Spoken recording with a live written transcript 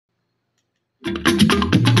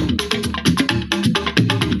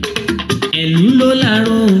ẹ̀lú ló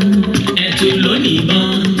láró ẹ̀tù ló nìbọn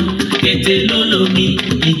kété ló lómi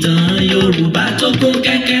ìtàn Yorùbá tó kún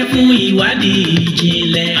kẹ́kẹ́ fún ìwádìí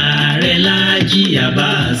ìjìnlẹ̀ Ààrẹ Laji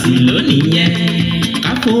Abbas lónìí yẹn.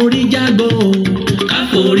 káforí jágbó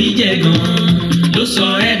káforí jẹ̀gàn ló sọ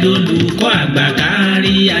ẹ̀dọ́lùkọ́ àgbà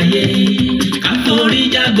kárí ayé. káforí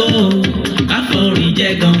jágbó káforí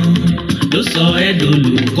jẹ̀gàn ló sọ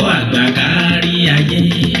ẹ̀dọ́lùkọ́ àgbà kárí ayé.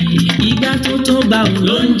 ìgbà tó tó bá òun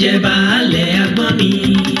ló ń jẹ baálẹ̀ agbọ́n mi.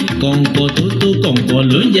 kọ̀ǹkọ̀ tó tó kọ̀ǹkọ̀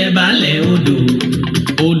ló ń jẹ baálẹ̀ odò.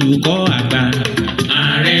 olùkọ́ àgbà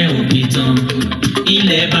Ààrẹ Òpìtàn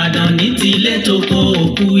ilẹ̀ Ìbàdàn ní tilẹ̀ tó kọ́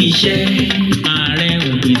òkú iṣẹ́. Ààrẹ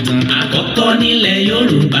Òpìtàn àkọ́kọ́ nílẹ̀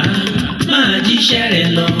Yorùbá máa jíṣẹ́ rẹ̀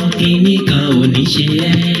lọ kíní kan ò ní ṣe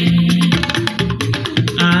ẹ́.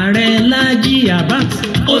 Ààrẹ Laji Abbas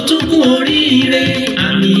ó tún kú oríire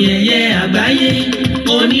àmì ẹ̀yẹ àgbáyé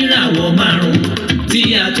oníràwọ̀ márùn-ún tí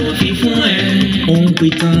a tún fi fún ẹ.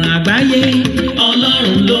 Òǹpìtàn àgbáyé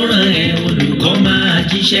Ọlọ́run ló rán ẹ olùkọ́ máa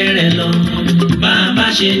jíṣẹ́ rẹ lọ. Bàbá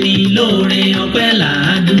ṣe ní lóore ọpẹ́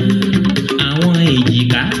làádùn. Àwọn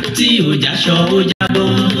èjìká tí ò jáṣọ ó jábọ́.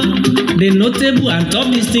 The notable and top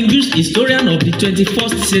distinguished historian of the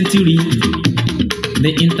 21st century,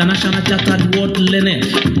 the International Chartered World Learned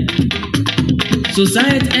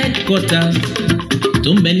Society headquarters tó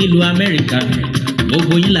ń bẹ nílùú Amẹ́ríkà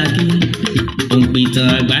gbogbo yín la kí. Òǹpìtàn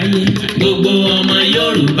àgbáyé gbogbo ọmọ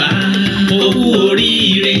Yorùbá ó kú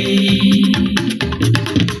oríire.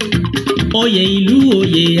 Oyè ìlú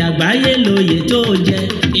oyè àgbáyé lóyè tó jẹ.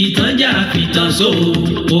 Ìtànjà fìtàn só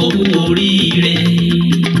ó kú oríire.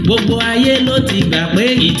 Gbogbo ayé ló ti gbà pé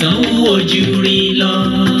ìtàn ń wojú rí lọ.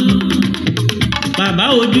 Bàbá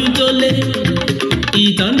ojú tó lé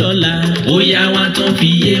ìtàn dọ́là ó yá wa tún fi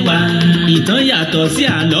yé wa. Ìtàn yàtọ̀ sí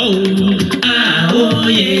àlọ́ o.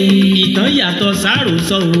 Àhóyè ìtàn yàtọ̀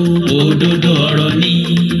sáròsọ o. Òdodo ọ̀rọ̀ ni.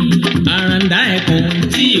 Àràǹdà ẹ̀kún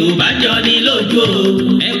tí ò bá jọ ní lójú o.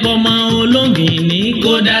 ẹ̀pọ̀ mọ olóngìn ní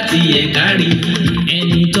kódà tí ẹ̀ kárí.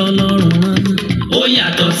 ẹni tọ́lọ́run rán ó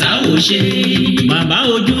yàtọ̀ sáwòṣe. Bàbá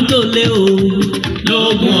ojú tó lé o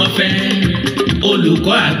lóògùn ọ̀fẹ́.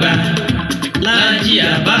 Olùkọ́ àgbà Laji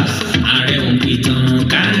Abbas Ààrẹ Òpìtàn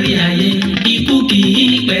kárí ayé. Ikú kì í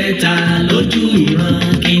pẹ̀ta lójú ìran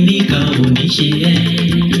kíní kan ò ní ṣe ẹ́.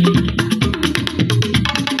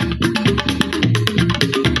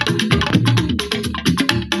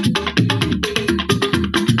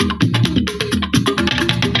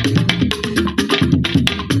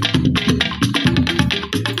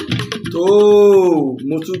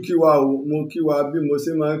 Mo tún kí wa o, mo kí wa bí mo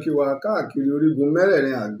ṣe máa ń kí wa káàkiri orígun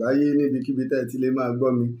mẹ́rẹ̀ẹ̀rin àgbáyé níbikíbi tẹ́ ẹ ti lè máa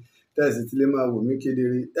gbọ́ mi, tẹ́ ẹ sì ti lè máa wò mí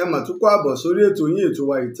kedere. Ẹ mà tún kó àbọ̀ sórí ètò yín, ètò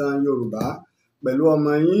wa Ìtàn Yorùbá pẹ̀lú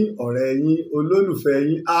ọmọ yín, ọ̀rẹ́ yín, olólùfẹ́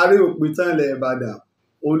yín, Aare Òpìtàn ilẹ̀ Ìbàdàn,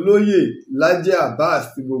 olóyè Laji Abbas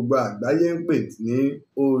tí gbogbo àgbáyé ń pè ní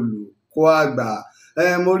olùkọ́ àgbà.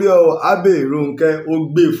 Mo rí ọ Abbas Rónkẹ́ ó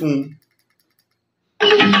gbé fún un.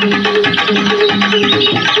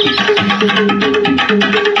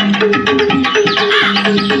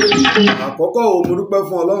 Àkọ́kọ́ o, mo dúpẹ́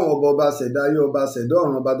fún Ọlọ́run ọba ṣẹ̀dá ayé, ọba ṣẹ̀dá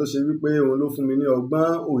ọ̀run, ọba tó ṣe wípé òun ló fún mi ní ọgbọ́n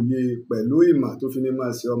òye pẹ̀lú ìmọ̀ tó fi ní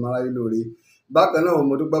máa ṣe ọmọ aráyé lóore. Bákan náà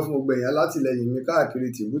mo dúpẹ́ fún gbogbo èèyàn látìlẹ́yìn mi káàkiri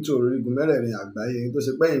tìbútò orígun mẹ́rẹ̀ẹ̀rin àgbáyé. Tó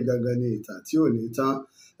ṣe pé ẹ̀yin gangan ni ìtàn tí ò ní tán,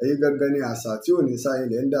 ẹ̀yin gangan ni àṣà tí ò ní sá.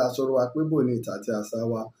 Ilẹ̀ ń dá aṣọ wa pé bò ní ìtàn àti àṣà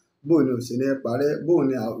wa, bò ní ò sí ní parẹ́, bò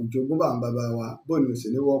ní àjogúnbá àwọn bàbá wa, bò ní ò sí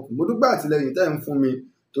ní wọ́pọ̀. Mo dúpẹ́ àtìlẹ́yìn tẹ́ ń fún mi,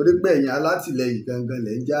 torí pé ẹ̀yin alátìlẹ́yìn gangan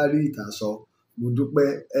lẹ̀ ń járí ìtàn sọ. Mo dúpẹ́,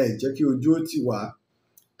 ẹ jẹ́ kí ojú ó tì wá.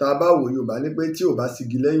 Tá a bá wò Yorùbá ní pé tí ò bá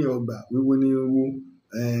sigi lẹ́yìn ọgbà wíwú ní wú.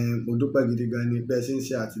 Mo dúpẹ́ gidi gan ni bẹ́ẹ̀ ṣe ń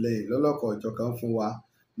ṣe àtìlẹ́yìn lọ́lọ́kọ̀ ọ̀jọ̀kan fún wa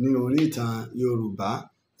ní orí Ìtàn Yorùbá.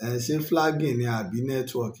 Ṣé flagging ni àbí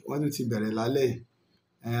network wọ́n tún ti bẹ̀rẹ̀ lálẹ́ yìí.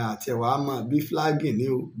 Àti ẹ̀wà mọ̀ bí flagging ni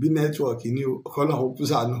o bí network ni o, kọ́lọ́hún kú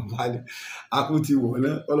ṣàánú wa ni. A kú ti wọ̀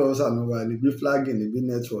náà, kọ́lọ́hún ṣàánú wa ni bí flagging ni bí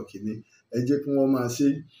network ni. Ẹ jẹ́ kí wọ́n máa ṣe.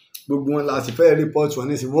 Gbogbo wọn la sì fẹ́ report wọn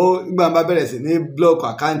nísìnyí. Wọ́n nígbà bá bẹ̀rẹ̀ sí ní block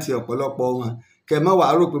àkáǹtì ọ̀pọ̀lọpọ̀ wọn. Kẹ mọ́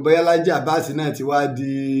wàá rò pé bóyá Laji Abbas náà ti wá di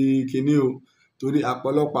kinní o, torí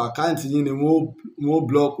ọ̀pọ̀lọpọ̀ àkáǹtì yín ni wọ́n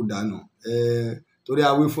block dànù. Torí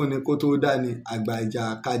awífúnni kó tó dání àgbà ìjà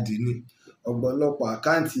kadì ni. Ọ̀pọ̀lọpọ̀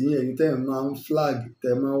àkáǹtì yín ẹ̀yin tẹ́ ẹ̀ máa ń flag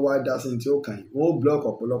tẹ́ ẹ máa ń wá dá sí tí ó kàn yín, wọ́n block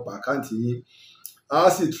ọ̀pọ̀lọpọ̀ àkáǹtì yín. A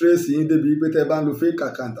sì trace yín débi pé tẹ́ ẹ bá ń lo fake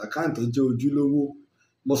account tó jẹ́ ojúlówó.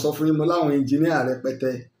 Mo sọ fún yín, mo láwọn engineer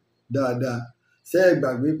rẹpẹtẹ dáadáa. Ṣé ẹ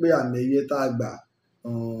gbàgbé pé àmì ẹ̀yẹ tá a gbà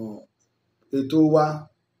ètò wa,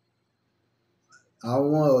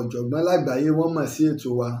 àwọn ọ̀jọ̀gbọ́n lágbàáyé wọ́n mọ̀ sí ètò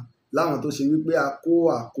wa. láwọn tó ṣe wípé a kó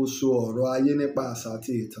àkóso ọ̀rọ̀ ayé nípa àṣà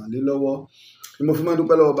àti ìtàn lé lọ́wọ́. Ni mo fi máa ń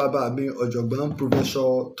dúpẹ́ lọ́wọ́ bàbá mi ọ̀jọ̀gbọ́n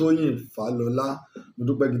Professor Tóyìn Fálọlá. Mo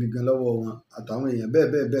dúpẹ́ gidi gan lọ́wọ́ wọn àtàwọn èèyàn bẹ́ẹ̀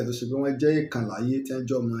bẹ́ẹ̀ bẹ́ẹ̀ tó ṣe pé wọ́n jẹ́ ìkànláyé tí wọ́n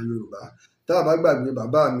jẹ́ ọmọ Yorùbá. Tá a bá gbàgbé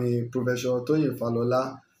bàbá mi Professor Tóyìn Fálọlá,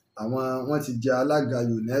 wọ́n ti jẹ́ alága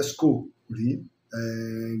UNESCO rí.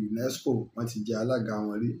 UNESCO wọ́n ti jẹ́ alága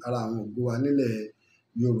wọn rí. Ara àwọn ògo wa nílẹ̀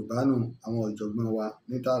Yorùbá nù, àwọn ọ̀jọ̀gbọ́n wa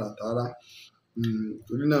ní tààràtààrà.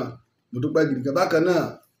 Torí náà mo dúpẹ́ gidi gan. Bákan náà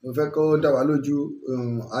mo fẹ́ kó dá wa lójú,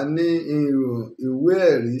 a ní ìwé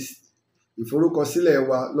ẹ̀rí ìforúkọsílẹ̀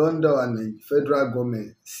wa London Federal Government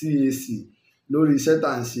CAC lórí iṣẹ́ tá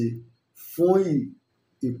à ń ṣe fún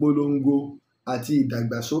ìpolongo àti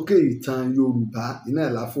ìdàgbàsókè ìtàn Yorùbá. Iná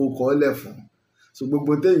ìlà fowókọ́lẹ̀ fún. So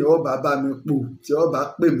gbogbo téèyàn ọba bá mi pò tí ọba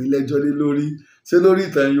pè mí lẹ́jọ́ lé lórí ṣé lórí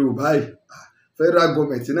ìtàn Yorùbá yìí, Federal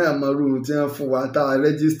Government náà mọ irú tí wọ́n fún wa tá a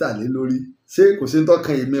rẹ́gísítà lé lórí. Ṣé kò sí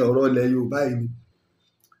tọ́kan èmi ọ̀rọ̀ ilẹ̀ Yorùbá yìí ni?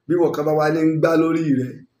 Bí wọ́n kan bá wá ní ń gbá lórí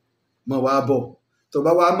rẹ̀ mọ̀ wá bọ̀. Tó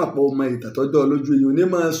bá wá mọ̀ pé o mọ ìtàn tó dọ̀ lójú èyí ò ní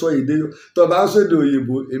máa sọ èdè. Tó bá ń sọ èdè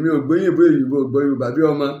òyìnbó, èmi ò gbọ́ òyìnbó, òyìnbó ò gbọ́ Yorùbá bí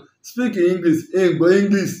ọmọ. Speak English, ń gbọ́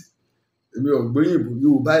English. Èmi ò gbọ́ òyìnbó,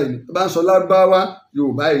 Yorùbá yìí ni. Tó bá ń sọ Lárúbáwá,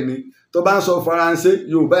 Yorùbá yìí ni. Tó bá ń sọ Faransé,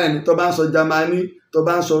 Yorùbá yìí ni. Tó bá ń sọ Jámánì, tó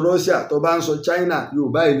bá ń sọ Russia, tó bá ń sọ China,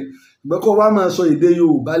 Yorùbá yìí ni. Ṣùgbọ́n kó wá máa sọ èdè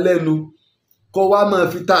Yorùbá lẹ́nu, kó wá máa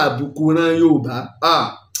fi ta àbùkù ran Yorùbá.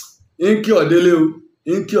 ń kí ọ̀dẹ́lẹ̀ o,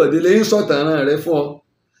 ń kí ọ̀dẹ́lẹ̀ ń sọ̀tàn ran rẹ fún ọ.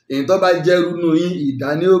 Èyí tó bá jẹ́rú nù yín,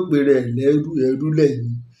 ìdání ó pè rẹ̀ ẹrú lẹ́yìn.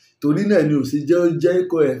 Torí náà ni ò sì jẹ́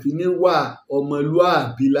ikọ̀ ẹ̀ fi ní wà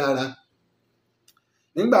ọmọlúàbí lára.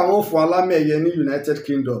 Nígbà wọ́n fún alámì ẹ̀yẹ ní United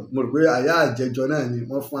Kingdom, mo rò pé àyà àjẹjọ náà ni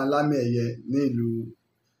wọ́n fún alámì ẹ̀yẹ ní ìlú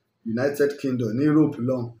United Kingdom ní Europe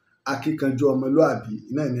lọ́hùn. Akíkanjú ọmọlúàbí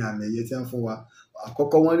náà ni àmì ẹ̀yẹ tí wọ́n fún wa.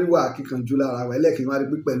 Àkọ́kọ́ wọ́n rí wà akíkanjú lára wa, ẹlẹ́ẹ̀kejì wọ́n rí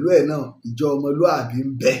pé pẹ̀lú ẹ̀ náà ìjọ ọmọlúàbí ń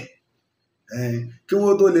bẹ. Kí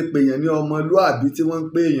wọ́n tó lè pèèyàn ní ọmọlúàbí tí wọ́n ń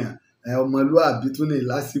pèèyàn, ọmọlúàbí tún ní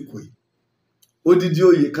lásìkò yìí. Odidi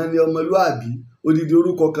oyè kan ní ọmọlúàbí, odidi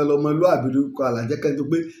orúkọ kan lọmọlúàbí, orúkọ àlàjẹ́ kan tó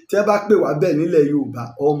pé tí ẹ bá pè wá bẹ́ẹ̀ nílẹ̀ Yorùbá,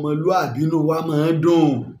 ọmọlúàbí inú wa máa ń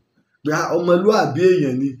dùn pé ọmọlúàbí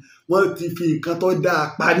èèyàn ni. Wọ́n ti fi nǹkan tó dáa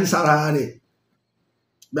parí sára rẹ̀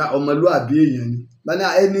pé ọmọlúàbí èèyàn ni. Báni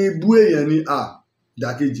ẹni ibú èèyàn ni,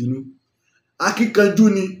 ìdàkejì nu. Akíkanjú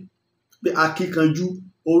ni pé akíkanjú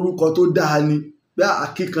orúkọ tó dáa ni pé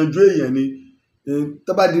akíkanjú èèyàn ni.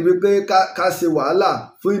 Tó bá di pé ká ṣe wàhálà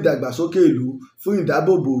fún ìdàgbàsókè ìlú, fún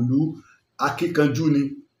ìdábòbò ìlú, akíkanjú ni.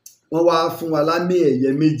 Wọ́n wá fún wa lámì ẹ̀yẹ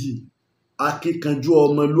méjì, akíkanjú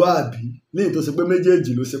ọmọlúàbí, ní ìtò sí pé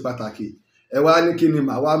méjèèjì ló ṣe pàtàkì. Ẹ wá ní kí ni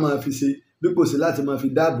màá wá máa fi ṣe bí kò sí láti máa fi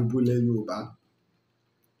dáàbò bo ilẹ̀ Yorùbá,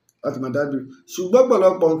 láti máa dáàbò. Ṣùgbọ́n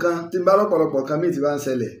ọ̀pọ̀lọpọ̀ nǹkan tí ń bá lọ́pọ̀lọpọ̀ nǹkan míì ti bá ń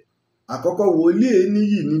ṣẹlẹ̀. Àkọ́kọ́ wòlíì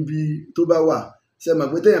níyì níbi tó bá wà. Ṣé mọ̀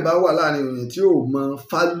pé téèyàn bá wà láàrin èèyàn tí ò mọ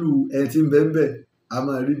fálù ẹni tí ń bẹ ń bẹ̀, a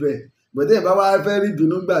máa rí bẹ́ẹ̀. Bọ̀ téèyàn bá wá fẹ́ rí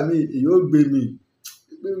ìbínú gbà mí, èyí ó gbé mi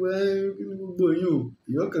pé kí ni gbogbo yín o,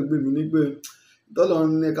 èyí ó kàn gbé mi ní pé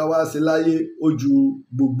tọ́lọ́run ní ká wá ṣe láyé ó ju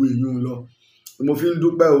gbogbo èèyàn lọ. Mo fi ń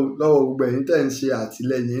dúpẹ́ o lọ́wọ́ gbogbo ẹ̀yin tẹ́ ń ṣe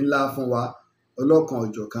àtìlẹ́yìn ńlá fún wa ọlọ́kan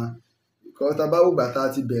ọ̀jọ̀kan. Ìkọ́ tá bá wùgbà tá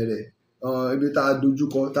a ti bẹ̀rẹ̀, ibi tá a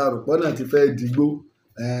dojúkọ tá a rò pọ́ náà ti fẹ́ dìgbò,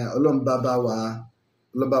 Ọlọ́run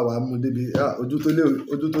bá wa mú débi. Ojú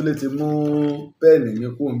tó lè ti mú pẹ́ẹ̀nì mi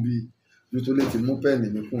kúrò níbí, ojú tó lè ti mú pẹ́ẹ̀nì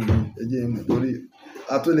mi kúrò níbí. Ẹ jẹ́ n torí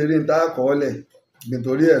a tó lè rí n tá a kọ́ ọ́lẹ̀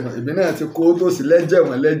nítorí ẹ̀ náà. Èmi náà ti kó tó sí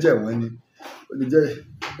lẹ́jẹ̀wọ̀n ni. Ó lè jẹ́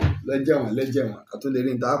lẹ́jẹ̀wọ̀n a tó lè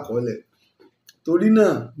rí n tá a kọ́ ọ́lẹ̀. Torí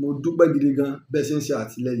náà mo dúpẹ́ gidi gan bẹ́ẹ̀ ṣe ń ṣe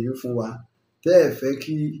àtìlẹ́yìn fún wa. Tẹ́ ẹ fẹ́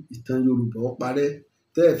kí ìtàn Yorùbá ó parẹ́,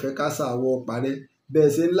 tẹ́ ẹ fẹ́ káṣà wọ́ parẹ́, bẹ́ẹ̀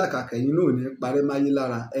ṣe ń làkàkà yín náà ò ní parẹ́ máyé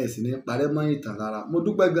lára, ẹ̀ sì ní parẹ́ mọ́ ìtàn lára. Mo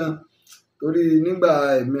dúpẹ́ gan torí nígbà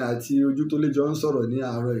èmi àti ojú tó lè jọ ń sọ̀rọ̀ ní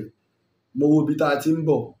àárọ̀ yìí, mo wo ibi tá a ti ń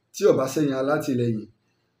bọ̀ tí ò bá sẹ́yìn alátìlẹ́yìn.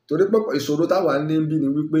 Torí pọ̀pọ̀ ìṣòro táwa ní bí ni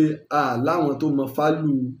wípé láwọn tó mọ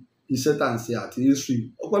fálù iṣẹ́ tá à ń ṣe àti history.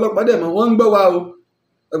 Ọ̀pọ̀lọpọ̀ dẹ̀ mọ̀ wọ́n ń gbọ́ wa o.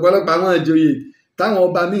 Ọ̀pọ̀lọpọ̀ àwọn ìjòyè táwọn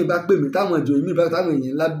ọba míì bá pè mí, táwọn ìjòyè míì bá, táwọn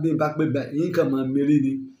èèyàn ńlá míì bá pè mí, yín kàn máa mèrè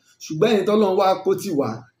ni. Ṣùgbọ́n ẹ̀yin tọ́lọ́run wá kó tì wá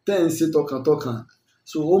tẹ́ ń ṣe tọkàntọkàn,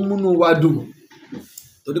 so ó múnú wa dùn.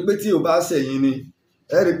 Torí pé tí ò bá ṣẹ̀yìn ni,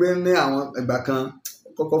 ẹ rí i pé ní àwọn ìgbà kan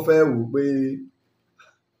kọ́kọ́ fẹ́ wò pé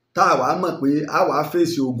tá a wá mọ̀ pé a wá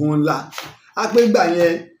fèsì ogun ńlá. A pé gbà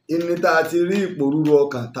yẹn ẹni tá a ti rí ìpòrúru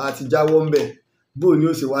ọkàn tá a ti jáwọ́ ń bẹ̀, bó ni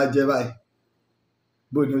ó ṣe wá jẹ́ báyìí,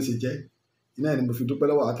 bó ni ó ṣe jẹ́. Iná ni mo fi dúpẹ́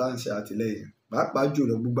lọ́wọ́ àwa tá à ń ṣe àtìlẹ́yìn, pàápàá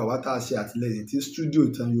jùlọ gbogbo àwa tá a ṣe àtìlẹ́yìn tí stúdíò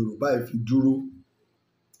Ìtàn Yorùbá yìí fi dúró.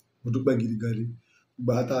 Mo dúpẹ́ gidi gan ni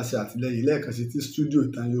gbogbo àwa tá a ṣe àtìlẹ́yìn lẹ́ẹ̀kan sí tí stúdíò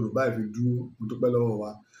Ìtàn Yorùbá yìí fi dúró. Mo dúpẹ́ lọ́wọ́ wa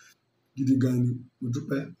gidi gan ni, mo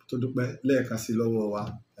dúpẹ́ lẹ́ẹ̀kan sí lọ́wọ́ wa.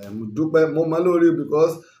 mo dúpẹ́ mo mọ lórí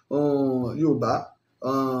because Yorùbá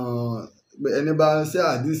ẹni bá ṣe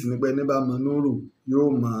àdìsí nípa ẹni bá mọ nóòrò yóò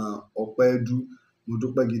mọ ọpẹ́ dú. Mo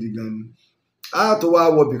dúpẹ́ gidi gan ni. A tó wá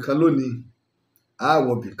wọbì kan lónìí, a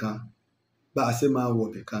wọbì kan bá a ṣe máa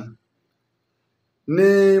wọbì kan. Ní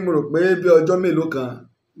mo rò pé bí ọjọ́ mélòó kan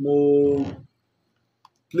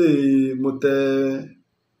mo tẹ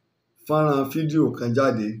fọ́nrán fídíò kan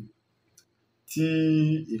jáde tí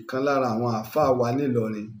ìkan lára àwọn àáfàá wa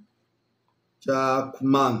nílọrin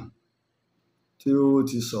Jackman tí ó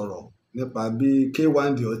ti sọ̀rọ̀ nípa bí K1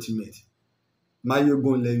 the ultimate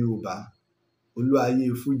máyégún ilẹ̀ Yorùbá olúayé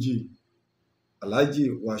Fújì Alhaji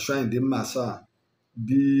Wasiu Ayinde Marshal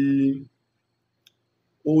bí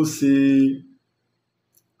ó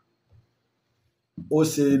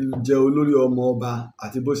ṣe jẹ olórí ọmọ ọba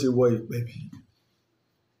àti bó ṣe wọ ìpẹ̀bí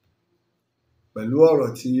pẹ̀lú ọ̀rọ̀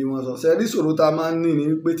tí wọ́n sọ. Ṣẹ́rí ìṣòro tá a máa ń ní ni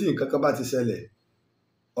pé tí nǹkan kan bá ti ṣẹlẹ̀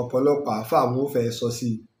ọ̀pọ̀lọpọ̀ àáfàá wọn ò fẹ́ sọ sí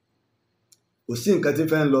i. Kò sí nǹkan tí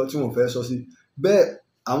fẹ́ ń lọ tí wọ́n fẹ́ sọ sí i. Bẹ́ẹ̀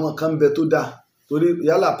àwọn kan ń bẹ tó dáa torí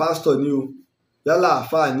yálà pásítọ̀ ni o, yálà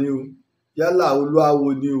àáfàá ni o, yálà olúawo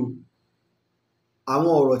ni o.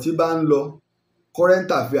 Àwọn ọ̀rọ̀ tí bá ń lọ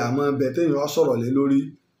kọ́rẹ́ǹtà fi àmọ́ bẹ téèyàn sọ̀rọ̀ lé lórí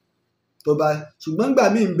tó bá ṣùgbọ́n gbà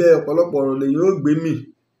míì ń bẹ ọ̀pọ̀lọpọ̀ ọ̀rọ̀ lèyìn ó gbé mì.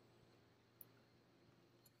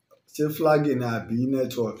 Ṣé flagging ni àbí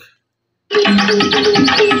network?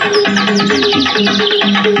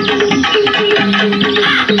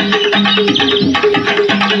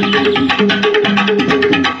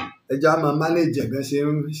 Ẹja máa manage ẹ̀gbẹ́ ṣe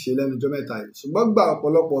ń ṣe lẹ́nu ọjọ́ mẹ́ta yìí ṣùgbọ́n gba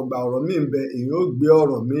ọ̀pọ̀lọpọ̀ gba ọ̀rọ̀ míì ń bẹ èyàn ó gbé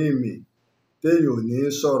ọ̀rọ̀ míì mì téèyàn ò ní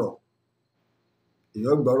sọ̀rọ̀.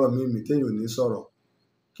 Èyàn ó gbọ́ ọ̀rọ̀ míì mì téèyàn ò ní sọ̀rọ̀.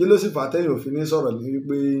 Kí ló sì fà téèyàn ò fi ní sọ̀rọ̀ ni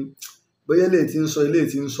wípé bóyá eléyìí tí ń sọ eléyìí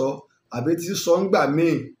tí ń sọ àbí tí sọ ń gbà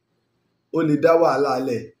míì ó lè dá wàhálà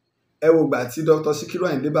lẹ̀. Ẹ wo ìgbà tí Dr. Sikiru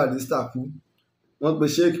Ayinde Barrister kú wọ́n pe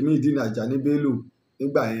Sheikh Muideen Ajani Bello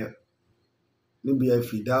nígbà yẹn níbi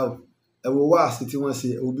ẹ̀fìdáù. Ẹ wo wáàsí tí wọ́n ṣe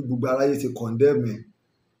ẹ wo bí gbogbo aráyé ti condemn ẹ̀.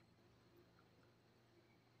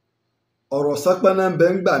 Ọ̀rọ̀ sánpọ́nná ń bẹ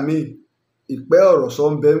ń gbà míì ìpẹ́ ọ̀rọ̀ sọ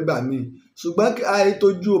ń bẹ ń gbà míì ṣùgbọ́n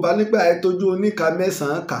àìtójú ọba nígbà àìtójú oníka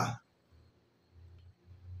mẹ́sàn-án kà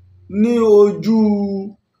ní ojú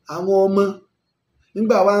àwọn ọmọ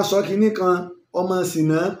nígbà wá ń sọ kinní kan ọmọ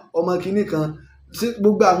sìnà ọmọ kinní kan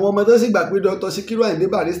gbogbo àwọn ọmọ tó sì gbà pé Dr. Sikiru Ayinde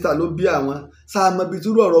Barrister ló bí àwọn sáàmọ ibi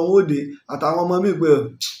túrú ọ̀rọ̀ wọn òde àtàwọn ọmọ míì pé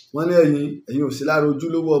wọ́n ní ẹ̀yin ò sí lára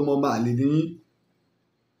ojúlówó ọmọ àlè nìyí.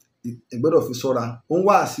 Ẹ gbọ́dọ̀ fi ṣọ́ra òun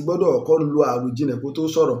wá sí gbọ́dọ̀ kọ́ lo àròjinlẹ̀ kó tó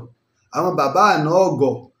sọ̀rọ̀. Àwọn bàbá àná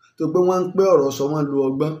ọ̀gọ̀ tó pé wọ́n ń pé ọ̀rọ̀ sọ wọ́n lo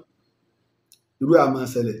ọgbọ́n irú àmọ́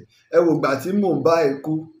ṣẹlẹ̀. Ẹ wo ìgbà tí mò ń bá ẹ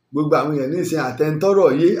kú gbogbo àwọn èèyàn nísìnyí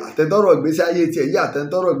àtẹ̀ntọ́rọ̀ ìgbésí ayé tiẹ̀ yé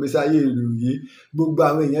àtẹ̀ntọ́rọ̀ ìgbésí ayé ìlú yìí gbogbo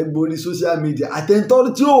àwọn èèyàn gborí social media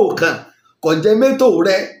àtẹ̀ntọ́rọ̀ tí ò kàn kò jẹ́ mẹ́tò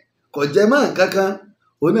rẹ kò jẹ́ mọ́ nǹkan kan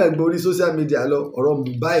òun náà gborí social media lọ ọ̀rọ̀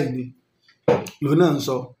Mumbai ni lòun náà ń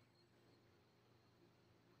sọ.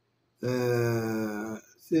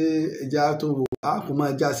 Ṣé ẹja tó wò á kò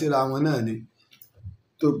máa já síra wọn náà ni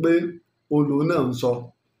tó pé olùn náà ń sọ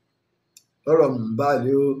lọ́rọ̀ Mumbai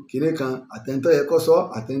o kinní kan àtẹ̀ntọ́ yẹ kó sọ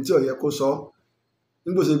àtẹ̀ntí ò yẹ kó sọ.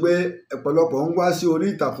 Nígbà tó ṣe pé ọ̀pọ̀lọpọ̀ ń wá sí orí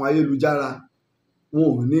ìtàkùn ayélujára wọn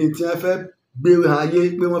ò ní tí wọ́n fẹ́ gbé ayé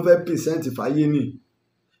pé wọ́n fẹ́ pìrìsẹ́ǹtì fáyé nì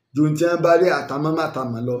ju tí wọ́n bá rí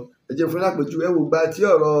àtàmọ́mátàmọ́ lọ. Ẹ jẹ́ fún lápèjúwe ẹ wò gba tí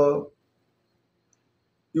ọ̀rọ̀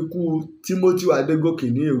ikú Timothy Adégòkè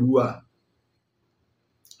ní Èrúwà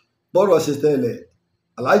bọ́rọ̀ ṣe tẹ̀lẹ̀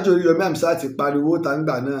Alhaji Oríyọmí Hamzat ti pariwo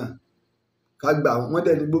tàǹgbà náà ká gbà wọ́n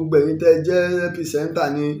dẹ̀ ní gbogbo ẹ̀yin tẹ́ jẹ́ pìrìsẹ́ǹtà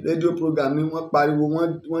ní rédíò program ni wọ́n pariwo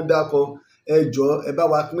wọ́n dákọ ẹ jọ̀ọ́ ẹ bá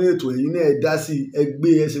wa pín ètò èyí náà ẹ dá sí ẹ gbé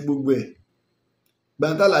ẹ ṣe gbogbo ẹ̀.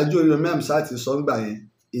 Gbàǹtà Alhaji Oríyọmí Hamzat ti sọ ńgbà yẹn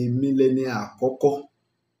èmi lẹni àkọ́kọ́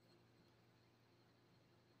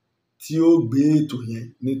tí ó gbé ètò yẹn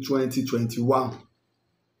ní 2021.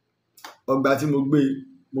 Ọgbà tí mo gbé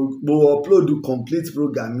mo upload complete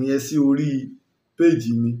program yẹn sí orí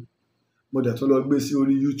péèjì mi mo dẹ̀ tún lọ gbé sí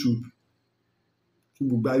orí YouTube kí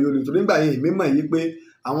gbogbo ayé orí torí nígbà yẹn èmi mọ̀ yí pé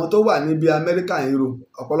àwọn tó wà níbi Amẹ́ríkà Europe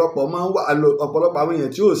ọ̀pọ̀lọpọ̀ máa ń wà ọ̀pọ̀lọpọ̀ àwọn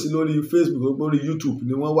èèyàn tí ò sí lórí Facebook lórí YouTube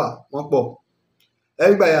ni wọ́n wà wọ́n pọ̀.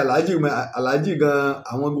 Ẹgbà yẹn Alhaji gan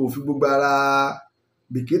àwọn kò fi gbogbo ara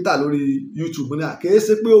bìkítà lórí YouTube ní àkéé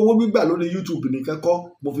ṣe pé owó gbígbà lórí YouTube nìkan kọ́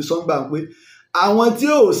mo fi sọ́ngbà pé àwọn tí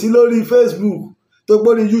ò sí lórí Facebook tó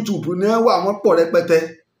gbórí YouTube ní wà wọ́n pọ̀ rẹpẹtẹ.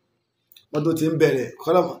 Wọ́n tó ti ń bẹ̀rẹ̀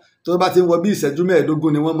kọ́lọ́mọ̀ tó bá ti ń wọ bí ìṣẹ́jú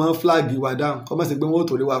mẹ́ẹ̀ẹ́dógún ni wọ́n máa ń flag wa down kọ́ mọ̀ sí pé wọ́n ò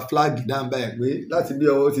torí wa flag down báyìí pé láti bí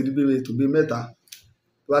ọwọ́ ti di bí ètò bí mẹ́ta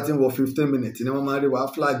tó bá ti ń wọ 15 minutes ni wọ́n máa ń rí wa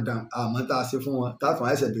flag down àmọ́ tá a ṣe fún wọn táàtún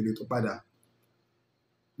àìsẹ̀ bèrè tó padà.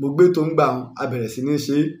 Mo gbé tó ń gbà wọn a bẹ̀rẹ̀ sí ní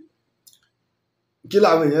ṣe kí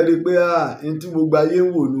làwọn èèyàn rí i pé n tí gbogbo ayé ń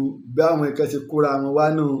wò nu bí àwọn ẹ̀kẹ́ ti kóra wọn wá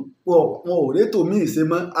nù wọn ò rétò míì ṣe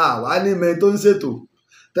mọ́ àwa ní mẹ́rin tó ń ṣètò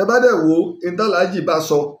tẹ́ bá dẹ̀ wo ìtàlájì bá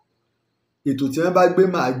sọ ètò tí wọ́n bá gbé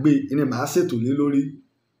máa gbé ni màá ṣètò lé lórí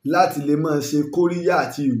láti lè máa ṣe kóríyá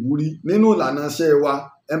àti ìwúrí nínú ìlànà iṣẹ́ wa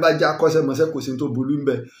ẹ bá jẹ́ akọ́ṣẹ́mọṣẹ́ kò sí tó burú ń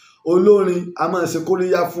bẹ̀ olórin a máa ṣe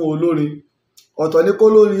kóríyá fún olórin ọ̀tọ̀ ní kó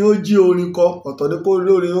lórin ó jí orin kọ ọ̀tọ̀ ní kó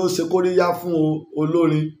lórin ó ṣe kóríyá fún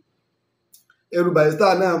olórin ẹrù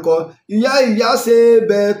Barrister náà kọ ìyá ìyá ṣe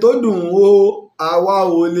bẹ́ẹ̀ tó dùn o àwa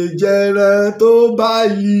ò lè jẹran tó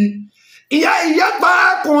báyìí ìyá ìyá pa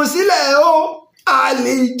kùn sílẹ̀ o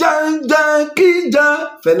àlè janjan kíjan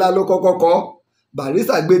Fẹlá ló kọ́kọ́ kọ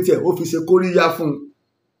Barrister gbé tiẹ̀ ó fi ṣe kóríyá fún un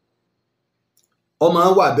ọmọ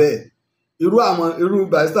wà bẹ́ẹ̀ irú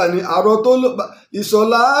Barrister ní àrọ tó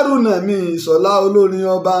ìṣọ̀lá Haruna mi ìṣọ̀lá olórin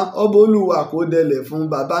ọba olúwa kò dẹlẹ̀ fún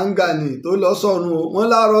bàbá ń Gani tó lọ sọ́run wọn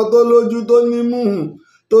láàárọ tó lójú tó nímú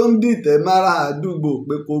tó ń dìtẹ̀ mára àdúgbò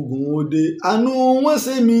pé kò gùn òde àánú wọn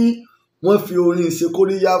ṣe mí wọn fi orin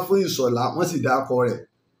ìṣekóríyá fún ìṣọ̀lá wọn sì dákọ rẹ̀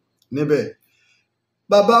níbẹ̀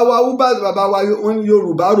bàbá wa Abbas bàbá wa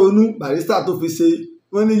Yorùbá ronú Barrister tó fi ṣe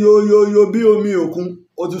wọn ní yóyóyó bí omi òkun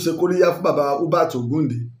ó tún ṣe kóríyá fún bàbá Abbas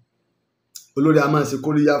Ògúndé olórí a máa ṣe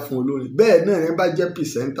kóríyá fún olórí bẹ́ẹ̀ náà yẹn bá jẹ́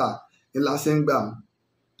pìsẹ́ńtà ńlá ṣe ń gbà wọn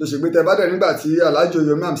tó ṣe pé tẹ bá dẹ̀ nígbà tí Alhaji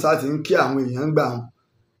Yomi Amsat ń kí àwọn èèyàn gbà wọn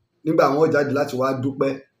nígbà wọn jáde láti wá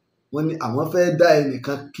dúpẹ́ wọn ní àwọn fẹ́ dá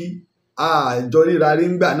ẹnìkan kí àjọ ríra rí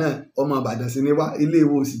ńgbà náà ọmọ Ìbàdàn sí ni wá ilé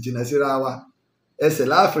ìwò sì jìnnà síra wa ẹsẹ̀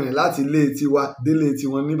láàfin láti ilé tiwa délé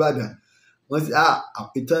tiwọn nìbàdàn wọn sì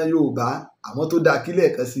ìtàn Yorùbá àwọn tó dá kílẹ̀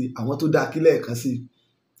kan sí àwọn tó dá kílẹ̀ kan sí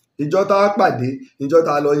ìjọ tá a pàdé ìjọ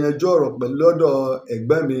tá a lọ yanjú ọ̀rọ̀ pẹ̀lú lọ́dọ̀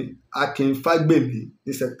ẹ̀gbọ́n mi Akin Fágbèmí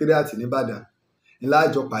ní sẹkítírìàtì nìbàdàn ńlá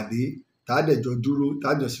àjọ pàdé tá a dẹ̀jọ dúró tá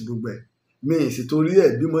a jọ sí gbogbo ẹ̀ mi ì sì torí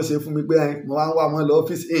ẹ̀ bí mo ṣe fún mi pé mo wá ń wá wọn lọ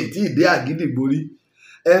ọ́fíìsì èyí tí ìdí Àgídìgbò rí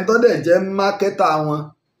ẹni tó dẹ̀ jẹ́ mákẹ́tà wọn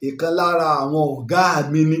ìkan lára àwọn ọ̀gá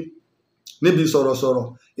mi ní níbi sọ̀rọ̀sọ̀rọ̀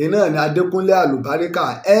iná ní Adékúnlé Àlùbáríkà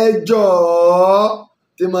ẹjọ́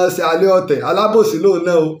tí mo ṣe alẹ́ ọ̀tẹ̀ alábòsí lóun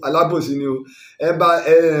náà o alábòsí ni o ẹ bá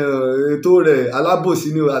ètò rẹ̀ alábòsí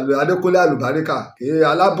ni o Adékúnlé Àlùbáríkà kì í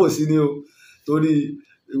alábòsí ni o torí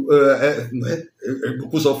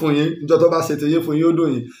kò sọ fún yín níjọ́ tó bá ṣe ti yín fún yín ó dùn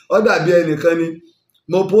yín ó dàbí ẹnìkan ni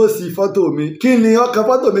mo pósì fọ́tò mi kí ni ọkàn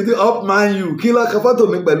fọ́tò mi tí up man you kí lọ́kàn fọ́tò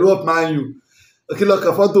mi pẹ̀lú up man you kí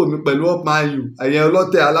lọ́kàn fọ́tò mi pẹ̀lú up man you ẹ̀yẹn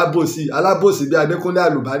ọlọ́tẹ̀ alábòsí bí Adékúnlé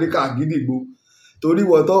Àlùbáríkà Àgídìgbò torí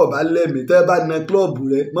wọ́n tọ́ ọ̀bá lẹ́mìí tẹ́ bá na klọ́ọ̀bù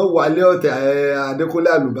rẹ mọ́ wálé ọ̀tẹ̀ Adékúnlé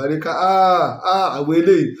Àlùbáríkà àwọn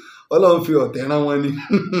eléyìí Ọlọ́run fi ọ̀tẹ̀ rán wọn ni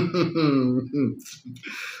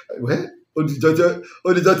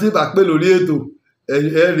odìjọ́ tí ìbá pè lórí ètò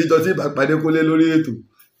ẹ̀ẹ́dìjọ́ tí ìbá pàdé Kúnlé lórí ètò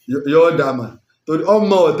yóò dàmà torí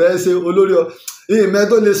ọmọ ọ̀tẹ̀ ṣe olórí ìmẹ́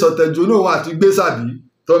tó lè sọ̀tẹ̀ jù náà wà àti gbé sàbí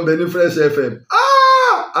tó ń bẹ ní Fresh FM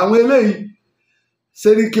àwọn eléyìí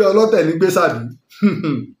Sẹ́ríkì ọlọ́tẹ̀ ní gbé sàbí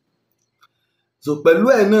so pẹ̀lú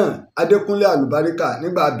ẹ̀ náà Adékúnlé Àlùbáríkà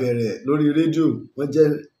nígbà bẹ̀rẹ̀ lórí rédíò wọ́n jẹ́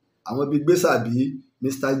àwọn bíi gbèsàbí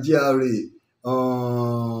Mr. Aare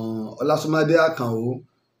Ọlásùnmádé Àkànó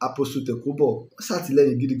Apostle Tekubo wọ́n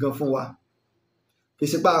ṣàtìlẹ́yìn gidi gan fún wa kì í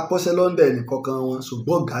ṣe pé akọ́ṣẹ́ London nìkankan wọn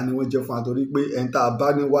ṣùgbọ́n ọ̀gá ni wọ́n jẹ́ fún wa torí pé ẹ̀ńtà bá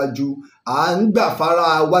níwájú à ń gbà fara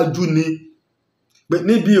wájú ni pé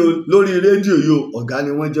níbi lórí rédíò yìí ọ̀gá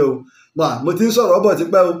ni wọ́n jẹ́ o mo ti ń sọ̀rọ̀ bọ̀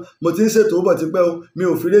tipẹ́ o mo ti ń ṣètò bọ̀ tipẹ́ o mi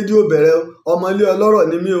ò fi rédíò bẹ̀rẹ̀ o ọmọ ilé ọlọ́rọ̀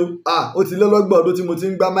ni mí o ó ti lọ́lọ́gbọ̀n ọdún tí mo ti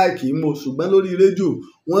ń gbá máìkì mo ṣùgbọ́n lórí rédíò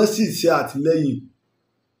wọ́n sì ṣe àtìlẹ́yìn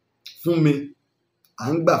fún mi à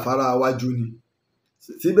ń gbà fara wájú ni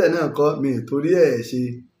síbẹ̀ náà kọ́ mi ò torí ẹ̀ ṣe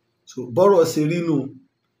bọ́rọ̀ ṣe rí nù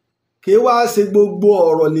kí wá ṣe gbogbo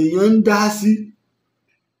ọ̀rọ̀ lèèyàn ń dá sí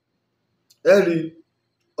ẹ rí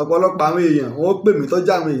ọ̀pọ̀lọpọ̀ àwọn èèyàn wọ́n pè mí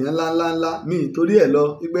tọ́jú àwọn èèyàn ńláńlá mi torí ẹ̀ lọ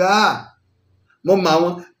wípé mo mọ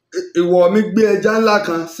àwọn ìwọ mi gbé ẹja ńlá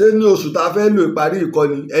kan ṣé ní oṣù tá a fẹ́ lò ìparí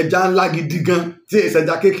ìkọ́ni ẹja ńlá gidi gan tí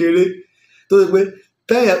ìṣẹ̀já kékeré tó ṣe pé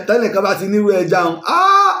tẹ́nìkan bá ti nírú ẹja ọ̀hún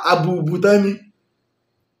àbùbù tán ni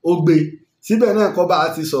ó gbé síbẹ̀ náà kọ́ bá a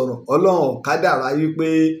ti sọ̀rọ̀ Ọlọ́run ọ̀kadàrá yí pé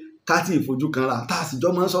ká tí ìfojú kan ra tá a sì jọ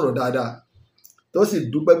máa ń sọ̀rọ̀ dáadáa tó sì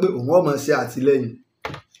dúpẹ́ pé òun ọmọ ṣe àtìlẹ́yìn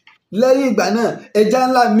lẹ́yìn ìgbà náà ẹja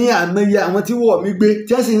ńlá mi àmọye àwọn tí wọ́ọ̀ mi gbé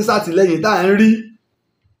tí wọ́n sì ń ṣàtìlẹ́yìn tá à ń rí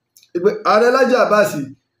Ààrẹ Laji Abbas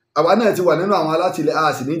àwa náà ti wà nínú àwọn alátìlẹ́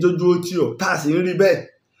a sì ní jójú ó tì ọ́ tá a sì ń rí bẹ́ẹ̀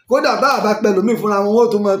kódà bá àbá pẹ̀lú mi fúnra wọn ó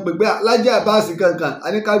tún mọ̀ pé pé Laji Abbas kankan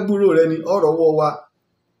aníkágbúrò rẹ ni ọ̀rọ̀ wọ́ wa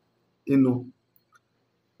inú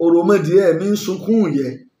òròmọdì mi ń sunkún yẹ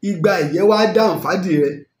ìgbà ìyẹ́ wá dáhùn fádìí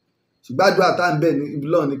rẹ ṣùgbàdúrà tá à ń bẹ̀ ní ibi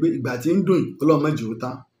lọ́ọ̀ ni pé ìgbà tí ń dùn Ọlọ́run má jẹ́ ó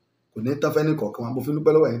tán kò ní tán fẹ́ ní kọ̀ọ̀kan wa mo fi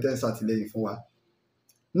dúpẹ́ lọ́wọ́ ẹ̀yin tẹ́ ń ṣàtìlẹ́yìn fún wa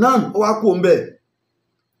náà ó wá kó ń bẹ̀.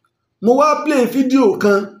 Mo wá play fídíò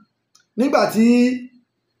kan nígbà tí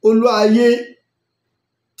Olúayé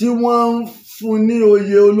tí wọ́n ń fún ní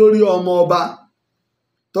oyè olórí ọmọ ọba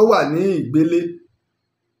tó wà ní ìgbélé,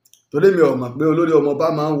 torí mi ò mọ̀ pé olórí ọmọ ọba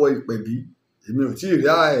máa ń wọ ìpẹ̀bí, èmi ò tí ì rí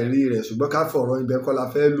ẹ̀rí rẹ̀, ṣùgbọ́n ká fọ̀rọ̀ ibẹ̀ kọ́ la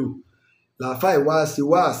fẹ́ lò. Làáfàá ìwá sí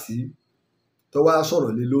wáàsí tó wá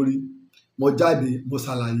sọ̀rọ̀ lé lórí. Mo jáde mo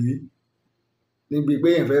ṣàlàyé níbi pé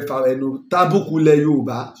èèyàn fẹ́ fa ẹnu tábùkù ilẹ̀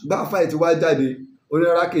Yorùbá, ṣùgbọ́n àfáà ti wá jáde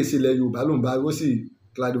onírárá kèsì ilẹ̀ Yorùbá ló ń bá, ó sì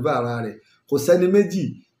clarify ara rẹ̀. Kò sẹ́ni méjì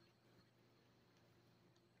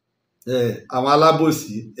àwọn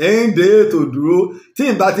alábòsí ń dé ètò dúró tí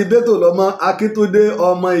ìbá ti bẹ́tò lọ́mọ Akíntúndé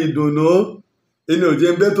ọmọ ìdùnnú inú òjé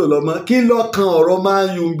ń bẹ́tò lọ́mọ. Kí ló kan ọ̀rọ̀ Man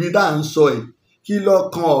U níbi tá à ń sọ yìí? Kí ló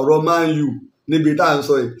kan ọ̀rọ̀ Man U níbi tá à ń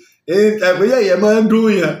sọ yìí? Ẹ̀fọ́ yẹ̀yẹ́ máa ń dùn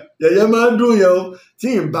yẹn, yẹ̀yẹ́ máa ń dùn yẹn o. Tí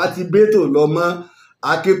ìbá ti bẹ́tò lọ́mọ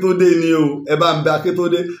Akíntúndé ni o, ẹ bá ń bẹ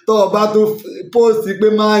Akíntúndé. Tó o bá tó post pé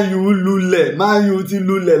Man U lulẹ̀, Man U ti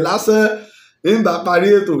lulẹ̀ lásán, ìbá parí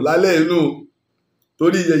ètò lálẹ́ inú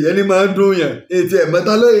torí yẹ̀yẹ́ ní máa ń dùn yẹn. Ètí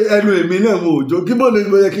ẹ̀mọ́ta ló ẹnu èmi náà mo òjò kí bó lè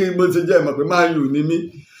gbé kí mo ti jẹ́ ẹ̀mọ̀ pé Man U ni mí.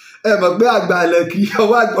 Ẹ mọ̀ pé àgbà àlẹ̀kí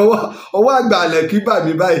ọwọ́ àgbà àlẹ̀kí bà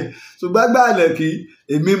mí báyìí, ṣùgbọ́n àgbà àlẹ̀kí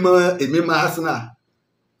èmi mọ Arsenal.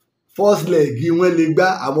 First leg wọn lè gbá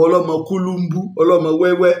àwọn ọlọ́mọ kúlúmbú ọlọ́mọ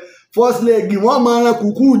wẹ́wẹ́. First leg wọ́n máa ran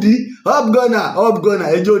kùkú di up gunner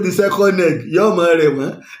ẹjọ́ di second leg yọ ọmọ rẹ̀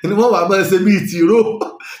wọ́n ni wọ́n wà máa ṣe bíi tìró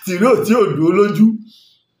tí ò dúró lójú.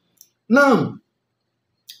 Náà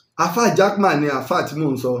afa Jackman ni afa tí mò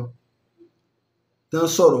ń sọ tán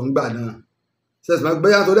sọ̀rọ̀ ńgbà náà. Sẹ́sìn máa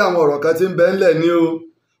bóyá torí àwọn ọ̀rọ̀ kan tí ń bẹ ńlẹ̀ ní o,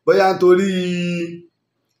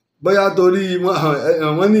 bóyá torí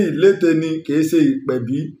wọ́n ní ìlété ni kìí ṣe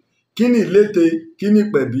ìpẹ̀bí. Kí ni ìlété kí ni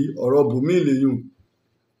ìpẹ̀bí? ọ̀rọ̀ bùnmí lèyùn.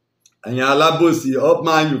 Ẹ̀yin alábòsí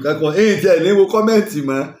Man U kankan èyí tí ẹ̀ ní wo kọ́mẹ́ǹtì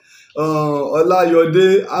mọ́. Ọláyọdé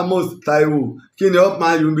Amos Taiwo kí ni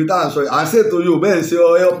Man U níbi tá à ń sọ yìí? À ń ṣètò Yorùbá ẹ̀ ń ṣe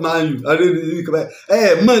Man U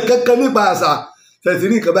mọ̀ kankan nípa àṣà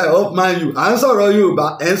tẹ̀sírí nǹkan báyìí Man U. À ń sọ̀rọ̀ Yorùbá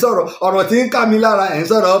ẹ̀ ń sọ̀rọ̀ ọ̀rọ̀ tí ń ká mi lára ẹ̀ ń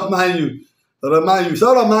sọ̀rọ̀ Man U. Ọ̀rọ̀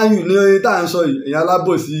Man U ní oyin tá à ń sọ yìí. Ẹ̀yin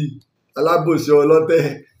alábòsí ọlọ́tẹ̀.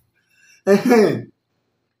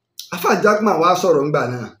 Afa Jackman wá sọ̀rọ̀ ńgbà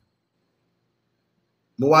náà.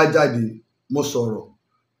 Mo wá jáde mo sọ̀rọ̀.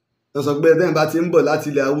 Wọ́n sọ pé tẹ́yìn bá ti ń bọ̀ láti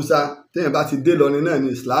ilẹ̀ Haúsá, tẹ́yìn bá ti dé Ìlọrin náà ní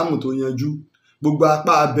ìsìláàmù tó yanjú. Gbogbo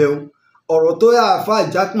apá abẹ́hùn ọ̀rọ̀ tó yà Afa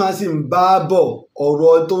Jackman sì ń bá bọ̀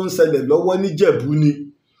ọ̀rọ̀ tó ń ṣẹlẹ̀ lọ́wọ́ níjẹ̀bú ni.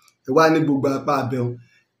 Ẹ wá ní gbogbo apá abẹ́hùn.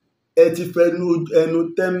 Ẹ ti fẹ́ ẹnu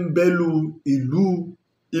tẹ́ńbẹ́lú ìlú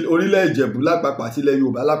orílẹ̀ Ìjẹ̀bú lápapọ̀ àti ilẹ̀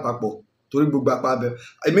Yorùbá lápapọ̀ torí gbogbo apá abẹ́hùn.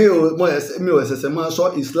 Mi ò ṣẹ̀ṣẹ̀ máa sọ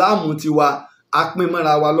ìsìláàmù tiwa apín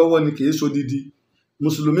mọ́ra wa lọ́wọ́ ni kì í ṣodidi.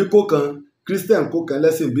 Mùsùlùmí kó kan, Christian kó kan,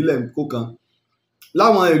 lẹ́sìn ìbílẹ̀ kó kan.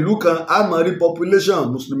 Láwọn ìlú kan a máa rí population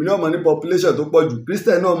mùsùlùmí náà máa ní population tó pọ̀ jù,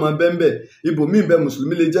 Christian náà máa bẹ́ẹ̀ ibòmíì bẹ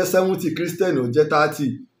mùsùlùmí lè jẹ́ 70 Christian ò jẹ́ 30.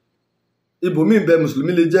 Ibòmíì bẹ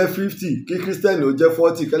mùsùlùmí lè jẹ́ 50 kí Christian ò jẹ́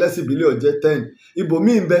 40 kẹlẹ́sìn ìbílẹ̀ ò jẹ́ 10.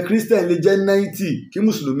 Ibòmíì bẹ Christian lè jẹ́ 90 kí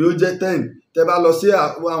mùsùlùmí ó jẹ́ 10. Tẹ bá lọ sí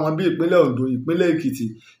àwọn bíi ìpínlẹ̀ Ondo, ìpínlẹ̀ Èkìtì,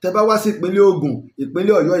 tẹ bá wá sí ìpínlẹ̀ Ògùn,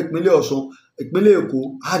 ìpínlẹ̀ Ọ̀yọ́, ìpínlẹ̀ Ọ̀ṣun, ìpínlẹ̀ Èkó,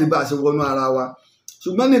 á rí bá a ṣe wọnú ara wa.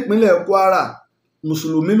 Ṣùgbọ́n ní ìpínlẹ̀ Kwara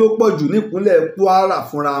mùsùlùmí ló pọ̀ jù nípínlẹ̀ Kwara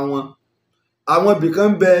fúnra wọn. Àwọn ibìkan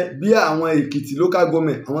ń bẹ bí àwọn Èkìtì local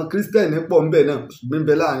government, àwọn Christian pọ̀ ń bẹ náà, mùsùlùmí ń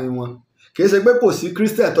bẹ láàrin wọn. Kì í ṣe pé kò sí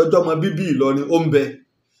Christian tọ́jọ́ ọmọ bíbí Ìlọrin ó ń bẹ,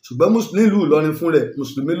 ṣùgbọ́n nílùú Ìlọrin fún rẹ̀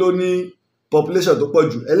mùsùlùmí ló ní population tó pọ̀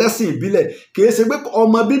jù. Ẹlẹ́sìn ìbílẹ̀ kì í ṣe pé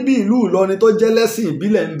ọmọ bíbí ìlú Ìlọrin tó jẹ́ lẹ́sìn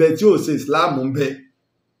ìbílẹ̀ ń bẹ tí ò ṣe Islam ń bẹ.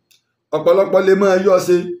 Ọ̀pọ̀lọpọ̀ lè máa yọ́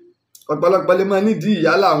ṣe, ọ̀pọ̀lọpọ̀ lè máa nídìí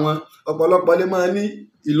ìyá làwọn, ọ̀pọ̀lọpọ̀ lè máa ní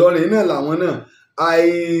Ìlọrin náà làwọn náà.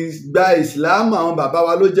 Àìgbà ìsìláàmù àwọn bàbá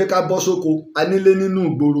wa ló jẹ́ ká bọ́ sóko anílé nínú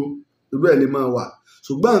ìgboro irú ẹ̀ lè máa wà.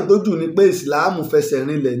 Ṣùgbọ́n tó jù ni pé ìsìláàmù fẹsẹ̀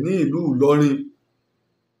rinlẹ̀ ní ìlú Ìlọrin,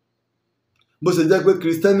 bó ṣe jẹ́ pé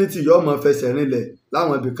Christianity yóò máa fẹsẹ̀ rinlẹ̀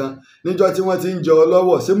láwọn ibìkan. Níjọ́ tí wọ́n ti ń jẹ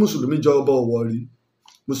ọlọ́wọ̀ ṣé mùsùlùmí jọba Ọ̀wọ̀ rí,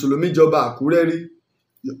 mùsùlùmí jọba Àkúrẹ́ rí,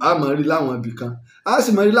 a máa rí láwọn ibìkan. A sì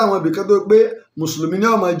máa rí láwọn ibìkan tó pé mùsùlùmí ní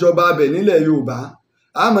ó máa jọba abẹ nílẹ̀ Yorùbá.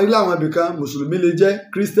 A máa rí láwọn ibìkan mùsùlùmí lè jẹ́,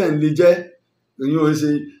 Christian lè jẹ́.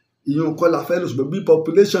 Ìyún kọ́ la fẹ́ lò, ṣùgbọ́n bí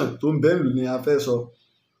population tó ń bẹ́ẹ̀ lù ni a fẹ́ sọ.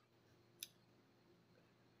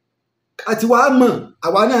 Àti wàá mọ̀,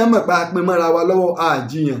 àwa náà mọ̀ pé a pin mọ́ra wa lọ́wọ́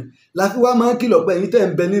àjiyàn. Láfi wá máa ń kìlọ̀ pé ẹ̀yin tẹ́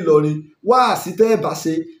ń bẹ nílọrin wáàsí tẹ́ ẹ bá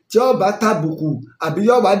ṣe tí ó bá tàbùkù àbí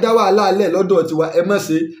yóò bá dá wàhálà lẹ̀ lọ́dọ̀ tiwa ẹ má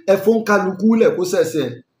ṣe, ẹ fún kálukú lẹ̀ kó ṣẹ̀ṣẹ̀.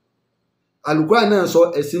 Àlùkùránì náà sọ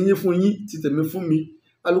ẹ̀sìn yín fún yín ti tèmi fún mi.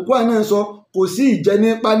 Àlùkùránì náà sọ kò sí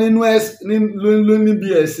ìjẹnipa níbi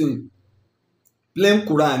ẹ̀sìn. Plain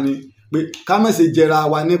Quran ni pé ká má ṣe jẹra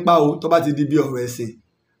wa nípa o tó bá ti di bí ọ̀rọ̀ ẹ̀sìn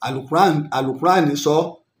alukuran sọ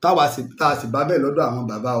tá a sì bá bẹ́ẹ̀ lọ́dọ̀ àwọn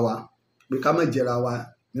bàbá wa pé ká má jẹra wa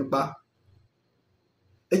nípa.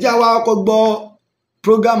 ẹ jẹ́ àwa kọ́kọ́ gbọ́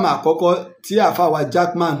prógámù àkọ́kọ́ tí àfàwà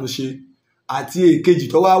Jackman ṣe àti èkejì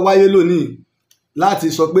tó wá wáyé lónìí láti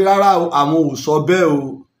sọ pé rárá àwọn ò sọ bẹ́ẹ̀ o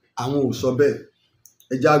àwọn ò sọ bẹ́ẹ̀.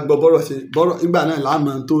 ẹ jẹ́ àgbọ̀ bọ́rọ̀ ìgbà náà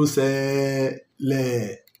láàmú tó ṣẹlẹ̀.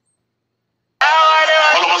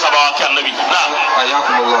 ọlọmọsàbà wa kí ànábì náà.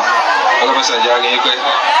 ayakumọlọ ọlọmọsàjà rẹ pé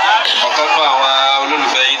ọ̀kan nínú àwọn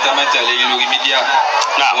olólùfẹ́ íńtánẹ́ẹ̀tì àlẹyé lórí mídíà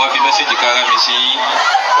wọ́n fi mẹ́sẹ̀jì kára mi sí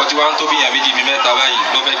wọ́n ti wá ń tó bí ìyàn méjì mi mẹ́ta báyìí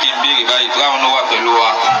ló fẹ́ kí n béèrè báyìí tó láwọn náà wà pẹ̀lú wa.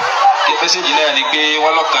 mẹ́sẹ̀jì náà ni pé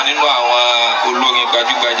wọ́n lọ́kàn nínú àwọn olórin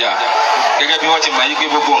gbajúgbajà gẹ́gẹ́ bí wọ́n ti mọ̀ yí pé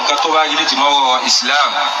gbogbo nǹkan tó bá rí ní tìmọ̀rọ̀ Islam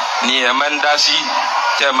ni ẹ̀ máa ń dá sí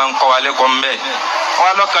tẹ́ ẹ̀ máa ń kọ́ wa lẹ́kọ̀ọ́ mbẹ́.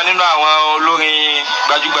 wọ́n lọ́kàn nínú àwọn olórin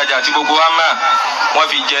gbajúgbajà tí gbogbo wa mọ̀ wọ́n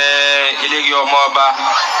fi jẹ eléré ọmọ ọba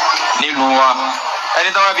nílùú wọn. ẹni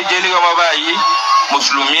tí wọ́n fi jẹ eléré ọmọ ọba yìí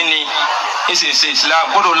mùsùlùmí ni ìsìnsì Islam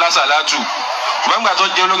kódò lásàlátù gbàgbà tó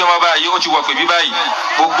jẹ́ olórí ọmọ ọba yìí ó ti wọ̀ pé bí báyìí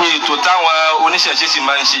gbogbo ètò táwọn oníṣẹ̀ṣe sì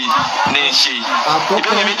máa ń ṣe ní í ṣe.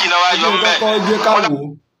 ìbéèrè méjì náà wá yọ mbẹ́.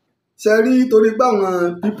 ṣe rí torí pé àwọn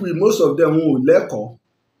people most of them wọn ò lẹ́kọ̀ọ́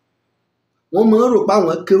wọ́n máa ń rò pé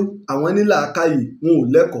àwọn kéwú àwọn nílà káyì wọn ò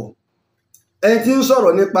lẹ́kọ̀ọ́ ẹni tí ń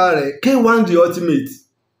sọ̀rọ̀ nípa rẹ̀ K1 the ultimate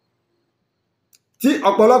tí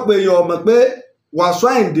ọ̀pọ̀lọpọ̀ èèyàn mọ̀ pé Wàsíù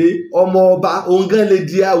Àyìndé ọmọ ọba òun gan lè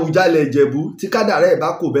di Àwùjalẹ̀ Ìjẹ̀bú tí kádàrá ẹ̀ bá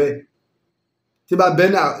kò bẹ́ẹ̀ tí bá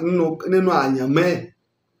bẹ́ẹ̀ nínú àyànmọ́ ẹ̀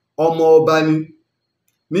ọmọ ọba ni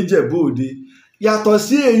níjẹ̀bú Òde yàtọ̀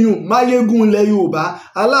sí èyún máyégún ilẹ̀ Yorùbá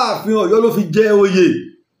Aláàfin Ọ̀yọ́ ló fi jẹ́ oyè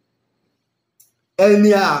ẹni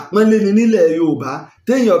àpọ́nlé ni nílẹ̀ Yorùbá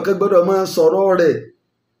téèyàn kan gbọ́dọ̀ máa sọ̀rọ̀ rẹ̀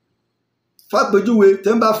fàpèjúwe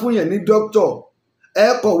tẹ́ ń bá fún yẹn ní dókítọ̀ ẹ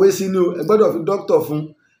kọ̀wé sí ni o ẹ gbọ́dọ̀ fi dókítọ̀ fún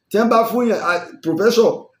tẹ́ ń bá fún yẹn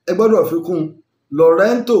pòfẹ́sọ̀ ẹ gbọ́dọ̀ fi kún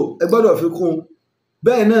lọ́rẹ́ńtò ẹ gbọ́dọ̀ fi kún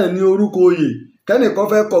bẹ́ẹ̀ náà ní orúkọ oyè kẹ́nìkan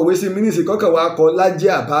fẹ́ kọ̀wé sí mínísì kọ́kàn wá kọ Laji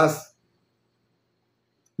Abbas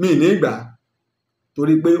mi ní ìgbà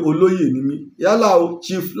torí pé olóyè ni mí yálà o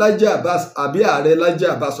Chief Laji Abbas àbí Ààrẹ Laji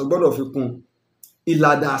Abbas ọ gbọ́dọ̀ fi kún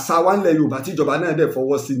ìlànà àṣà wa nílẹ̀ Yorùbá tíjọba náà dẹ̀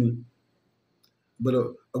fọwọ́ sí ni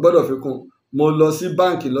ọ gbọ́dọ̀ fi kún. Mo lọ sí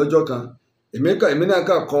báǹkì lọ́jọ́ kan èmi náà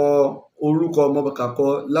kà kọ orúkọ ọmọ kàkọ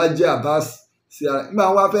Laji Abbas sí ara nígbà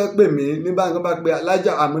wọn fẹ́ pè mí ní báǹkì wọn bá pe Laji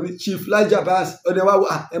àmọ́ ní Chief Laji Abbas ọdẹ wa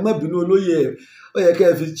ẹ má bínú olóyè ẹ ó yẹ kẹ́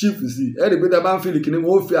ẹ fi chief sí ẹ rí i pé tá a bá ń fìlì kìíní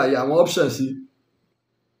wọn ó fi àyè àwọn option sí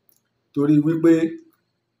torí wípé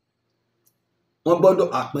wọ́n gbọ́dọ̀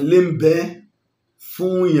àpọ́nlé ń bẹ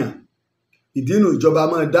fún yàn ìdí inú ìjọba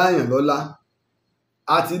máa dáyàn lọ́lá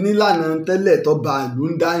àti nílànà tẹ́lẹ̀ tó ba ìlú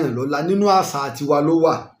ń dáyàn lọ́lá nínú àṣà àtiwa ló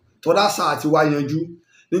wà tọ́lá àṣà àtiwa yanjú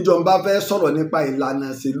níjọba fẹ́ sọ̀rọ̀ nípa ìlànà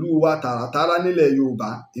ìṣèlú wa tààràtàrà nílẹ̀ Yorùbá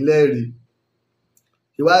ilẹ̀ rí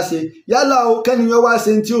ìwá ṣe yálà o kẹ́niyàn wá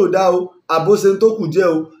ṣe tí ò dá o àbó ṣe tó kù jẹ́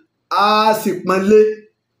o á sì pọ́nlé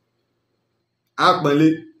á pọ́nlé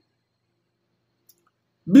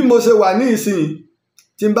bí mo ṣe wà ní ìsìn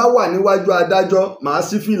tí n bá wà níwájú adájọ́ màá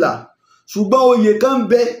sí fìlà ṣùgbọ́n oyè kan ń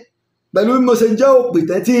bẹ pẹ̀lú bí mo ṣe jẹ́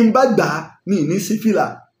òpìtàn tí n bá gbà á mi ní sí fìlà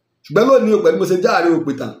ṣùgbọ́n lónìí pẹ̀lú mo ṣe jẹ́ ààrẹ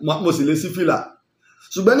òpìtàn mo sì lè sí fìlà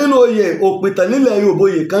ṣùgbọ́n nínú oyè òpìtàn nílẹ̀ Yorùbá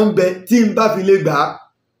oyè kan ń bẹ tí n bá fi lè gbà á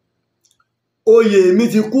oyè mi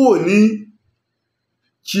ti kú òní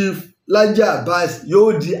Chief Laji Abbas yóò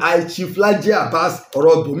di High Chief Laji Abbas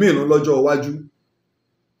ọ̀rọ̀ bòmíràn lọ́jọ́ iwájú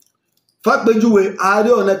fàpèjúwe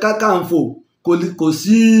Ààrẹ Ọ̀nà Kakanfò kò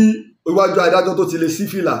sí iwájú adájọ́ tó ti lè sí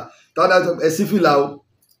fìlà tádájọ́ ẹ sí fìlà o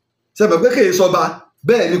ṣẹbẹ̀ pé kèé sọba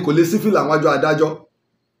bẹ́ẹ̀ ni kò lè sí fìlà wájú adájọ́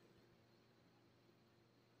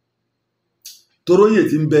toróyè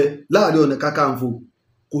tí ń bẹ láàrin Ọ̀nà Kakanfò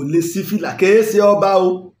kò lè sí fìlà kèé ṣe ọba o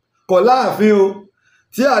kò láàfin o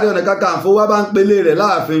tí Ààrẹ Ọ̀nà Kakanfò wá bá ń pelé rẹ̀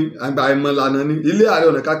láàfin àgbà ìmọ̀lànà ni ilé Ààrẹ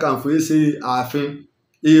Ọ̀nà Kakanfò yìí ṣe ààfin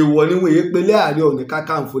èèwọ̀ ni wọ́n èé pelé Ààrẹ Ọ̀nà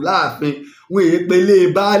Kakanfò láàfin wọ́n èé pelé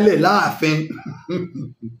baálẹ̀ láàfin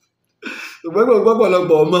ṣùgbọ́n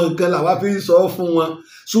gbọ́pọ̀lọpọ̀ ọmọ nǹkan làwa fi ń sọ fún wọn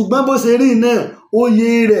ṣùgbọ́n bó ṣe rí náà oyè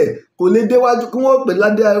rẹ̀ kò lè déwájú kí wọ́n pè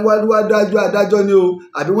ládéwájú adájọ́ ni o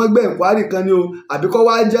àbí wọ́n gbé ìkwárì kan ni o àbí kọ́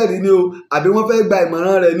wá jẹ́rìí ni o àbí wọ́n fẹ́ gba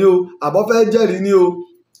ìmọ̀ràn rẹ̀ ni o àbọ̀ fẹ́ jẹ́rìí ni o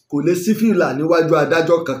kò lè sí fìlà níwájú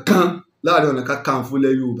adájọ́ kankan láàrin Ọ̀nà Kakanfò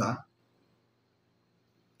ilẹ̀ Yorùbá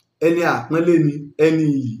ẹni àpọ́nlé ni ẹni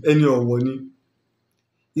iyì ẹni ọ̀wọ̀ ni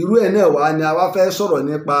irú ẹ̀ náà wá ni a wá fẹ́ sọ̀rọ̀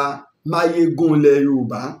nípa máyégún ilẹ̀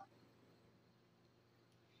Yorùbá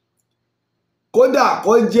kódà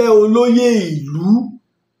kó jẹ́ olóyè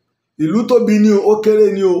ìlú tóbi ni o ó kéré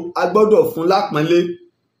ni o a gbọ́dọ̀ fún lápọ́nlé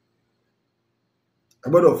a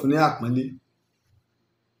gbọ́dọ̀ fún ní àpọ́nlé.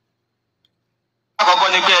 àkọ́kọ́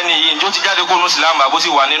ni pé ẹni yìí ǹjẹ́ ó ti jáde kó nínú ìsìlámù àbó sì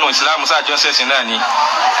wà nínú ìsìlámù sáàjọ́ sẹ̀sìn náà ni.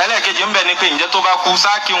 ẹlẹ́ẹ̀kejì ń bẹ ni pé ǹjẹ́ tó bá kú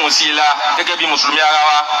sáàkìhùn sí i la gẹ́gẹ́ bí mùsùlùmí ara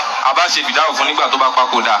wa àbá ṣe fìdáhùn fún nígbà tó bá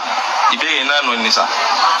papòdà. ìbéèrè náà nù ní sà.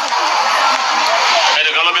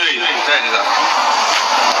 ẹnìkan ló béèrè. bẹ́ẹ̀ ni sà.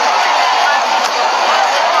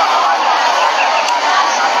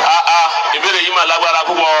 ìbéèrè yìí mà lágbára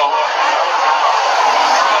púpọ̀.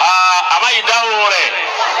 àmọ́ ìdáhùn rẹ̀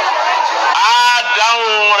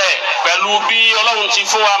dáhùn rẹ̀ pẹ̀lú bí Ọlọ́run ti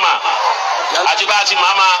fún wa mà àti bá a ti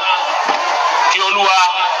máa ma kí Olúwa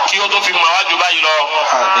kí ó tó fi mà wá jù báyìí lọ.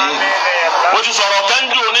 mo ti sọ̀rọ̀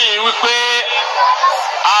kẹ́ńdù ní wípé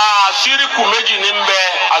àṣírìkù méjì ní ń bẹ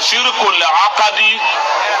àṣírìkù lẹ́àkádì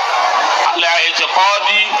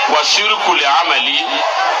lẹ́ẹ̀tẹ̀kọ́dì wà ṣírìkù lẹ́àmẹ̀lì.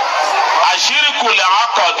 àṣírìkù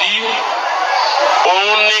lẹ́àkọ́dì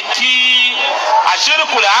òun ni kí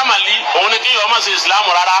àṣírìkù lẹ́àmẹ̀lì òun ni kí ọmọ sí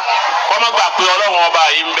ìsìlámù rárá kọ́ má gbà pé Ọlọ́run ọba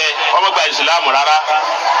yìí ń bẹ kọ́ má gbà ìsìlámù rárá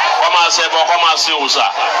kọ́ máa ṣẹbọ kọ́ máa ṣe òòṣà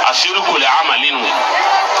àṣírìkù lẹ́àmẹ̀lì nù.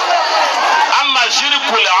 àmà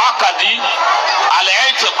àṣírìkù lẹ́àkádì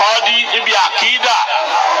al-i'tiqadi ibi àkídà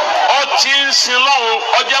ó ti ń sin lọ́hùn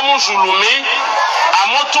ó jẹ́ mùsùlùmí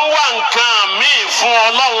àmọ́ tó wà nǹkan míì fún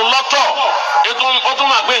Ọlọ́run lọ́tọ̀ ó tún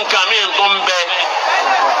máa gbé nǹkan míì tó ń bẹ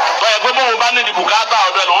tọ́yẹ pé bóun bá nídìí bùkátà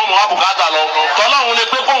ọ̀dọ̀ ẹ̀ lọ́wọ́ mọ̀ wá bùkátà lọ tọ́lọ́hún ni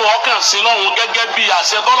pé kóun ọkàn sí lọ́hùn gẹ́gẹ́ bí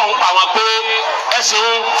àṣẹ tọ́lọ́hún pa wọn pé ẹ̀sìn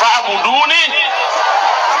fa'buduni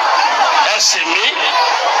ẹ̀sìn mi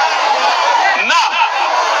náà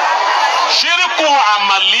ṣíríkù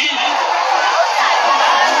àmàlí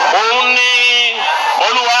òun ni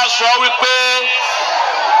Olúwa sọ wípé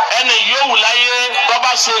ẹni yóò láyé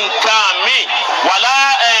tọ́ba ṣe nǹkan mi wàlá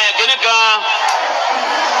kíní kan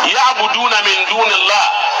ya'buduna min dunillah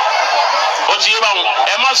ó ti yé báwọn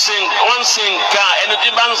ẹ má ṣe wọ́n ṣe nǹkan ẹni tí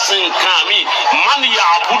bá ń ṣe nǹkan mi man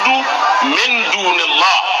ya'budu min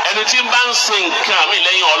dunillah ẹni tí bá ń ṣe nǹkan mi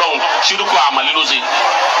lẹ́yìn Ọlọ́run ṣírùkù àmàlí ló ṣe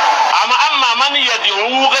amma man yad'u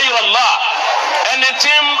ghayra Allah ẹni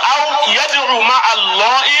tí yad'u ma'a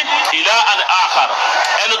Allahi ilahan akhar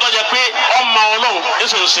ẹni tó jẹ́ pé ọmọ Ọlọ́run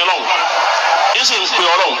ẹsẹ̀ ń sin Ọlọ́run ẹsẹ̀ ń pè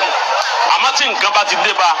Ọlọ́run àmọ́ tí nǹkan bá ti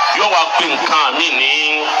dé bá yọ wá pé nǹkan mi ní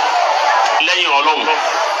lẹ́yìn Ọlọ́run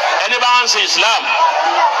ẹni bá ń ṣe Islam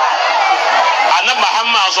ana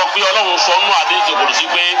Muhammad sọ pé Ọlọ́run sọ nù àdéhùn kò sí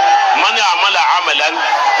pé man amala amalan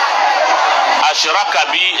ashraka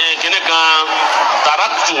bi kene kan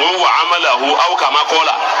taraktuhu wa amalahu aw kama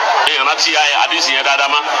qala rántí ayé àdéhùn yẹn dáadáa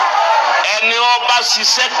ma ẹni ó bá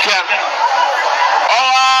ṣiṣẹ́ kan ó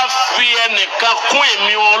wá fi ẹnìkan kún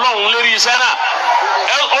èmi Ọlọ́run lérí iṣẹ́ náà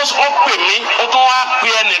ó pè mí ó tún wá pe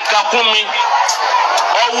ẹnìkan kún mi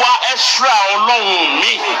ó wá extra Ọlọ́run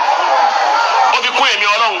mi ó fi kún èmi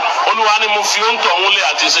Ọlọ́run Olúwa ni mo fi oúnjẹ òun lé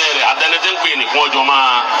àti iṣẹ́ rẹ̀ àtẹnitẹ́ ń pè ní wọ́n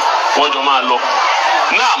jọ máa lọ.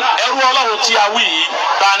 náà ẹrú Ọlọ́run tí a wí yìí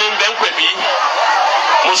ta ni ń bẹ́ ń pè bí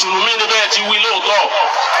mùsùlùmí ni bẹ́ẹ̀ ti wí lóòótọ́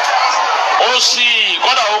ó sì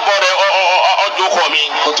kọ́dà ó kọ́ rẹ̀ ọjọ́ kọ́ mi.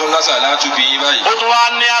 ó tún lásàlátù bí yín báyìí. ó tún wá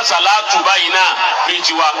ní àsàlátù báyìí náà bíi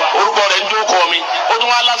tiwa orúkọ rẹ̀ ń jó kọ́ mi ó tún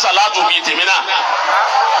wá lásàlátù bíi tèmi náà.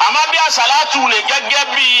 àmọ́ bí àsàlátù lè gẹ́gẹ́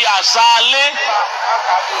bíi àsálẹ́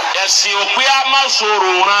ẹ̀sìn òpé á má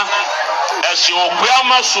sọ̀rọ̀ ran ẹ̀sìn òpé á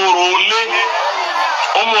má sọ̀rọ̀ lé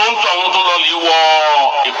ó mú ohun tó àwọn tó lọ lè wọ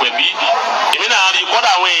ìpè bí èmi náà rí kọ́dà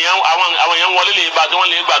àwọn èèyàn wọlé lè bá tí wọ́n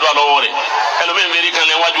lè gbàdúrà lọ́wọ́ rẹ̀ ẹlòmíín mérí kan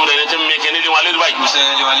lè wájú rẹ̀ ní tí mi kẹ́ nílé wọn lé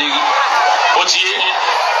báyìí.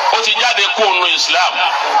 ó ti jáde kó nu Islam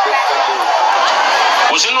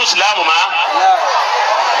kò sínú Islam mọ́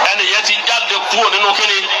ẹni yẹn ti jáde kúrò nínú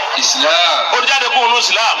kíni Islam ó ti jáde kúrò nínú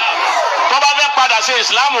Islam tó bá fẹ́ padà sí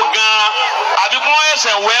Islam gan-an àbí kó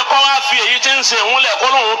ẹsẹ̀ wẹ́ kó wá fi èyí tí ń ṣe òun lẹ̀ kó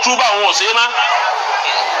lóun túbà òun ò ṣe é má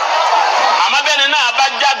àmọ́ bẹ́ẹ̀ni náà bá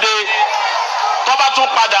jáde tó bá tún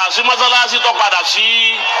padà sí mọ́sálásí tó padà sí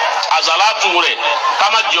àsàlátù rẹ̀ ká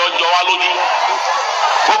má jẹ́ ọjọ́ wa lójú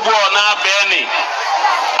gbogbo ọ̀nà bẹ́ẹ̀ni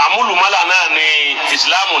àmúlùmálà náà ni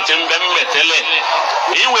ìsìláàmù ti ń bẹ mbẹ tẹ́lẹ̀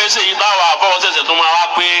èyí wòye ṣe yí táwa àfọwọ́sẹ̀sẹ̀ tó máa wá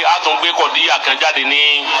pé a tún gbé kọ̀díyà kan jáde ní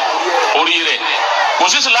orí rẹ̀ kò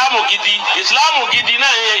sí ìsìláàmù gidi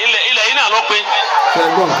náà ilẹ̀ yìí náà ló pé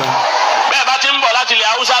bẹ́ẹ̀ bá ti ń bọ̀ láti ilẹ̀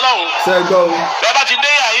haúsá lọ́hùn bẹ́ẹ̀ bá ti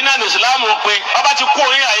dé àyín náà ní ìsìláàmù pé ọba ti kú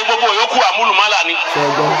oyin àyín gbogbo yòókù àmúlùmálà ni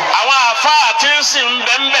àwọn àfáà tí ń sìn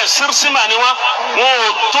bẹ́ẹ̀ sírísímà ni wọ́n ò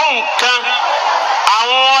tó nǹkan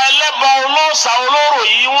àwọn ẹlẹ́bọ olóòṣà olóró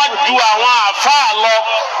yìí wọ́n ju àwọn àfáà lọ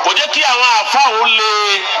kò jẹ́ kí àwọn àfáà ò lè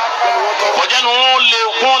kò jẹ́ ni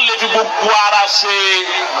wọ́n lè fi gbogbo ara ṣe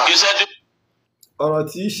iṣẹ́ tí. ọ̀rọ̀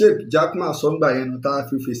tí Sheikh Jaqmal sọ ń gbà yẹn tá a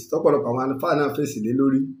fi fèsì tọ́pọ̀lọpọ̀ àwọn àlùfáà náà fèsì lé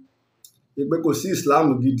lórí pé kò sí Islam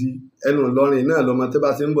gidi ẹnu Ìlọrin náà lọmọ tó bá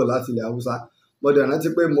ti ń bọ̀ láti ilẹ̀ Haúsá mọ̀dẹ̀ rántí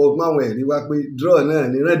pé mo máwọn ẹ̀rí wá pé draw náà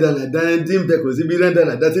ní rẹ́ndànàdán tí ń bẹ kò sí bí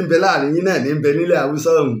rẹ́ndànàdán tí ń bẹ láàrin yín náà ní ń bẹ nílẹ̀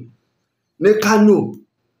Haúsá ọ̀hún ní Kánò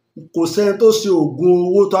kò sẹ́ni tó ṣe oògùn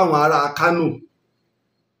owó tó àwọn ará Kánò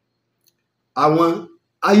àwọn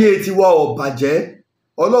ayé tiwa ò bàjẹ́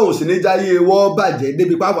Ọlọ́run sì ní jáyé wọ́ bàjẹ́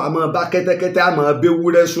débi pápá máa bá kẹ́tẹ́kẹ́tẹ́ àmọ́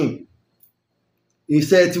béwúrẹ́ sùn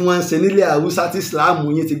iṣẹ́ tí wọ́n ń ṣe nílẹ̀ Haúsá tí Islam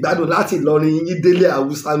yín ti gbádùn láti Ìlọrin yín délé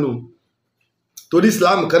Haúsá nù torí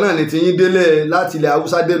Islam kan náà ni ti yín délé láti ilẹ̀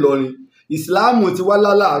Haúsá dé lọrin Islam ti wá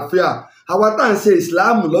lálàáfíà àwa tá à ń ṣe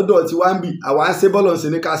Islam lọ́dọ̀ tí wá ń bì àwa ń ṣe bọ́lọ̀ ṣe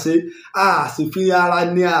ní ká ṣe a sì fi ara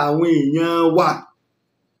ní àwọn èèyàn wa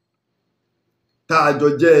tá a jọ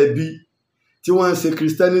jẹ́ ẹbí tí wọ́n ń ṣe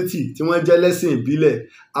Christianity tí wọ́n jẹ́ lẹ́sìn ìbílẹ̀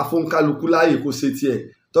afúnkálukú láàyè kó ṣe tiẹ̀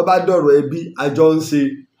tó bá dọ̀rọ̀ ẹbí àjọ ń ṣe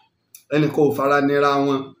ẹnìkan ò fara nira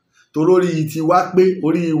wọn torórí ti wá pé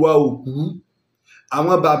orí wa ò kú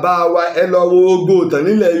àwọn bàbá wa ẹ lọ wo gbogbo ìtàn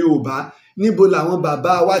nílẹ̀ Yorùbá níbo làwọn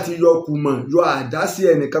bàbá wa ti yọ kùmọ̀ yọ àdá sí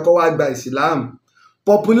ẹnìkan kó wá gba Islam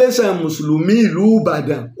population mùsùlùmí ìlú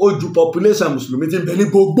Ìbàdàn ó ju population mùsùlùmí tí ń bẹ ní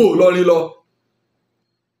gbogbo Ìlọrin lọ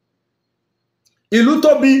ìlú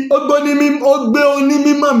tóbi ó gbé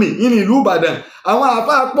onímọ̀ mi ní ìlú Ìbàdàn àwọn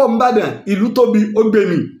àáfàá pọ̀ ń bàdàn ìlú tóbi ó gbé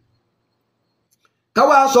mi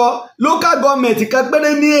káwá sọ local government kan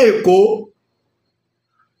péré ní Èkó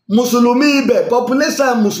mùsùlùmí ibẹ̀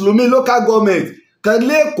population mùsùlùmí local government kan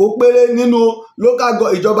lẹ́kọ̀ọ́ péré nínú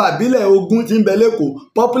ìjọba ìbílẹ̀ 20 tí ń bẹ lẹ́kọ̀ọ́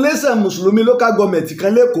population mùsùlùmí local government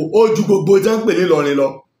kan lẹ́kọ̀ọ́ ó ju gbogbo jẹ́ ń pè ní Ìlọrin lọ.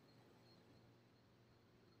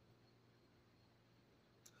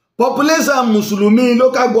 population mùsùlùmí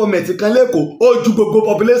local government kan lẹ́kọ̀ọ́ ó ju gbogbo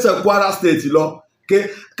population Kwara state lọ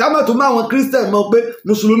ká má tún máa wọn Christian mọ̀ pé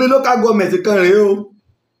mùsùlùmí local government kan rèé o.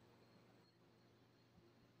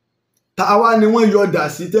 táwa ni wọ́n yọ dà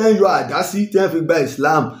sí tẹ́ ń yọ àdá sí tẹ́ ń fi gba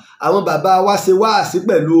Islam àwọn bàbá wa ṣe wáàsí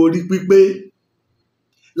pẹ̀lú orí pípé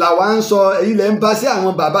làwa ń sọ èyí lẹ́ ń bá sí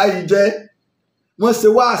àwọn bàbá yìí jẹ́ wọ́n ṣe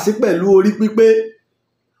wáàsí pẹ̀lú orí pípé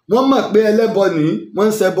wọ́n mọ̀ pé ẹlẹ́bọ ní wọ́n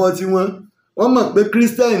ń ṣẹbọ tiwọn wọ́n mọ̀ pé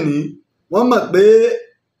Christian ní wọ́n mọ̀ pé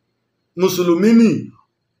mùsùlùmí ní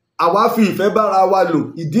àwa fi ìfẹ́ bára wa lò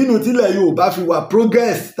ìdínú tílẹ̀ Yorùbá fi wà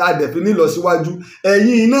progress tá a dẹ̀ fi ní lọ síwájú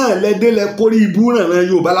ẹ̀yin náà lẹ́dẹ́lẹ́ kórí ibú rànran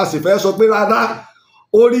Yorùbá la sì fẹ́ sọ pé rárá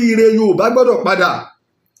oríire Yorùbá gbọ́dọ̀ padà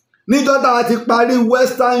níjọ́ tá a ti parí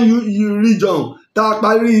Western region tá a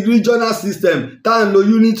parí regional system tá a ń lo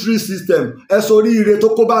unitary system ẹ sọ oríire tó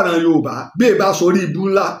kó bàràn Yorùbá bí ẹ bá sọ orí ibú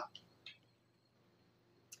ńlá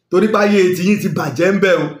torí páyé tiyín ti bàjẹ́ ń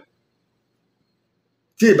bẹ̀ o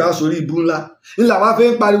tí ìbá sórí ibú ńlá ńlá wa fi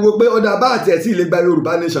ń pariwo pé ọ̀dà bá àti ẹ̀tí ìlẹ́gba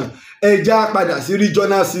Yorùbá nation ẹja padà sí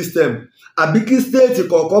regional system àbí kí state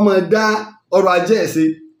kọ̀ọ̀kan máa dá ọrọ̀ ajé ẹ̀ sí.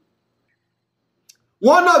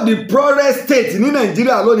 one of the poorest states ní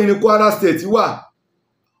Nàìjíríà lónìí ní Kwara state wà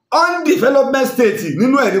undevelopment state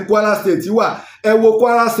nínú ẹ̀ ní Kwara state wà ẹ wo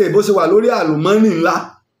Kwara state bó ṣe wà lórí àlùmọ́ọ́nì ńlá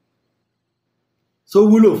tó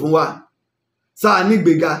wúlò fún wa sáà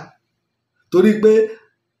nígbèga torí pé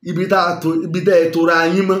ibi tẹ́ ẹ tora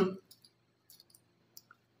yín mọ́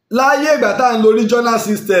láyé ìgbà tá à ń lo regional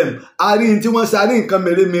system àrí tí wọ́n ṣe àrí nǹkan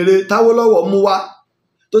mèremère táwọ́lọ́wọ́ mú wá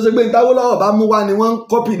tó ṣe pé táwọ́lọ́wọ́ bá mú wá ni wọ́n ń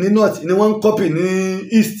copy ní north ni wọ́n ń copy ní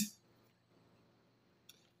east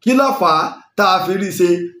kí ló fà á tá a fi rí ṣe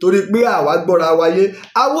torí pé àwa gbọ́ra wáyé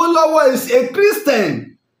Awólọ́wọ̀ is a Christian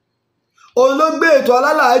òun ló gbé ètò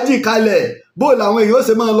alálàájì kalẹ̀ bó làwọn èèyàn ó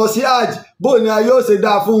ṣe máa lọ sí hajj bó ni ayé ó ṣe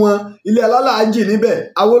dáa fún wọn ilé alálàájì níbẹ̀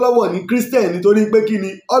Awólọ́wọ̀ ní Christian nítorí pé kí ni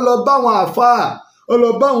ó lọ bá àwọn àfáà ó lọ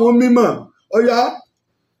bá àwọn mímọ̀ ọ̀yá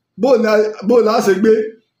bó la ṣe gbé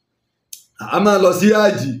a máa lọ sí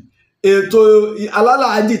hajj ètò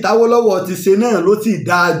alálàájì táwọ́lọ́wọ̀ ti ṣe náà ló ti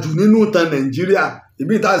dáa jù nínú ìtàn Nàìjíríà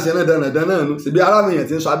ìbí ìta ṣe náà dandan náà nù síbi aráàlú yẹn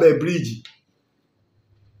ti ń sọ abẹ́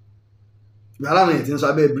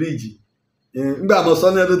bíríìjì nígbà mo sọ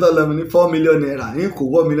ní ọdún tó lọ ní 4 million naira ní kò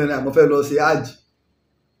 1 million naira mo fẹ́ lọ sí hajj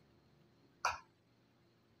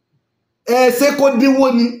ẹ ṣe kó dínwó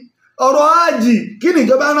ni ọ̀rọ̀ hajj kí ni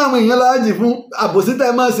ìjọba rán àwọn èèyàn lọ hajj fún àbòsí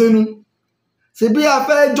tẹ́ máa ṣe nu ṣe bí a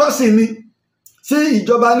fẹ́ jọ́sìn ni sí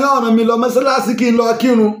ìjọba ní ọ̀ràn mi lọ mọ́sálásí kí n lọ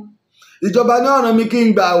kírun ìjọba ní ọ̀ràn mi kí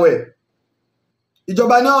n gbààwẹ̀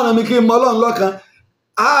ìjọba ní ọ̀ràn mi kí n mọ Ọlọ́run lọ́kan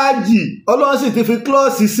hajj Ọlọ́run sì ti fi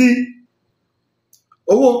klọ́ọ̀sì sí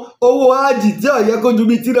owó hajj tí ó yẹ kó ju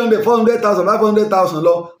bí 300 400,000 500,000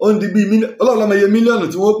 lọ ó ń di bí Ọlọ́run lọ́mọ iye mílíọ̀nù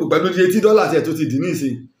tí wọ́n pè pẹ̀lú iye $80 ẹ̀ tó ti dì ní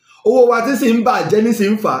ìsìn owó wa tí sì ń bàjẹ́ ní sì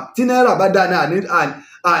ń fà tí náírà bá dáa ní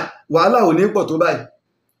wàhálà ò ní pọ̀ tó báyìí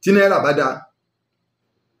tí náírà bá dáa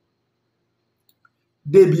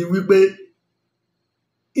débi wípé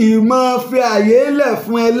ìmọ̀ fi àyè lẹ̀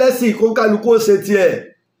fún ẹlẹ́sìn kó kálukú ó ṣe tiẹ̀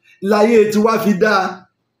láyé tiwa fi dáa.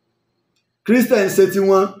 Christian ṣe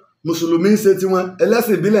tiwọn, mùsùlùmí ń ṣe tiwọn,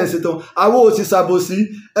 ẹlẹ́sìn ìbílẹ̀ ń ṣe tiwọn. àwọn ò sì ṣàbòsí.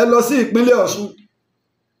 ẹ lọ sí ìpínlẹ̀ Ọ̀ṣun,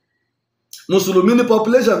 mùsùlùmí ní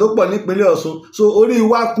population tó pọ̀ nípínlẹ̀ Ọ̀ṣun, so orí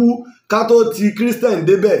wa kú ká tó ti Christian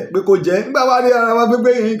débẹ̀ pé kò jẹ́. nígbà wá rí ara wa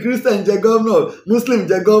gbégbé Christian jẹ gọ́vnọ̀, Muslim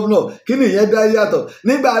jẹ gọ́vnọ̀, kí ni ìyẹn dá yàtọ̀?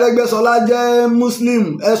 nígbà Arẹ́gbẹ́ṣọlá jẹ́ Muslim,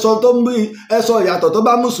 ẹ sọ ìyàtọ̀ tó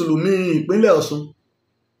bá mùsùlùmí ìpínlẹ̀ Ọ̀ṣun.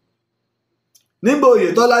 nígbà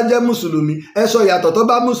Oyètọ́lá jẹ́ mùsùlùmí, ẹ sọ ìyàtọ̀ tó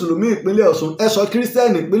bá mùsùlùmí ìpínlẹ̀ Ọ̀ṣun. ẹ sọ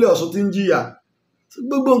Christian ìpínlẹ̀ Ọ̀ṣun tí ń jìyà.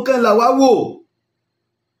 gbogbo nǹkan là wá wò,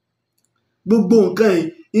 gbogbo nǹkan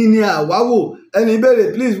yìí ni àwa wò. ẹni béèrè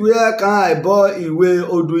please where can I buy ìwé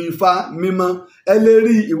odù Ifá mímọ́? ẹ lè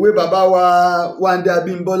rí ìwé bàbá wa Wándé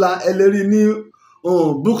Abímbọ́lá, ẹ lè rí ní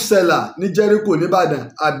bookseller ní Jericho nìbàdàn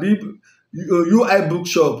àbí UI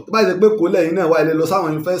bookshop. tó bá jẹ́ pé kò lẹ́yìn náà wà ilé lọ sáwọn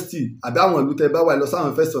yunifásitì àbí àwọn ìlú tẹ́ bá wà lọ sáwọn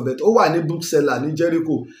yunifásitì ọ̀bẹ ó wà ní bookseller ní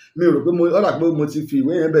Jericho. mi rò pé mo ti fi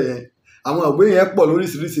ìwé yẹn bẹ̀ yẹn. àwọn ìwé yẹn pọ̀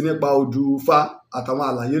lóríṣiríṣi nípa odù Ifá àtàwọn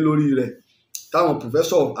àlàyé lórí rẹ̀ táwọn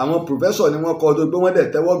professor ni wọ́n kọ́ ọdún pé wọ́n dẹ̀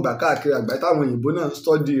tẹ́wọ́ gbà káàkiri àgbáyé táwọn òyìnbó náà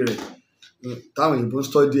study rẹ̀, táwọn òyìnbó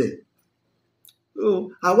study ẹ̀.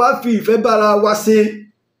 àwa fi ìfẹ́ bára wa ṣe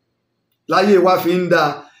láyé wa fi ń dáa,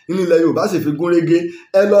 nílẹ̀ Yorùbá sì fi gúnrégé.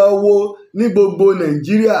 ẹ lọ wo ní gbogbo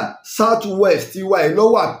Nàìjíríà south west tiwa ẹ̀ ló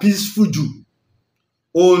wà peaceful jù.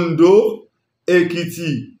 Ondo, Èkìtì,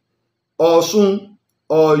 Ọ̀ṣun,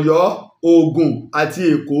 Ọ̀yọ́, Ògùn àti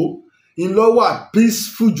Èkó ló wà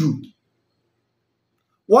peaceful jù.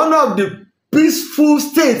 one of the peaceful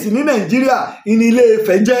states ní Nàìjíríà ní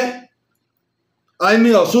Ilé-Ifẹ̀ jẹ́, àní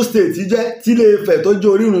Ọ̀ṣun state jẹ́, tí Ilé-Ifẹ̀ tó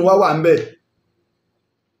jẹ́ orírun wá wà ń bẹ̀.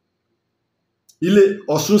 ilé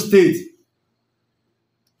Ọ̀ṣun state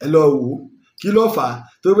ẹ lọ wò ó. kí ló fà á?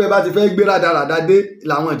 tó pé bá ti fẹ́ gbé rádaràda dé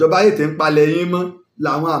làwọn ìjọba ètè ń palẹ̀ yín mọ́,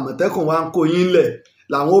 làwọn àmọ̀tẹ́kùn wa ń kó yín lẹ̀,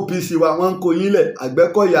 làwọn OPC wa wọ́n ń kó yín lẹ̀,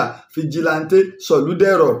 Àgbẹ̀kọ̀yà, fìjìláńtẹ́,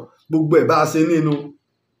 sọ̀lúdẹ̀rọ̀, gbogbo ẹ̀ bá a ṣe nínú.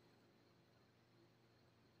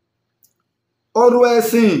 ọ̀rọ̀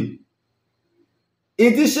ẹ̀sìn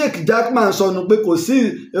ìdí Sheikh Jackman sọnù pé kò sí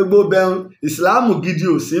egbò bẹun ìsìláàmù gidi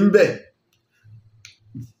ò sí ń bẹ̀.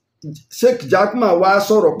 Sheikh Jackman wá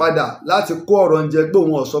sọ̀rọ̀ padà láti kó ọ̀rọ̀ oúnjẹ pé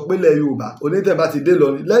òun ọ̀sọ́ pé ilẹ̀ Yorùbá onítẹ̀bá ti dé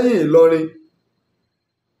Ìlọrin, lẹ́yìn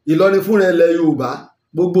Ìlọrin fúnra ilẹ̀ Yorùbá,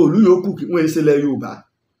 gbogbo ìlú yòókù kí wọ́n ṣe ilẹ̀ Yorùbá.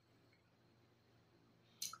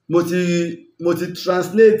 mo ti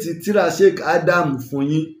translate tírà Sheikh Adam fún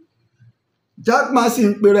yín. Jackman sì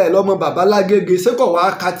ń pera ẹ̀ lọ́mọ bàbá lágége, sẹ́kọ̀ wá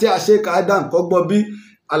ka tí a Sheikh Adam kọ́ gbọ́ bí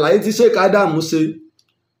àlàyé tí Sheikh Adam ṣe.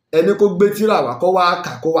 ẹni kó gbé tírà wá kó wá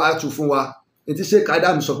kà kó wá tú fún wa. ètí Sheikh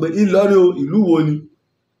Adam sọ pé Ìlọrin o ìlú wo ni?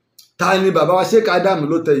 ta ni bàbá wa Sheikh Adam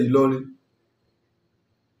ló tẹ Ìlọrin?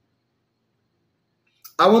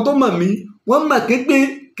 àwọn tó mọ̀ mí wọ́n mọ̀ képe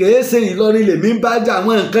kèé ṣe Ìlọrin lèmi ń bá jà,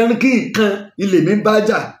 àwọn nǹkan kí nǹkan ilèmi ń bá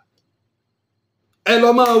jà. ẹ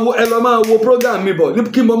lọ máa wo program mi bọ̀ ní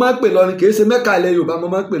kí mo máa ń pè lọrin, kìí ṣe Mẹ́kà ilẹ̀ Yorùbá mo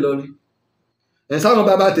máa ń pè lọrin. ẹ̀ sáwọn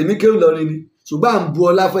bàbá tèmi kéwù lọrin ni, ṣùgbọ́n à ń bu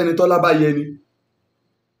ọlá fún ẹni tọ́lá bá yẹ ni.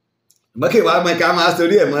 ìmọ̀kè wa mẹ́ka máa ṣe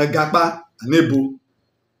orí ẹ̀ mọ́ gapá àníbo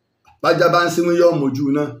bájá bá ń sínú yóò mójú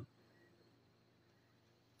náà.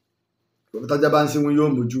 tájá bá ń sínú yóò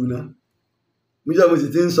mójú náà. níjọ́ mo sì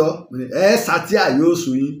ti ń sọ ẹ sátíà yóò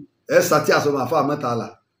sùn yín, ẹ sátíà sọmọ àfa mẹ́tàlá,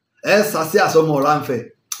 ẹ sátíà sọmọ ọ̀rànfẹ̀.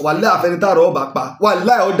 wàláì àfẹnitàrọ̀ ọba pa,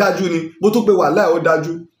 wàláì ó dájú ni, mo tún pe wàláì ó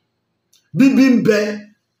dájú. bíbí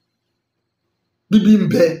ń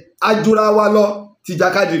bẹ ajúra wa lọ ti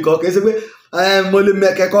jàkadì kọ, kìí ṣe pé mo lè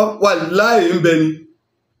mẹkẹkọ, wàláì ń bẹ ni.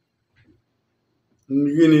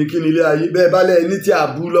 kí ni ilé ayé bẹ́ẹ̀ balẹ̀ ní tí a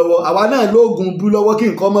bú lọ́wọ́, àwa náà lóògùn bú lọ́wọ́ kí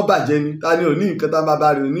nǹkan mọ́ bàjẹ́ ni. ta ni ò ní nǹkan tá bàbá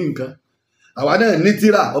rẹ̀ ò ní nǹkan? àwa náà ní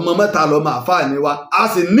tírà, ọmọ mẹ́ta lọ́mọ àfáà ni wa, a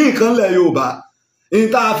sì ní nǹkan lẹ̀ Yorùbá. ní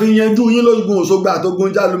tá a fi yanjú yín lóògùn Òṣogbo àtògùn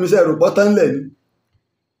jálùmíṣẹ́ rò pọ́tán lẹ̀ ni.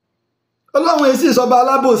 ọlọ́run èsì ìsọba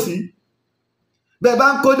alábòsí bẹ́ẹ̀ bá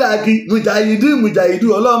ń kó dàgí mùjàhídù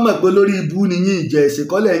ọlọ́run mọ̀ pé lórí ibú ni yín ìjẹ́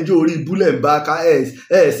ìṣèkọ́lẹ̀ ń jó orí ibú lẹ̀ ń bá ká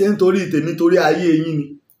ẹ̀ ṣe ń torí tèmi torí ayé yín ni.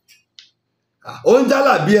 ó ń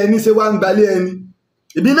jálà bí ẹni ṣe wá ń gbalé ẹni.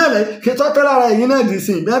 ìbí náà lẹ kí tọ́tẹ́ lára ẹ̀yin náà dì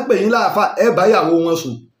sí ìbí pè yín láàfà ẹ báyàwó wọn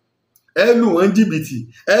sùn, ẹ lù wọ́n jìbìtì,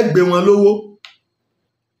 ẹ gbé wọn lówó.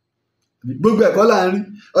 gbogbo ẹ̀kọ́ là ń rí.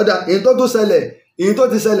 ọ̀dà èyí tó ṣẹlẹ̀, èyí tó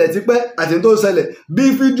ti ṣẹlẹ̀ tipẹ́ àti èyí tó ṣẹlẹ̀ bí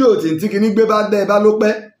fídíò tí kìíní gbé bá dẹ́ bá ló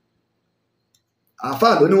pẹ́.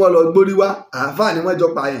 àáfàá ló ní wọ́n lọ gbórí wá, àáfàá ni wọ́n jọ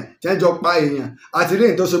pa èèyàn tí wọ́n jọ pa èèyàn àti rí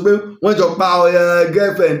èyí tó ṣe pé wọ́n jọ pa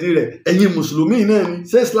girlfriend rẹ̀. ẹ̀yin mùsùlùmí náà ni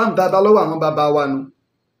ṣé Islam dábàá lọ́wọ́ àwọn bàbá wa nu?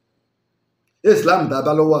 Islam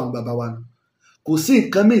dábàá lọ́wọ́ àwọn bàbá wa nu? kò sí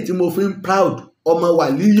nǹkan míì tí mo fi ń proud ọmọ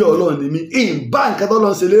wàlíyọ̀ Ọlọ́run ni mí ìbá nǹkan tó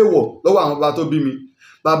lọ́n ṣe léèwọ̀ lọ́wọ́ àwọn bàbá tó bí mi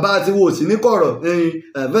bàbá tí wo sí ní kọ̀rọ̀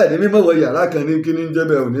bẹ́ẹ̀ ni mímọ̀ wọ yàrá kan ní kí ní jẹ́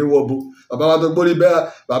bẹ́ẹ̀ ò ní wọ bo bàbá wa tó gbórí bẹ́ẹ̀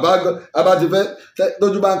bàbá ti fẹ́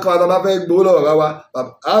tójú bá ń kọ́ wa bá fẹ́ gbowó lọ́wọ́ bàbá wa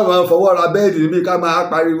àwọn fọwọ́ ra bẹ́ẹ̀dì níbi ká máa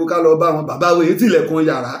pariwo ká lọ bá wọn bàbá wo èyí tilẹ̀kùn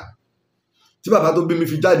yàrá tí bàbá tó bí mi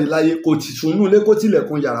fi jáde láyé kò tì sùnú ilé kó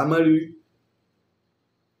tilẹ̀kùn yàrá mọ́ rírí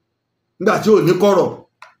nígbà tí ò ní kọ̀rọ̀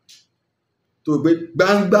tó gbé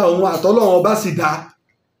gbangba òun àtọ́lọ́wọ́n ọba sì dáa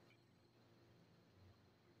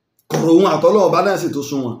kọ̀rọ̀ òun àtọ́lọ́wọ́n ọba náà sì tó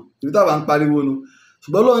sunwọ̀n ibi táwa ń pariwo nu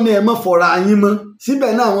ṣùgbọ́n lọ́wọ́ ní ẹ mọ́ fọ̀ra yín mọ́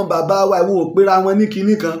síbẹ̀ náà àwọn bàbá wa ìwọ̀n ò pera wọn ní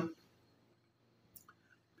kinní kan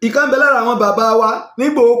ìkan bẹ lára àwọn bàbá wa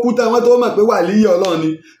nígbà ó kú tẹ wọn tó mọ̀ pé wàlíyé Ọlọ́run ni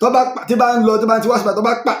tí bá ń lọ tí bá ti wá síta tó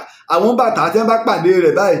bá pa àwọn bàtà tí wọ́n bá pàdé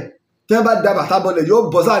rẹ̀ báyìí tí wọ́n bá da bàtà bọlẹ̀ yóò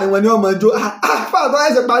bọ́ sáà ní wọn ní ọmọ ijó fáàtọ́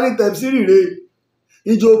ẹ̀sẹ̀ parí tẹ̀síìrì rẹ̀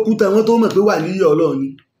ìjọ kú tẹ wọn tó mọ̀ pé wàlíyé Ọlọ́run ni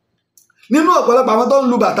nínú ọ̀pọ̀lọpọ̀ àwọn tó ń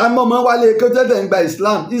lu bàtà mọ́ wálé kí ó tẹ́tẹ̀ ń gba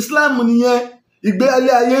Islam nìyẹn ìgbé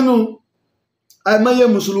ayé nu àìmọye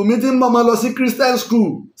mùsùlùmí tí ń mọ́ lọ sí Christian school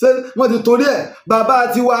ṣé wọ́n ti torí ẹ̀ bàbá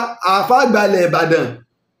tiwa àáfàá àgbàlẹ̀ Ìbàdàn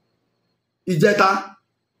ìjẹta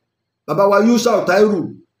bàbá wa Yusuf Tairu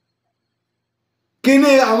kíní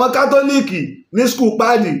àwọn kátólíìkì ní skul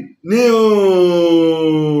páàdì ní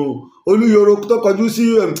Olúyọ̀rọ̀ tó kọjú sí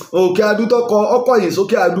Òkè Adú tó kọ ọkọ̀ yìí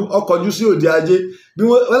sókè Adú ọkọjú sí Òde Ajé bí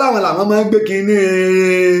wọ́n láwọn làwọn máa ń gbé kíní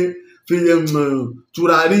fi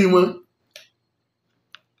tùràrí wọn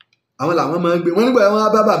àwọn làwọn máa ń gbé wọn nígbà wọn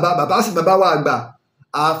bá bàbá sì bàbá wa àgbà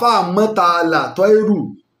àáfàá Mọ́tàlá Tọ́ìrù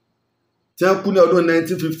tí wọ́n kú ní ọdún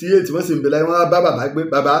 1958 wọ́n sì ń bẹ̀rẹ̀ wọn bá bàbá gbé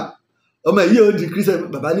bàbá ọmọ yìí ó di Christian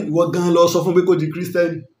bàbá ní ìwọ gan lọ sọ fún pé kó di Christian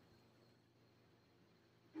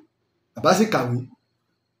bàbá sì kàwé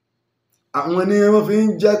àwọn ni wọ́n fi ń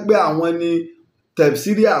jẹ́ pé àwọn ni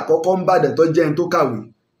tẹ̀síìrì àkọ́kọ́ ń bàdàn tó jẹ́ ẹni tó kàwé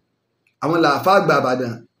àwọn làáfàá àgbà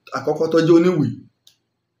Ìbàdàn àkọ́kọ́ tó jẹ́ oníwèé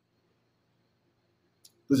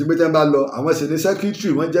tó sì pé tí wọ́n bá lọ àwọn sì ní sẹ́kítírì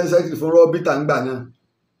wọ́n jẹ́ sẹ́kítírì fún rọ́bìtà ńgbà náà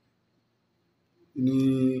ní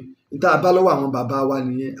níta bá lọ́wọ́ àwọn bàbá wa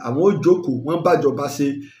nìyẹn àwọn ó jókòó wọ́n bàjọba ṣe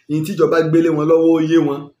ìyìn tíjọba gbélé wọn lọ́wọ́ ó yé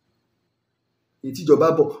wọn ìyìn tíjọba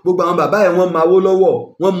bọ̀ gbogbo àwọn bàbá yẹn wọ́n máa wó lọ́wọ́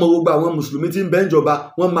wọ́n mọ gbogbo àwọn mùsùlùmí tí ń bẹ níjọba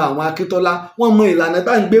wọ́n mọ àwọn Akíntọ́lá wọ́n mọ ìlànà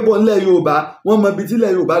tá à ń gbé bọ̀ nílẹ̀ Yorùbá wọ́n mọ ibi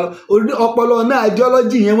tílẹ̀ Yorùbá lọ ọpọlọ náà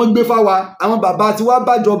ideology yẹn wọ́n gbé fáwa àwọn bàbá tí wá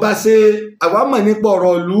bàjọba ṣe àwa mọ̀ nípa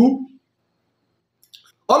ọ̀rọ̀ ìlú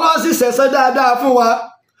Ọlọ́run sì ṣẹ̀san dáadáa fún wa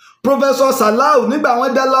Professor Salau nígbà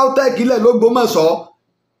wọ́n dá LAUTECH ilẹ̀ l'Ógbómọ̀ṣọ́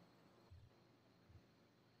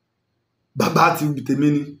bàbá ti tèmi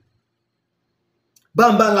ni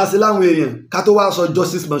báńbá ńlá sí láwọn èèyàn ká tó wá sọ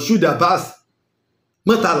Justice Moshood Abbas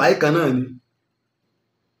Mọ́tàlá ìkan náà ni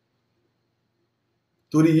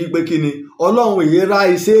torí yí pé kí ni Ọlọ́run èyí ra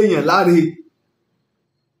iṣẹ́ èèyàn láre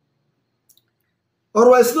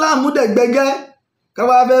ọ̀rọ̀ Islam dẹ̀ gbẹgẹ́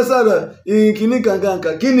káwá fẹ́ sọ̀rọ̀ ìkíní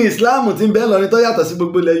kankan kí ni Islam ti ń bẹ lọ́rin tó yàtọ̀ sí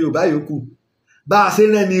gbogbo ilẹ̀ Yorùbá yòókù bá a ṣe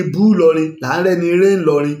rẹ́ni bú lọ́rin là ń rẹ́ni eré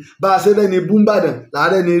ńlọrin bá a ṣe rẹ́ni bú ńbàdàn là ń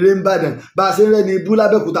rẹ́ni eré ńbàdàn bá a ṣe rẹ́ni bú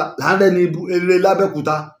lábẹ́kúta là ń rẹ́ni eré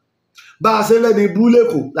lábẹ́kúta bá a ṣe rẹ́ni bú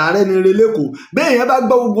lẹ́kọ̀ọ́ là ń rẹ́ni eré lẹ́kọ̀ọ́ bí èèyàn bá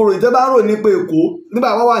gbọ́ gbogbo ròyìn tẹ́ bá rò nípa Èkó nígbà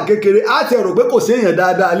wọ́n wà kékeré á ti rò pé kò sí èèyàn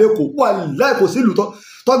dáadáa lẹ́kọ̀ọ́ wà láì kò sí ìlú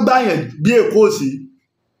tó gbá yẹn bí Èkó sí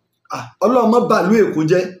ọlọ́mọ bàlú Èkó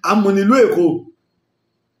jẹ́ amúnilú Èkó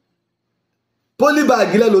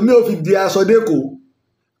pólíbàgì lẹ́lòmí ò fi di aṣọ dẹ́kọ̀ọ́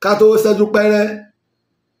ká tó ṣẹ́jú pẹ́rẹ́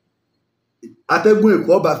atẹ́gùn Èkó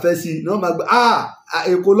ọba fẹ́ sí i ní wọ́n máa gbé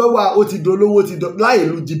Èkó lọ́wọ́ ó ti dolówó ti láì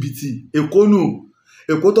lu jìbìtì Èkó nù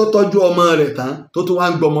Èkó tó tọ́jú ọmọ rẹ̀ tán tó tún wá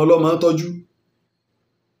ń gbọmọ ọlọ́mọ tọ́jú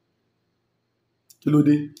kí ló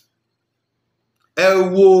dé ẹ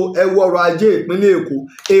wo ọrọ̀ ajé ìpínlẹ̀ Èkó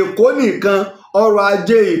Èkó nìkan ọrọ̀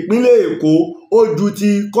ajé ìpínlẹ̀ Èkó ó ju ti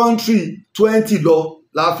kọ́ńtírì 20 lọ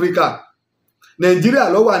láfíríkà Nàìjíríà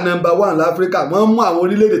ló wà number 1 láfíríkà wọ́n mú àwọn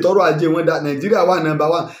orílẹ̀-èdè tọ́rọ̀ ajé wọn dá Nàìjíríà wà number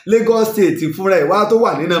 1 Lagos State fúnra ẹ̀ wá tó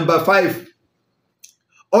wà ní number 5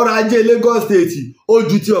 ọrọ̀ ajé Lagos State ó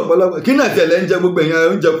ju ti ọ̀pọ̀lọpọ̀ kí náà tẹ̀lé ń jẹ gbogbo èèyàn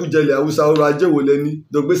oúnjẹ kújẹlẹ̀ Haúsá ọrọ̀ ajé wo lẹ ní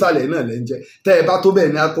dògbésàlẹ̀ náà lẹ́ ń jẹ tẹ́ ẹ bá tó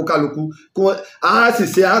bẹ́ẹ̀ ní akókálukú kí wọ́n á sì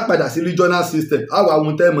ṣe á padà sí regional system á wà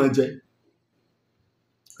ohun tẹ́ mọ̀ jẹ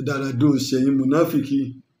dáradó ṣẹ̀yìn mùnáfìkì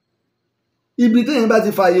ibi téèyàn bá ti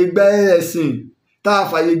fààyè gba ẹ̀sìn tá a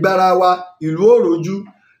fààyè gbára wa ìlú òròjú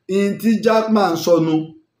in tí Jackman sọnù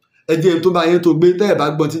ẹjẹ tó bá yẹn tó gbé tẹ́ ẹ̀ bá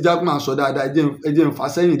gbọ́ tí Jackman sọ dáadáa ẹjẹ ń fà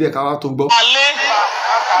sẹ́yìn dẹ̀ káwá tó gbọ́. alẹ́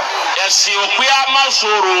ẹ̀sìn òpé a máa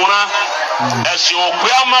sọ̀rọ̀ ran ẹ̀sìn òpé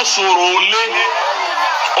a máa sọ̀rọ̀ lé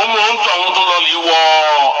ọmọ ń tọ̀ ń tó lọ lè wọ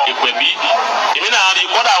ìpẹ̀bí èmi náà rí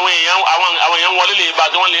kọ́dà àwọn èèyàn wọlé lè bá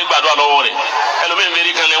tí wọ́n lè gbàdúrà lọ́wọ́ rẹ̀ ẹlòmíín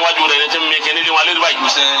mẹ́rin kan lè wájú rẹ̀ ní tí mi kẹ́ nílé wọn lé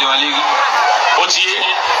báyìí. ó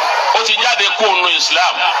ti jáde kó nu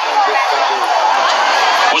Islam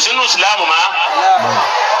kò sínú Islam mọ́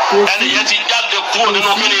ẹni yẹn ti jáde kó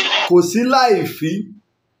nínú kíni. kò sí láìfí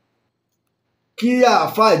kí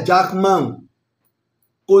àáfà Jackman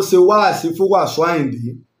kó ṣe wáàsí fún Wasiu Ayinde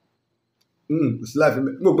kò sí láìfí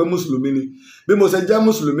mo pé mùsùlùmí ni bí mo ṣe jẹ́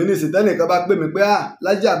mùsùlùmí ní ìsìtẹ́nìkan bá pè mí pé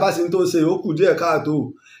Laji Abbas ní tó ṣe ó kù díẹ̀ káàtó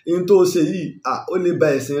ní tó ṣe yìí ó lè ba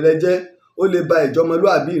ẹ̀sìn rẹ jẹ́ ó lè ba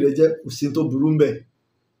ìjọmọlúàbí rẹ jẹ́ kò sí tó burú ń bẹ̀.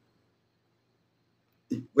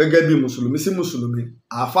 Gẹ́gẹ́ bí mùsùlùmí sí mùsùlùmí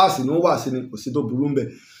àáfàá sì ní ó wà sí ni kò sí tó burú ń bẹ̀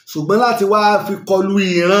ṣùgbọ́n láti wá fi kọlu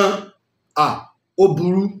ìran ó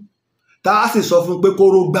burú tá a sì sọ fún pé kó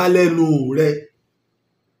ró gbá lẹ́nu rẹ̀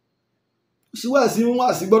síwáàsí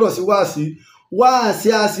wáàsí gbọ́dọ̀ sí wáàsí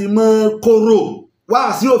a sì mọ kóró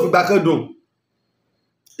wáàsí ò fìgbà kan dùn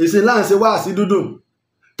ìsìn láǹṣe wáàsí dúdùn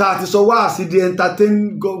tá a ti sọ wáàsí di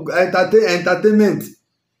entertainment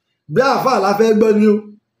bí àáfàá la fẹ́ gbọ́ ni o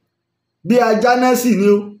bí ajánẹ́sì ni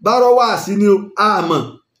o bárọ̀ wáàsí ni o àmọ́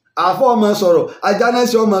àfọ́ ọmọ sọ̀rọ̀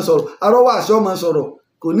ajánẹ́sì ọmọ sọ̀rọ̀ arọ́wàsí ọmọ sọ̀rọ̀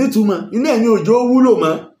kò nítumọ̀ iná ẹ̀ ní òjò wúlò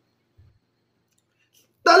mọ́.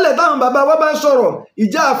 tẹ́lẹ̀ táwọn bàbá wa bá ń sọ̀rọ̀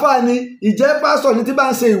ìjẹ́ àfáà ni ìjẹ́ pásọ̀ ni tí bá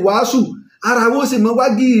ń ṣe ìwàásù ara wo sì mọ́ wá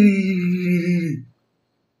gírírí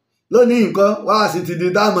lónìí nǹkan wáàsí ti di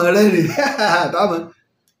táwọn rẹ́rìn táwọn.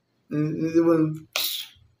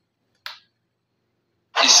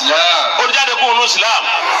 Islam. ó jáde kó nu Islam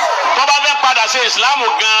tó bá fẹ́ padà sí Islam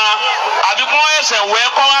gan-an àbí kó ẹsẹ̀ wẹ́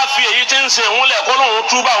kó wá fi èyí tí ń ṣe òun lẹ̀ kó lóun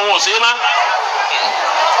túbà òun ò ṣe é má.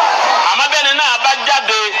 àmọ́ bẹ́ẹ̀ ni náà bá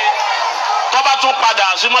jáde tó bá tún padà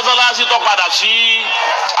sí mọ́sálásí tó padà sí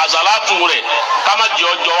àsàlátù rẹ̀ ká má jẹ́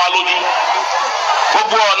ọjọ́ wa lójú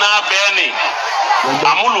gbogbo ọ̀nà bẹ́ẹ̀ ni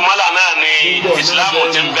àmúlùmálà náà ni Islam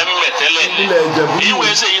ti ń bẹ́ mẹ́ tẹ́lẹ̀ ìwé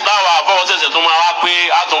ṣe yìí táwa àfọwọ́sẹ̀sẹ̀ tó máa wá pé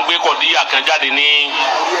a tún gbé kọ̀díyà kan jáde ní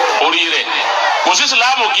orí rẹ̀ kò sí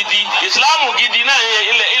Islam gidi náà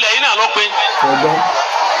ilẹ̀ yìí náà ló pé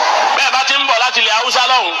bẹ́ẹ̀ bá ti ń bọ̀ láti ilẹ̀ Haúsá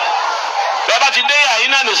lọ́hùn bẹ́ẹ̀ bá ti dé àyín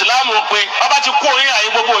náà ní Islam pé ọba ti kú oyin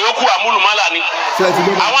àyín gbogbo yòókù àmúlùmálà ni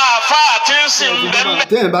àwọn àfáà tí ń sìn bẹ́ẹ̀ mẹ́.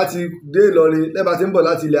 tẹ́yìn bá ti dé Ìlọrin lẹ́bàá ti ń bọ̀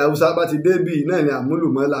láti ilẹ̀ Haúsá bá ti dé bíi náà ní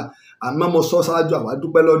àmúlùmálà àmọ́ mo sọ ṣáájú àwa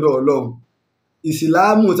dúpẹ́ lọ́dọ̀ Ọlọ́run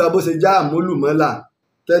ìsìláàmù tá bó ṣe já àmúlùmọ́là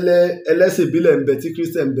tẹ́lẹ̀ ẹlẹ́sìn ìbílẹ̀ ń bẹ tí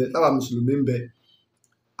kírísítẹ̀ ń bẹ táwa mùsùlùmí ń bẹ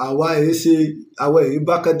àwa èyí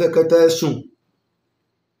bá kẹ́tẹ́kẹ́tẹ́ sùn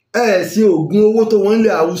sí oògùn owó tó wọ́n ń lé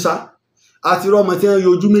Haúsá àti rọ́mọ tí wọ́n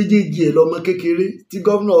yọjú méjèèjì ẹ̀ lọ́mọ kékeré tí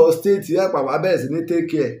gómìnà stéètì àpàwà bẹ̀rẹ̀ sí ní take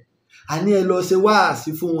care àní ẹ lọ ṣe wáàsí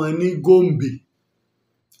fún wọn ní Gombe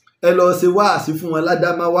ẹ lọ ṣe wáàsí fún wọn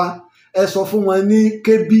l'Ádámáwá ẹ sọ fún wọn ní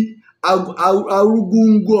Kébí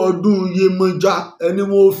arúgbóngbó ọdún Yemọja ẹni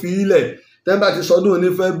wọn ò fi ilẹ̀ tẹ́ńbà ti sọdún ní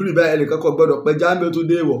February báyìí ẹnìkan kò gbọdọ̀ pẹja ń bẹ tó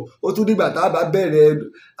dé wọ̀ ó tún dìgbà tá a bá bẹ̀rẹ̀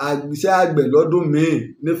iṣẹ́ àgbẹ̀ lọ́dún míì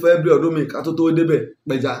ní February ọdún míì ká tó débẹ̀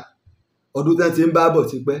pẹja ọdún tẹ́ ti ń bá bọ̀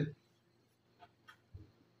tipẹ́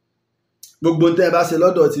gbogbo tẹ́ ẹ bá ṣe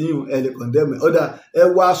lọ́dọ̀ tí yìí ẹ lè kọ̀ndẹ́mẹ̀ ọ̀dà ẹ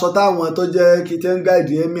wọ aṣọ táwọn tó jẹ́ kí tẹ́ ń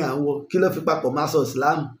gáìdì ẹ̀mí àwọn kí ló fi papọ̀ máa sọ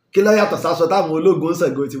ìsìláàmù kí ló yàtọ̀ sáṣọ táwọn ológun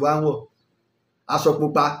Ṣàngó ti wá ń wọ̀ aṣọ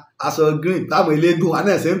pupa aṣọ green táwọn eléégún wa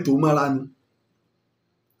náà ṣe ń tò mọ́ra ni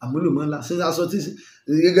àmúlùmọ́lá ṣe aṣọ tí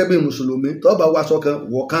gẹ́gẹ́ bí mùsùlùmí tó bá wọ aṣọ kan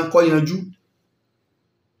wọ̀ kan kọ́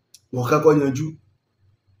yanjú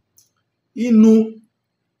inú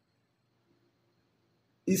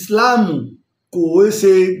ìsìláàmù kò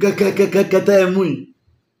ṣe kẹkẹkẹkẹtẹ ẹmú yìí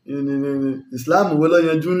ìsìláàmù wo ló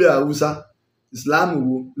yanjú ní Haúsá ìsìláàmù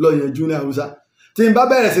wo ló yanjú ní Haúsá tí n bá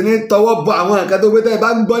bẹ̀rẹ̀ sí ní tọwọ́ bọ àwọn nǹkan tó gbé tẹ́ ẹ bá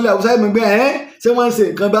ń gbọ́ ní Haúsá ẹ̀mí gbé ṣé wọ́n ń ṣe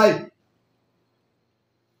nǹkan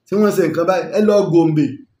báyìí ẹ lọ Gombe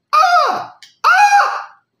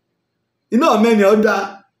iná mẹ́ni ọ̀dà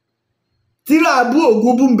tíra abú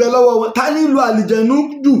ògùn bú ń bẹ lọ́wọ́ wọn ta nílùú àlìjẹ̀nú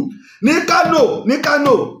jù ní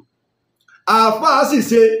Kánò àáfàá sì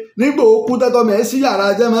ṣe nígbà òkú tẹ́tọ́ mẹ́ sí yàrá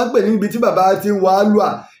jẹ́ máa ń pè níbi tí bàbá ti ń wá lùà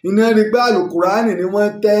iná rí pé àlùkùránì ni wọ́n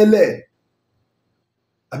tẹ́lẹ̀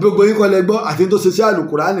àbí gbogbo yín kọ́ lẹ gbọ́ àti tó ṣe sí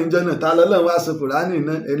àlùkùránì jẹ́ náà ta lọ́lọ́run wá sọ kùránì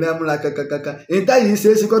náà ẹni amúra kankankankan èyí táyì ṣe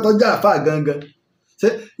é sí kọ́tọ́ já àáfàá gangan ṣé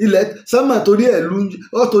ilẹ̀ sánmà torí ẹ̀ lu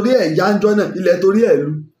ọ́ torí ẹ̀ yá ń jọ́ náà ilẹ̀ torí ẹ̀ lu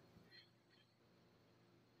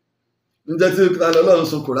níjẹ́ tí ta lọ́lọ́run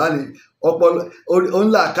sọ kùránì ọpọlọ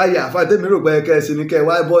ńlá káyà àáfàá tèmi rò pé kẹ́ ẹ sí ni kẹ́ ẹ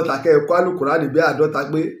wá bọ́ọ̀tà kẹ́ ẹ kọ́ àlùkùránì bí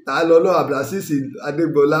 50 pé ta lọ́lọ́ Abdulaziz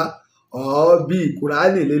Adégbọlá bí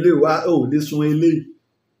kùránì lélẹ̀ wá ò lè sun eléyìí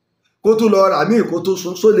kó tún lọ rà míì kó tó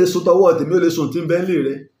sun só lè sun tọwọ́ tèmi ó lè sun tí ń bẹ́ńlẹ̀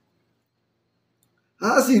rẹ̀ á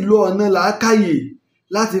sì lo ọ̀nà làákàyè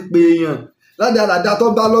láti pè èèyàn ládàradà tó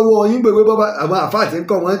bá lọ́wọ́ yín gbègbè bọ́ àwọn àáfàá tí ń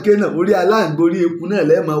kọ́ wọn ké náà orí aláǹgorí eku náà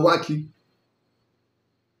lẹ́ẹ̀mọ́ wákì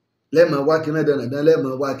náà dandan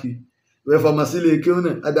lẹ́ẹ̀mọ́ wákì ìwé fọmọ sílé kí wọn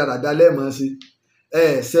náà adaràdá lẹ́ẹ̀mọ́ sí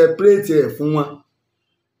separate ẹ̀ fún wọn.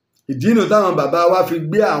 ìdí inú táwọn bàbá wa fi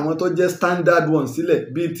gbé àwọn tó jẹ́ standard one sílẹ̀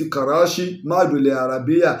bíi ti Karachi madule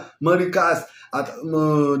arabiya Marikas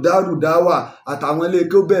Darudawa àtàwọn ilé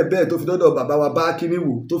kí ó bẹ́ẹ̀ bẹ́ẹ̀ tó fi dọ́dọ̀ bàbá wa bá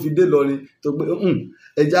kíníwò tó fi dé lọrin tó gbé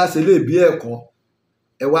ẹja ṣe lè bí ẹ̀kọ́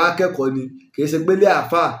ẹ wá akẹ́kọ̀ọ́ ni kì í ṣe pé lé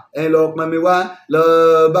àáfà ẹ lọ pọnmi wá lọ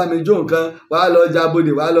bá mi jó nǹkan wá lọ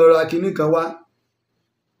jabode wá lọ ra kinní kan wá.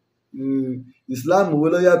 Islam wo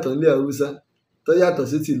ló yàtọ̀ nílẹ̀ Haúsá tó yàtọ̀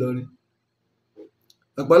sí ti Ìlọrin.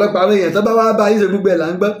 ọ̀pọ̀lọpọ̀ àwọn èèyàn tó bá wá bá yín ṣe gbogbo ẹ̀ là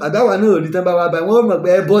ń gbọ́ àdáwà náà ò rí tán bá wá bá wọ́n mọ̀ pé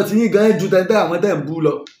ẹbọ tí yín gan ju tẹ́tẹ́ àwọn tẹ̀ ń bú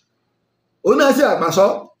lọ. òun náà sì àpàṣọ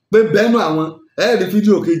pé bẹ́ẹ̀nu àwọn ẹ̀ẹ́dì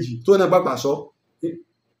fídíò kejì tó náà pàpàṣọ.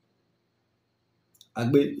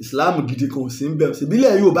 àgbẹ̀ Islam gidi kan ò sí ń bẹ̀rù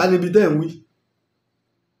síbílẹ̀ Yorùbá níbi tẹ́ ń wí.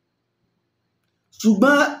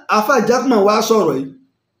 ṣùgbọ́n afa Jackman wá sọ̀rọ̀ yìí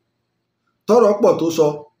tọ́rọ̀ pọ̀ tó sọ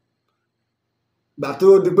gbà tó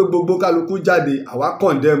di pé gbogbo kálukú jáde àwa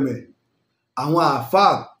kọ̀ǹdẹ́mù ẹ̀ àwọn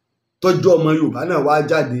àáfàá tọ́jú ọmọ Yorùbá náà wá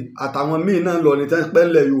jáde àtàwọn míì náà lọ ní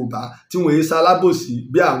tẹ́ńpẹ́lẹ̀ Yorùbá tí wọ́n yé sálábòsí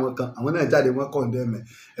bí àwọn kan àwọn náà jáde wọ́n kọ̀ǹdẹ́mù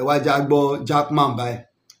ẹ̀ wá já gbọ́n Jackman báyìí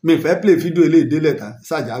mi fẹ́ play fídíò ilé ìdílé ta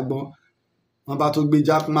ṣàjà gbọ́n wọ́n bá tó gbé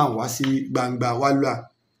Jackman wá sí gbangba wálúà.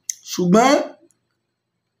 ṣùgbọ́n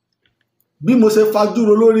bí mo ṣe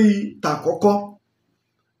fajúro lórí tàkọ́kọ́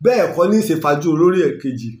bẹ́ẹ̀ kọ́ ní ṣe fajúro lórí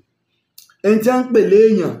ẹ̀kejì ẹni tí a ń pè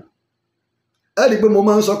léèyàn ẹ rí i pé mo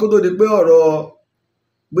máa ń sọ kó tó di pé ọ̀rọ̀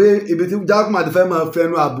pé ibi tí Jackman ti fẹ́ máa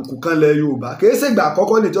fẹnu àbùkù kan lẹ̀ Yorùbá kìí ṣègbà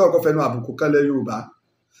àkọ́kọ́ ní tí ọkọ̀ fẹnu àbùkù kan lẹ̀ Yorùbá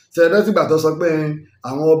ṣẹ̀dẹ́ tìgbà tó sọ pé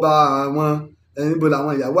àwọn ọba àwọn níbo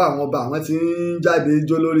làwọn ìyàwó àwọn ọba àwọn tí ń jáde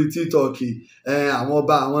jó lórí TikTok àwọn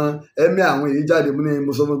ọba àwọn ẹ̀mí àwọn èyí jáde mú ní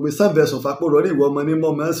mo sọ fún pé sànbẹ̀sùn fapò rọrí ìwọ ọmọ ní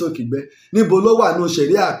mọ́ mọ́ sókè gbẹ níbo ló wà ní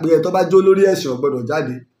òṣèré àpé ẹ tó bá jó lórí ẹ̀sìn ọ̀gbọ́dọ̀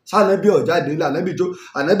jáde sànẹ́bí ọ̀jáde lànẹ́bí jó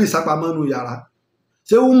ànẹ́bí sápamọ́ nù yàrá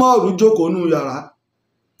ṣé Umaru jókòó nù yàrá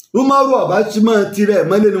Umaru ọba tí mọ́ tirẹ̀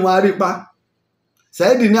mọ́lé ni wọ́n á rí pa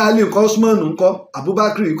Saidi ní Ali ńkọ́ Usman ńkọ́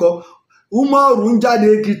Abubakar ńkọ́ Umaru ń jáde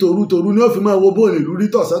kí tòrutòru ní ó fi máa wo bóòlù ìlú rí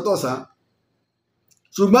tọ̀sán-tọ̀sán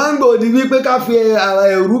ṣùgbọ́n ń gbòdì wípé ká fi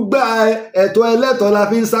ẹ̀rú gbá ẹ̀tọ́ ẹlẹ́tọ́ la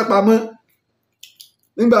fi ń sápamọ́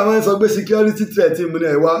nígbà wọn sọ pé security threat mú ní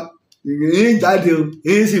ẹ̀wá ìyìn jáde o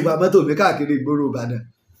ìyìn sì fa mọ́tò mi káàkiri ìgboro Ìbàdàn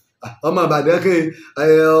ọmọ Ìbàdàn kí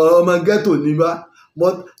ọmọ ghetto ní bá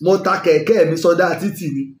mo ta kẹ̀kẹ́ mi sọdá títì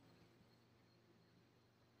ni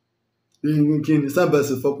kí ni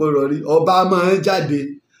sànbẹ̀sì fọpọ́ rọrí ọba máa ń jáde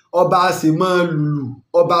ọba a sì máa lùlù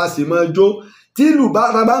ọba a sì máa jó tí ìlú bá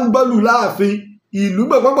ń gbọ́ lù láàfin ìlú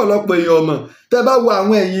gbọ̀pọ̀lọpọ̀ èèyàn ọmọ tẹ́ bá wo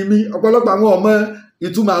àwọn ẹ̀yìn mi ọ̀pọ̀lọpọ̀ àwọn ọmọ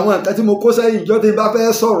ìtumọ̀ àwọn nǹkan tí mo kó sẹ́yìn ìjọ tí n bá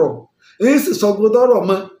fẹ́ sọ̀rọ̀ èyí sì sọ gbọdọ̀rọ̀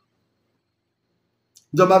mọ́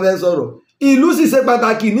ìjọba fẹ́ sọ̀rọ̀ ìlú sì ṣe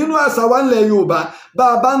pàtàkì nínú àṣà wa ńlẹ̀ Yorùbá bá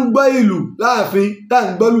a bá ń gbọ́ ìlú láàfin tá à ń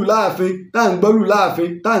gbọ́lù láàfin tá à ń gbọ́lù láàfin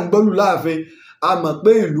tá à ń gbọ́lù láàfin a mọ̀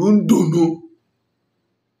pé ìlú ń dùnnú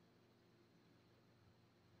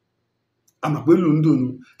àmọ̀ pé ìlú ń dùnnú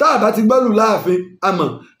tá a bá ti gbọ́lù láàfin àmọ̀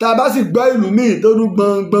tá a bá sì gbọ́ ìlú míì tó dún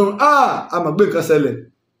gbọ̀ngbọ̀n àmọ̀ pé nǹkan ṣẹlẹ̀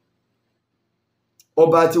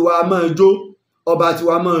ọba tiwa máa jó ọba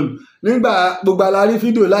tiwa máa lù nígbà gbogbo alárí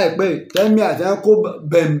fídíò láìpẹ́ Tẹ́mi àti ẹ̀ kó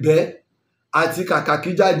bẹ̀m̀bẹ́ àti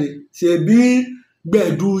kàkàkí jáde ṣe bí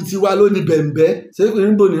gbẹ̀dú tiwa ló ní bẹ̀m̀bẹ́ ṣé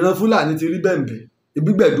níbo nìran Fúlàní ti rí bẹ̀m̀bẹ́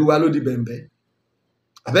ibi gbẹ̀dú wa ló di bẹ̀m̀bẹ́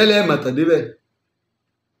àbẹ́lẹ̀ ẹ̀ mọ̀tàn débẹ̀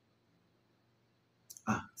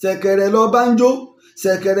ṣẹ̀kẹ̀rẹ̀ lọ bá ń jó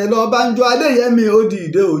ṣẹ̀kẹ̀rẹ̀ lọ bá ń jó Adéyẹmí ó di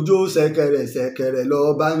ìdè òjò ṣẹ̀kẹ̀rẹ̀ ṣẹ̀kẹ̀rẹ̀ lọ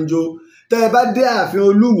bá ń jó tẹ́ ẹ bá dé ààfin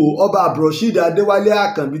Olúwo ọba Abdulrasheed Adéwálé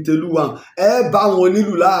Àkànbí Tẹlúwà ẹ bá wọn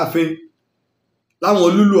onílù láàfin láwọn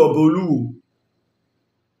olúlu ọba Olúwo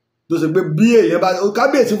tó ṣe pé bí èèyàn bá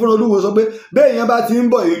kábíyèsí fún Olúwo sọ pé bí èèyàn bá ti ń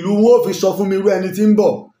bọ̀ ìlú wọn ò fi sọ fún mi irú ẹni tí ń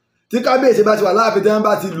bọ̀ tí kábíyèsí bá ti wà láàfin tí wọ́n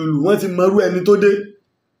bá ti lùlù wọ́n ti mọ irú ẹni tó dé.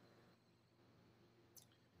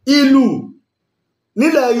 ìlù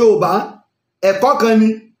nílẹ̀ Yorùbá ẹ̀kọ́ kan ni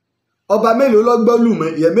ọba mélòó lọ́gbọ́lù mọ́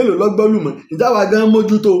ìyẹn mélòó lọ́gbọ́lù mọ́ ìjáwá gan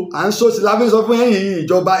mójútó à ń sọ sí láfi sọ fún ẹ̀yìn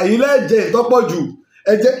ìjọba èyí lẹ́ẹ̀jẹ̀ ìtọ́pọ̀ jù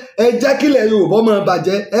ẹ jẹ́ kílẹ̀ Yorùbá máa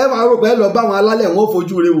bàjẹ́ ẹ máa rò pé ẹ lọ bá àwọn alálẹ̀ wọn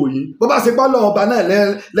fojú rẹ̀ wò yín bó bá ṣe pọ́lọ́ ọba náà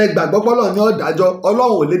lẹ gbàgbọ́ pọ́lọ́ ní ọ̀dájọ́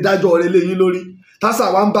Ọlọ́run ò lè dájọ́ ọ̀rẹ́ léyìn lórí tásà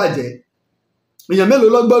wa ń bàjẹ́ èèyàn mélòó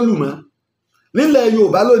lọ́gbọ́lù mọ́ nílẹ̀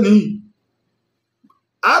Yorùbá lónìí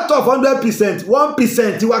out of 100%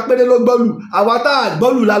 1% tiwa péré ló gbọ́lù àwa tá a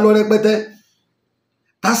gbọ́lù la lọ rẹpẹtẹ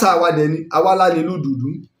tásà wa dẹ̀ ni àwa la nílùú dùdú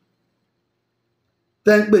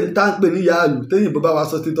tá ń pè ní yáàlù téyìnbó bá wa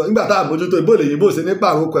sọ títọ́ nígbà tá a mójútó ìbò lè yìnbó ṣe ní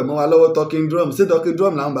pàrókò ẹ̀ mọ́ wa lọ́wọ́ talking drum ṣé talking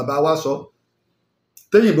drum làwọn bàbá wa sọ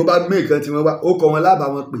téyìnbó bá gbé nǹkan tiwọn wá ó kọ wọn lábàá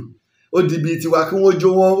wọn pè ó di bíi tiwa kí wọ́n jó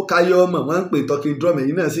wọn káyọ́ ọmọ wọn ń pè talking drum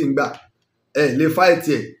ẹ̀yìn náà sì ń gbà ẹ lè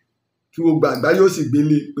fáìtì ẹ̀ kí gbogbo àgbáyé ó sì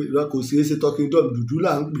gbélé pé kò sí ṣe talking drum dúdú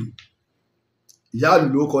là ń pè ìyá ìlú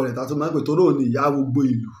ló kọ rẹ̀ tá tó máa ń pè tó lóun ní ìyá gbogbo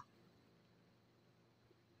ìlú.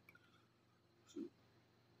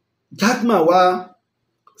 Jaqmal wá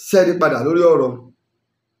sẹ́rí padà lórí ọ̀rọ̀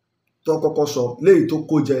tó kọ́kọ́ sọ léyìí tó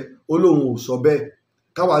kó jẹ ó lóun ò sọ bẹ́ẹ̀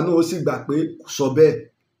káwa náà ó sì gbà pé kò sọ bẹ́ẹ̀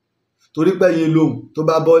torí pé yín lóhùn tó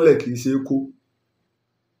bá bọ́lẹ̀ kì í ṣe é kó.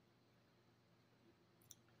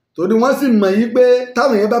 torí wọ́n sì mọ̀ yí pé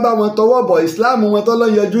táwọn èèyàn bá bá wọn tọwọ́ bọ̀ ìsìláàmù wọn tó lọ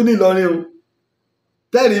yanjú nílọrin o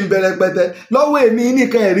tẹ́rì ń bẹ rẹpẹtẹ lọ́wọ́ èmi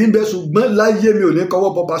nìkan ẹ̀rí ń bẹ ṣùgbọ́n láyé mi ò ní kọwọ́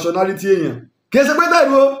bọ personality èèyàn kì í ṣe pé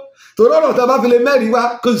tẹ̀rù o torí ọ̀rọ̀ tó bá fi lè mẹ́rin wá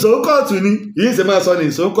kò ìṣòro kóòtù ni yìí ṣe máa sọ ní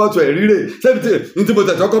ìṣòro kóòtù ẹ̀rí rè ṣébi tí mo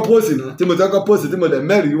tẹ̀tọ́ kọ́ póòsì náà tí mo tẹ́ kọ́ póòsì tí mo dẹ̀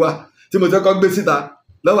mẹ́rin wá tí mo tẹ́ kọ́ gbé síta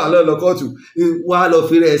lọ́wọ́ àlọ́ lọ kóòtù wá lọ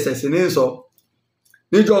fi rẹ̀ ẹsẹ̀ sí ní sọ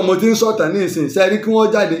níjọ́ mo ti ń sọ̀tàn ní ìsìn sẹ́rí kí wọ́n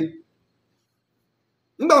jáde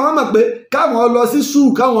nígbà wọn mọ̀ pé káwọn lọ sí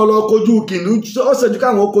sùúrù káwọn lọ kojú kìnìún ó ṣèjú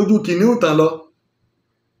káwọn kojú kìnìún tán lọ.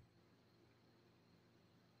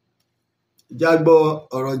 ìjà gbọ́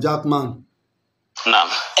ọ̀rọ̀ Jaqmal.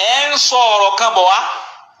 ẹ ń sọ ọ̀rọ̀ kan bọ̀ wá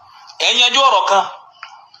ẹ ń yanjú ọ̀rọ̀ kan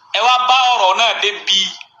ẹ wá bá ọ̀rọ̀ náà débi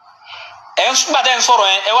ẹ ń súgbà tẹ́ ń sọ̀rọ̀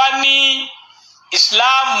yẹn ẹ wá ní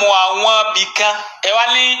ìsìláàmù àwọn bìkan ẹ wá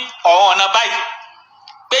ní ọ̀nà báyìí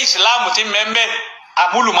pé ìsìláàmù ti mẹ́mẹ́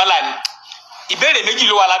àmúlùmọ́là ni ìbéèrè méjì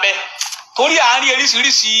ló wà lábẹ́ torí àárín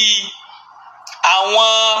oríṣiríṣi àwọn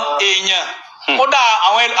èèyàn kódà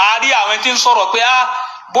àárín àwọn tí ń sọ̀rọ̀ pé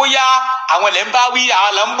bóyá àwọn ilẹ̀ ń bá wí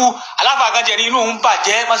àwọn ilẹ̀ ń bú aláfàgànjẹ ní inú òun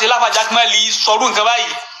bàjẹ́ wọ́n ṣe Jaqmal sọ̀rọ̀ nǹkan báyìí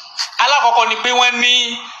alákọ̀ọ́kọ́ ni pé wọ́n ní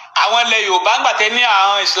àwọn ilẹ̀ Yorùbá ń gbàtẹ́ ní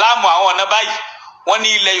àwọn ìsìláàmù àwọn ọ̀nà báyìí wọ́n ní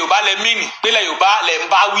ilẹ̀ Yorùbá lẹ mìíní pé ilẹ̀ Yorùbá lẹ̀ ń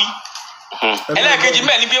bá wí ẹlẹ́ẹ̀kejì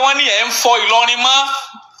mẹ́ẹ̀ ni pé wọ́n ní ẹ̀ ń fọ Ìlọrin mọ́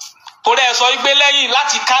torí ẹ sọ wípé lẹ́yìn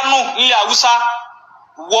láti Kánò nílẹ̀ Haúsá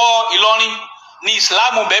wọ Ìlọrin ní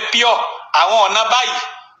ìsìláàmù bẹ́ẹ̀ píọ̀ àwọn ọ̀nà báyìí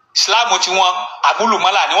ìsìláàmù tiwọn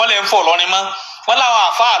àbúlùmọ́là ni wọ́n lè ń fọ̀ lọ́rin mọ́ wọ́n láwọn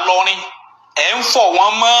àáfàá lọ́rin ẹ̀ ń fọ̀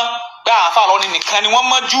wọ́n mọ́ pé àwọn àáfàá lọ́rin nìkan ni wọ́n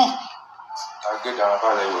mọ́ jù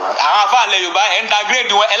àwọn àáfàá ilẹ̀ Yorùbá ẹ̀ ń da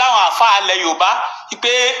gírèdì wọn ẹ̀ láwọn àáfàá ilẹ̀ Yorùbá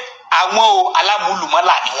wípé àwọn o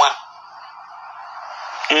alámúlùmọ́là ni wọ́n.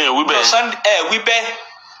 wí bẹ́ẹ̀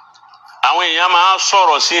àwọn èèyàn máa ń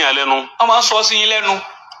sọ̀rọ̀ sí yẹn lẹ́nu. wọ́n máa ń sọ sí yín lẹ́nu.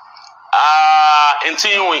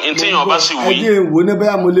 ntí yàn bá sì wí. ẹjẹ ìwò ní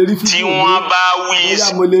bóyá mo lè rí fídíò tí wọ́n bá wí. bóyá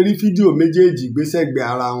mo lè rí fídíò méjèèjì gbésẹ̀gbẹ̀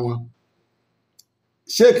ara wọn.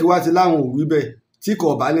 sheik wa ti láwọn ò wí bẹ́ẹ̀ tí kò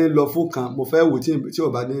bá ní lọ fún kan mo fẹ́ wò tí ò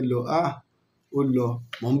bá ní lọ ó lọ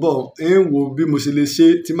mọ̀ ń bọ̀ ń wo bí mo ṣe lè ṣe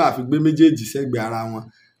tí màá fi gbé méjèèjì sẹ́gbẹ̀ ara wọn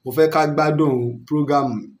mo fẹ́ ká gbádùn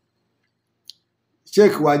prógámù.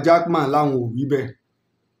 sheik wa Jaqmal láwọn ò wí bẹ́ẹ̀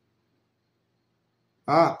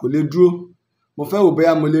kò lè dúró mo fẹ́ wò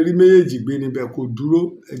bóyá mo lè rí méjèèjì gbé níbẹ̀ kò dúró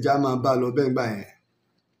ẹja máa bá lọ bẹ́ẹ̀ gbà yẹn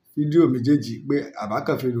fídíò méjèèjì pé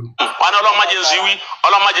àbákànfẹ́ lò. wọn ní ọlọ́mọdé ń sí wí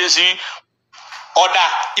ọlọ́mọdé ń sí wí. ọ̀dà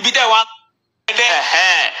ibi tẹ́ wá.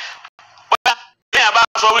 bóyá bẹ́ẹ̀ bá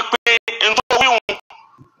sọ wípé ntọ́ wí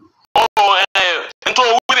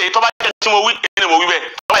rèé tó bá jẹ́ tí mo wí ni mo wí bẹ́ẹ̀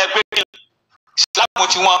tó bá yẹ pé kí. ìsìláàmù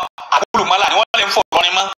tiwọn àbúlùmọ́là ni wọ́n lè ń fọ̀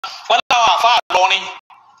lọ́rin mọ́ wọ́n láwọn àáfàá lọ́rin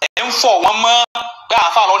ẹ̀ ń fọ̀ wọ́n mọ́ pé àwọn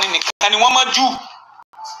àáfàá lọ́rin nìkan ni wọ́n mọ́ jù.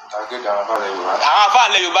 àwọn àáfàá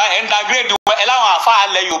ilẹ̀ Yorùbá ẹ̀ ń da gírèdì wọn ẹ̀ láwọn àáfàá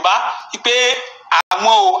ilẹ̀ Yorùbá pé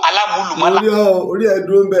àwọn o alámúlùmọ́là. orí ẹ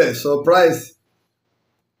dúró ń bẹ̀ surprise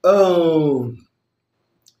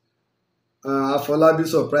Afọlábí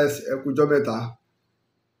surprise ẹ kújọ́ mẹ́ta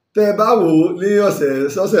tẹ́ ẹ bá wò ó ní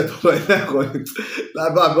ọ̀sẹ̀ tó lọ ilé ẹ̀kọ́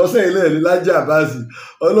làbá àbọ̀sẹ̀ ilé ní Laji Abbas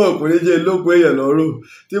ọlọ́ọ̀kùnrin jẹ́ lógún èèyàn lọ́rùn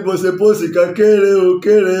tí mo ṣe póòsì kan kéré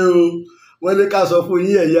o wọ́n ní ká sọ fún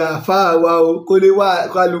yín ẹ̀yà àfáà wa o kó lè wá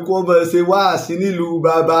kálukú ọmọ ṣe wáàsí nílùú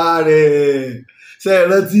bàbá rẹ̀ ṣe é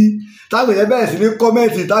rántí táwọn èèyàn bẹ̀rẹ̀ sí ní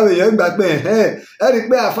kọ́mẹ́ǹtì táwọn èèyàn gbà pé ẹ rí i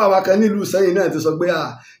pé àfáà wa kan nílùú Sẹ́yìn náà ti sọ pé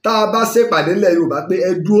tá a bá ṣèpàdé ńlẹ̀ Yorùbá pé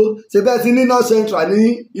ẹ dúró ṣe bẹ́ẹ̀ ti ní North Central ní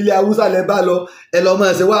ilẹ̀ Haúsá lẹ bá lọ ẹ lọ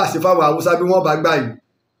mọ̀ ṣe wáàsí fáwọn Haúsá bí wọ́n bá gbà yìí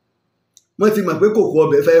wọ́n ti mọ̀ pé kòkó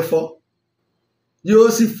ọbẹ̀ fẹ́ fọ́ yóò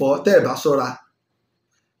sì fọ́ tẹ́ ẹ̀ bá ṣọ́ra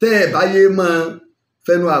tẹ́ ẹ̀ bá yé mọ́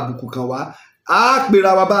fẹnu àbùkù kan wá á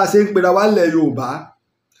pera wa bá a ṣe ń pera wa ńlẹ̀ Yorùbá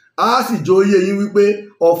á sì jó yé yín wípé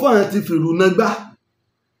ọ̀fọ́n ti fìrù náà gbá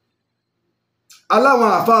aláwọn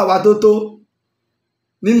àáfàá wa tó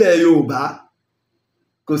nílẹ̀ Yorùbá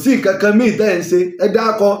kò sí nǹkan kan míì tẹ́ ẹ̀ ń ṣe ẹ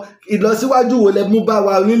dákọ ìlọsíwájú wo lẹ mú bá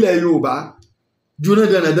wa nílẹ̀ Yorùbá ju náà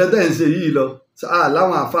dandan tẹ́ ẹ̀ ń ṣe yìí lọ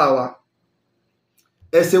láwọn àáfàá wa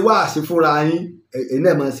ẹ ṣe wáàsí fúnra yín ẹ̀yin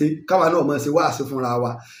náà máa ṣe káwa náà máa ṣe wáàsí fúnra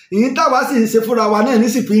wa ìyín táwa sì ń ṣe fúnra wa náà ní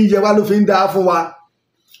sì fi ń yẹ wá ló fi ń dá fún wa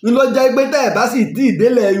ń lọ jẹ́ pé tẹ́ ẹ̀ bá sì tí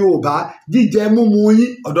ìdélẹ̀ Yorùbá jíjẹ múmu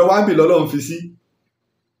yín ọ̀dọ̀ wa ń bì lọ́lọ́run fi sí.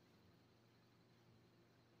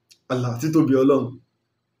 Allah títóbi Ọlọ́run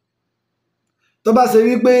tó bá ṣe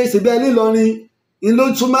wípé ṣèbí ẹ nílọrin in ló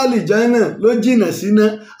túmọ̀lì jẹ́nà ló jìnà síná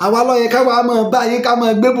àwa lọ́yẹ káwa máa bá yín ká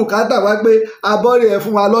máa gbé bùkátà wá pé abọ́rẹ̀ ẹ̀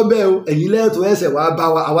fún wa lọ́bẹ̀ o ẹ̀yin lẹ́ẹ̀tọ́ ẹsẹ̀ wá bá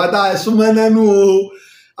wa àwa tá ẹ súnmọ́ nánú o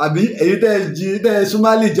àbí èyí tẹ́ ẹ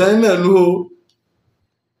súnmọ̀lì jẹ́nà nú o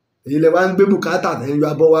èyí lẹ wá ń gbé bùkátà tẹ̀ ń yọ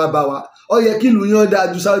abọ́ wá bá wa ó yẹ kí ìlú yín dáa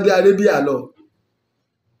ju Saudi Arabia lọ.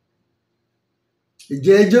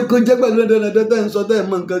 ìjẹ́ ẹjẹ́ kó jẹ́ pẹ̀lú dandan tẹ́ ń sọ tẹ́ ẹ̀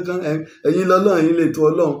mọ̀ nǹkan kan ẹ̀yin lọ́lọ́run ẹ̀yin lè tó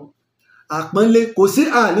Ọlọ́run àpọ́nlé kò sí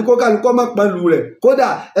àní kó kálukọ́ má pọ́nlù rẹ̀ kódà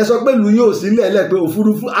ẹ sọ pé ìlú yín ò sí nílẹ̀ pé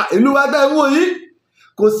òfurufú ìlú wa dá ẹ̀wọ̀n yìí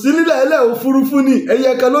kò sí nílẹ̀ òfurufú ni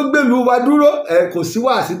ẹyẹ kan ló gbèlú wa dúró kò sí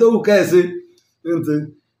wàásí tó wù kẹ́ẹ̀ṣe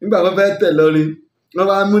nígbà wọn fẹ́ tẹ̀ lọ́rin wọn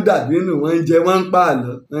wá mú dàbí nù wọn ń jẹ wọn ń pa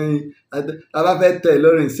àlọ́ àbá fẹ́ tẹ̀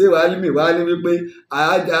lọ́rin ṣé wàá ní wípé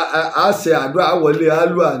a ṣe àdúrà wọlé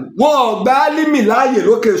alúà ni wọn ò gba álímì láàyè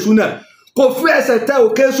lókè súnà kò fi ẹsẹ̀ tẹ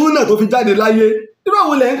òkè súnà tó fi jáde láyé irú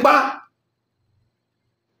òun lẹ̀ ń pa.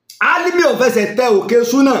 Álímì ò fẹsẹ̀ tẹ òkè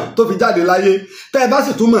súnà tó fi jáde láyé tẹ́ ẹ bá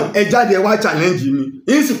sì túmọ̀ ẹ jáde ẹ wá challenge mi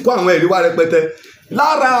yìí sì kó àwọn ẹ̀rí wá rẹpẹtẹ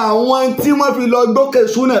lára àwọn tí wọ́n fi lọ gbókè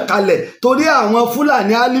súnà kalẹ̀ torí àwọn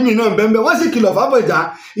Fúlàní álímì náà bẹ́ẹ̀ wọ́n sì kìlọ̀ fábọ̀já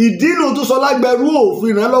ìdínú tó sọ lágbẹ̀rú òfin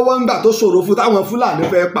ìrànlọ́wọ́ ńgbà tó ṣòro fún táwọn Fúlàní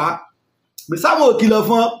fẹ́ pa sáwọn ò kìlọ̀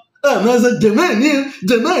fún ẹ mọ̀ ṣe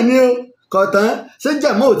jẹ̀mọ́ ní o kọ̀tán ṣé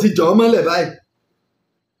jẹ̀mọ́ ò ti jọ̀ ọ́ mọ́lẹ̀ báyìí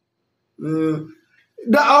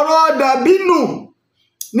ọ̀rọ̀ dàbí nù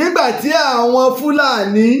nígbà tí àwọn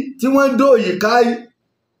Fúlàní tí wọ́n dòyì ká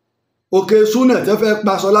òkè súnà tí wọ́n fẹ́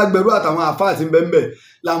paṣọ lágbẹ̀rú àtàwọn àfáà tí ń bẹ́ẹ̀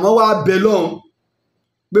làwọn wá bẹ lọ́hùn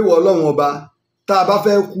pé wọ́n Ọlọ́run ọba tá a bá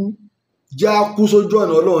fẹ́ kú jẹ́ á kú sójú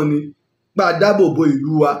ọ̀nà Ọlọ́run ni gbà dáàbò bo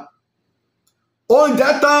ìlú wa. oúnjẹ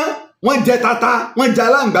tán wọ́n jẹ tata wọ́n jẹ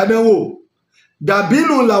aláǹgbádánwò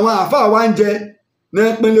dàbínù làwọn àfáà wá ń jẹ ní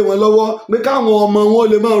pínlẹ̀ wọn lọ́wọ́ pé káwọn ọmọ wọn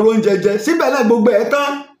lè máa róúnjẹ jẹ síbẹ̀ náà gbogbo ẹ̀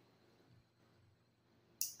tán.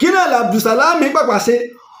 kí náà làbdùsàlámì pàpà ṣe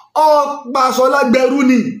ọ̀pàṣọlágbẹ̀rú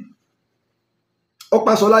ni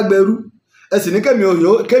ọ̀pàṣọlágbẹ̀rú ẹ sì ní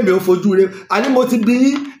kémi ò fojú rẹ àní mo ti bí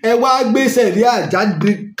yín ẹ wá gbèsè rí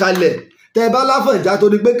àjáde kalẹ̀ tẹ bá láfọ̀njá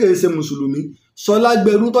torí pé kì í ṣe mùsùlùmí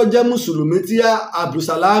Ṣọlágbẹ̀rú tó jẹ́ mùsùlùmí tí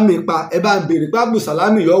Abdulsalami pa ẹ bá ń béèrè pé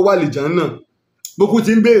Abdulsalami yóò wà lìjánà gbogbo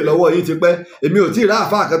ti ń béèrè lọ́wọ́ yín ti pẹ́ èmi ò tí ì rá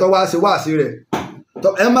àfa àkẹ́tọ́ wá sí wáàsí rẹ̀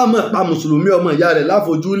ẹ má mọ̀ pa mùsùlùmí ọmọ ìyá rẹ̀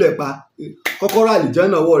láfojúlẹ̀ pa kọ́kọ́rọ́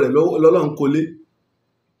àlìjánà ọwọ́ rẹ̀ lọ́lọ́run kólé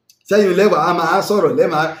sẹ́yìn lẹ́wà á máa sọ̀rọ̀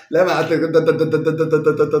lẹ́màá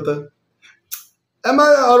tẹ́tẹ́tẹ́tẹ́tẹ́tẹ́tẹ́tẹ́ ẹ má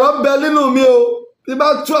ọ̀rọ̀ ń bẹ nínú mi o bí bá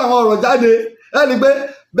tú àwọn ọ̀rọ̀ jáde ẹ rí i pé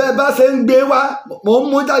bẹ́ẹ̀ bá ṣe ń gbé wá mò ń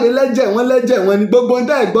mú jáde lẹ́jẹ̀ wọn ni gbogbo ń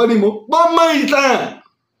tẹ́ ẹ̀ gbọ́ ni mo gbọ́ mọ́ ìtàn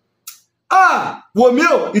wò mí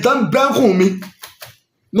o ìtàn bẹ́ńkùn mi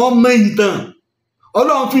mo mọ ìtàn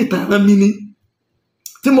Ọlọ́run fi ìtàn rán mi ni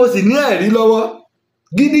tí mo sì ní ẹ̀rí lọ́wọ́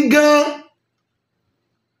gidi gan-an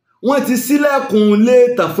wọ́n ti ṣílẹ̀kùn lé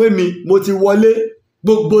tàn fún mi mo ti wọlé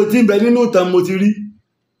gbogbo tí ń bẹ nínú ìtàn mo ti rí.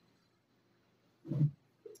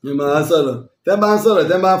 mi máa sọ̀rọ̀ tẹ́ bá ń sọ̀rọ̀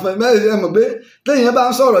tẹ́ bá ń fẹ́ mẹ́rin ẹ mọ̀ pé téèyàn bá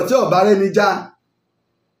ń sọ̀rọ̀ tí ọ̀bá rẹ̀ ní já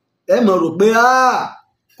ẹ mọ̀ rò pé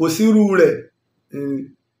kò sírú rẹ̀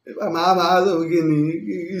máa sọ̀rọ̀ kí ni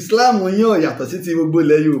Islam yín ò yàtọ̀ sí ti gbogbo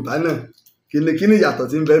ilẹ̀ Yorùbá náà kí ni yàtọ̀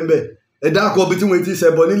tí ń bẹ ń bẹ ẹ dákọ̀ bí tí wọ́n ti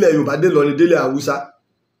ṣẹbọ nílẹ̀ Yorùbá dé lọ ní délé Haúsá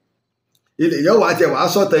ilẹ̀ yóò wá tiẹ̀ wá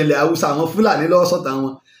sọ̀tàn ilẹ̀ Haúsá àwọn Fúlàní lọ́wọ́ sọ̀tàn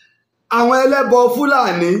wọn àwọn ẹlẹ́bọ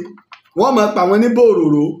Fúlàní wọ́n máa pa wọn ní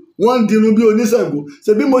bòròrò wọ́n ń dirun bí oníṣègùn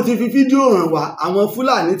ṣebí mo ti fi fídíò hàn wá àwọn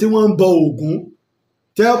Fúlàní tí wọ́n ń bọ Ògún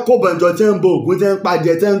tẹ́ ń kó bọ̀njọ́ tẹ́ ń bọ Ògún tẹ́ ń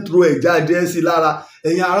pàjẹ́ tẹ́ ń tro ẹ̀já díẹ̀ sí lára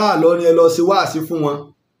ẹ̀yin ará Ìlọrin ẹ lọ sí wáàsí fún wọn.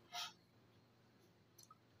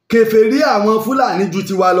 kèfèrí àwọn Fúlàní ju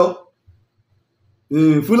tiwa lọ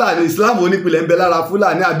Fúlàní Islam onípìlẹ̀ ń bẹ lára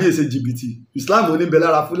Fúlàní àbí èsè jìbìtì Islam oníbẹ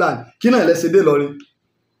lára Fúlàní kí náà lẹ́sẹ̀ dé lọrin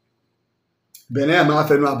bẹ̀rẹ̀ ẹ̀ máa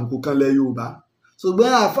fẹnu àbùkù kan lẹ Yorùbá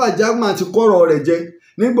ṣùgbọ́n àáfà Jagman ti kọ́rọ̀ rẹ̀ jẹ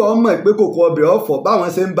nígbà ọmọ ẹ̀ pé kòkó ọbẹ̀ ọ̀fọ̀ báwọn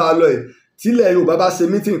ṣe ń bá a lọ ẹ̀ tílẹ̀ Yorùbá bá ṣe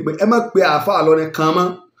mítìn pé ẹ má pe àáfà lọrin kan mọ́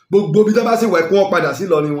gbogbo bí tó bá sì wẹ̀ kí wọ́n padà sí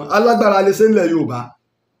lọrin wọn alágbára lè ṣe ńlẹ̀ Yorùbá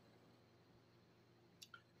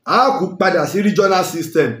a kú padà sí regional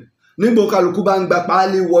system nígbà kálukú bá ń gba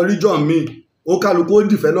páálí wọ region míì ó kálukú ó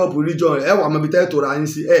develop region rẹ̀ ẹ wà mọ́bi tẹ́ tó ra yín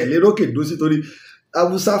sí ẹ lérò kèdó sí torí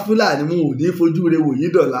Haúsá Fúlàní mú ò ní fojú rẹ̀ wò yí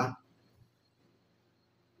dọ̀la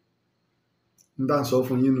n bá ń sọ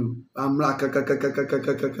fún yín nù amúra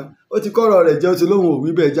kankankankankankankan ó ti kọ́rọ̀ rẹ̀ jẹ́ ó ti lóhùn òwí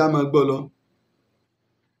bẹ́ẹ̀ já máa gbọ́ lọ.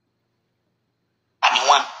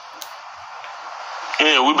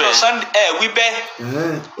 wí bẹ́ẹ̀. wí bẹ́ẹ̀.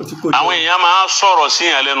 àwọn èèyàn máa sọ̀rọ̀ sí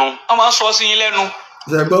yẹn lẹ́nu. wọ́n máa sọ sí yín lẹ́nu.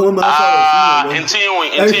 ẹgbọ́n wọn máa sọ̀rọ̀ sí yẹn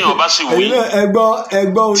lẹ́nu. ntí yàn bá sì wí.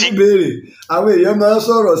 ẹgbọ́n oníbèrè àwọn èèyàn máa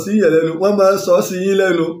sọ̀rọ̀ sí yẹn lẹ́nu wọ́n máa sọ sí yín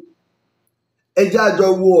lẹ́nu. ẹ jẹ́ àjọ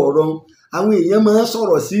wo ọ̀rọ̀ àwọn èèyàn máa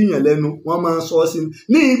sọ̀rọ̀ sí yẹn lẹ́nu wọ́n máa sọ sí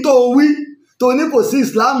ní tó wí tó ní kò sí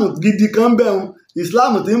ìsìláàmù gidi kan bẹ́ẹ̀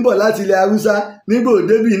ìsìláàmù tí ń bọ̀ láti ilẹ̀ haúsá nígbò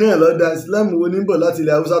débì náà lọ́dà ìsìláàmù wo ní ń bọ̀ láti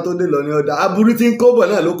ilẹ̀ haúsá tó dé lọ́rin ọ̀dà aburú tí ń kó bọ̀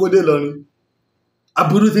náà ló kó dé lọ́rin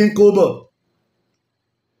aburú tí ń kó bọ̀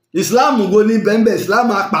ìsìláàmù wo ní bẹ́ńbẹ́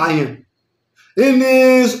ìsìláàmù apààyàn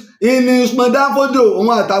ìní Usman Danfodio òun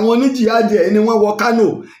àtàwọn oníjìyàjẹ ìní wọ́n wọ Kánò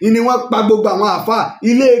ìní wọ́n pa gbogbo àwọn àfà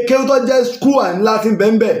ilé kéwú tó jẹ́ skul ńlá tí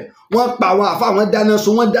bẹ́ńbẹ́ wọ́n pa àwọn àfà wọ́n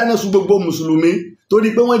dáná sun gbogbo mùsùlùmí torí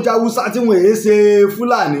pé wọ́n já Hausa tí wọ́n èé ṣe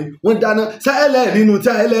Fúlàní wọ́n dáná sẹ́ẹ̀lẹ̀ nínú tí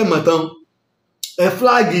àẹ́lẹ̀ mọ̀ tán ẹ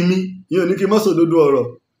fúláàgì mi yín ò ní kí n mọ́ sòdodo ọ̀rọ̀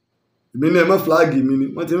èmi ní ẹ mọ́ fúláàgì mi ni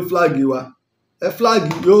wọ́n ti ń fúláàgì wa ẹ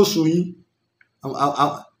fúláàgì yóò sùn yín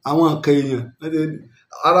àwọn nǹkan èèyàn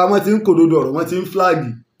ara wọn ti ń kòdodo ọ̀rọ̀ wọ́n ti ń fúláàgì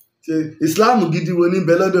ṣe ìsìláàmù gidi wo ní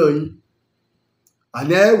bẹ lọ́dọ̀ yín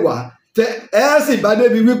àní ẹ wà ẹ sì bá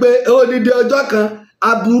débi wípé ó dídí ọjọ́ kan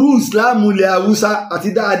aburú ìsìláàmù ilẹ̀ haúsá àti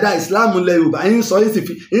dáadáa ìsìláàmù ilẹ̀ yorùbá yín sọ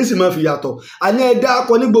yín sì máa fi yàtọ̀ àní ẹ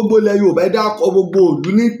dákọ ní gbogbo ilẹ̀ yorùbá ẹ dákọ gbogbo òlú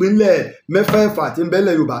ní ìpínlẹ̀ mẹ́fẹ̀ẹ̀fà tí ń bẹ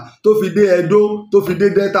ilẹ̀ yorùbá tó fi dé Ẹdó tó fi dé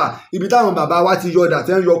Delta ibi táwọn bàbá wa ti yọdà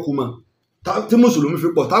tí wọ́n yọ kùmọ̀ tí mùsùlùmí fi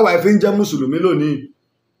pọ̀ táwa ẹ fi ń jẹ́ mùsùlùmí lónìí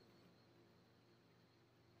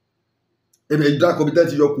èmi ẹ̀dá kọ̀mítẹ́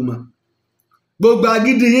ti yọ kùmọ̀ gbogbo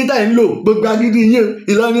agídí yín tá ń lò gbogbo agídí yín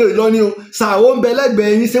Ìlọrin o Ṣàó ń bẹ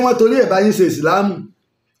lẹ́gbẹ̀ẹ́ yín ṣé wọ́n torí ẹ̀ bá yín ṣe ìsìláàmù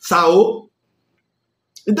Ṣàó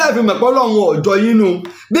ìdá ìfimọ̀ pọ́lọ́hún ọ̀jọ́ yín nu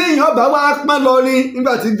bí èèyàn bá wá pọ́n lọrin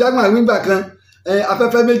nígbà tí jágbọ́n àwígbà kan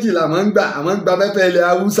afẹ́fẹ́ méjì làwọn ń gbà àwọn ń gba afẹ́fẹ́ ilẹ̀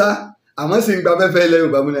haúsá àwọn sì ń gba afẹ́fẹ́ ilẹ̀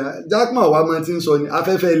yorùbá múlẹ̀ jágbọ́n wa máa ti ń sọ ni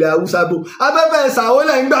afẹ́fẹ́ ilẹ̀ haúsá bò afẹ́fẹ́ Ṣàó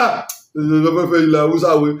lẹ̀ ń gbà afẹ́fẹ́ ilẹ̀ haúsá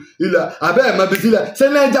wo ilẹ̀ abẹ́ ẹ̀ mọ ibi sílẹ̀ ṣé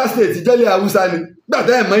Niger State jẹ́lẹ̀ haúsá ni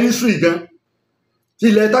gbàtẹ́ ẹ̀ mọ history gan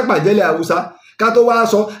ilẹ̀ tápà jẹ́lẹ̀ haúsá ká tó wá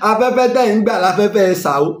sọ afẹ́fẹ́ tẹ̀ ń gbà láfẹ́fẹ́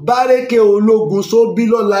Ṣàó bárẹ́kẹ́ ológun sóbí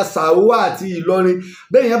lọ́la Ṣàó àti Ìlọrin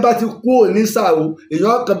bẹ́ẹ̀yẹn bá ti kú òní Ṣàó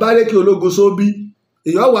èèyàn kan bárẹ́kẹ́ ológun sóbí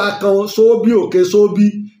èèyàn wà kan sóbí òkè sóbí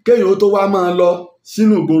kéèyàn tó wá máa lọ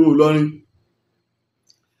sínú ìgboro Ìlọrin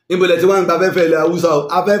níbolẹ̀ tí wọ́n ń gba afẹ́fẹ́ ilẹ̀ haúsá o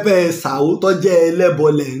afẹ́fẹ́ Ṣàó tó jẹ́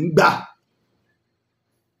ẹlẹ́bọlẹ̀ ń gbà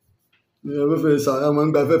ní afẹ́fẹ́ Ṣàó máa ń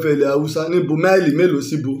gba afẹ́fẹ́ ilẹ̀ haúsá níbo máìlì mélòó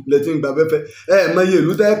síbo lẹ́tí ń gba afẹ́fẹ́ mọyì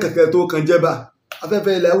ìlú tẹ́ kẹ̀kẹ́ tó kan jẹ́bà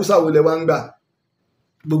afẹ́fẹ́ ilẹ̀ haúsá wo lẹ wá ń gbà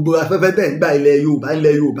gbogbo afẹ́fẹ́ tẹ̀ ń gbà ilẹ̀ Yorùbá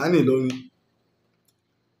ní Ìlọrin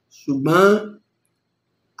ṣùgbọ́n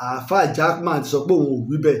àáfàá Jackman ti sọ pé òun ò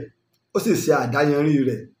wí bẹ́ẹ̀ ó sì ṣe àdáyanrí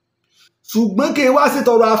rẹ̀ ṣùgbọ́n kí n wá sí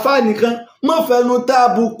tọrọ àáfàá nìkan mọ́ fẹnu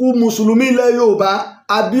tábùkù mùsùlùmí ilẹ̀ Yorùbá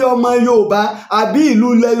àbí ọmọ Yorùbá àbí ìlú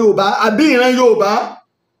ilẹ̀ Yorùbá àbí ìran Yorùbá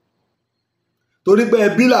torí pé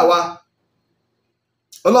ẹbí làwa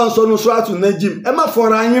Ọlọ́run sọ ní Suratu Najim ẹ má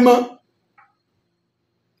fọra yín mọ́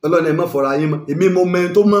Ọlọ́run ẹ má fọra yín mọ́ èmi mo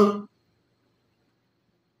mẹ́rin tó mọ́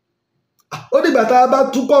ó dìgbà tá a bá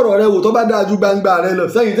tú kọ̀rọ̀ rẹ wò tó bá dáa ju gbangba rẹ lọ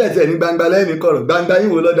sẹ́yìn tẹ̀sẹ̀ ní gbangba lẹ́yìn kọ̀rọ̀ gbangba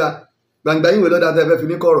yín wò lọ́dà tẹ́ fẹ́ fi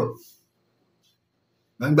ní kọ̀rọ̀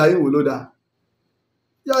gbangba yín wò lọ́dà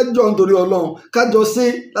yájọ́ nítorí Ọlọ́run kájọ sí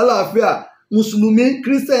lálàáfíà mùsùlùmí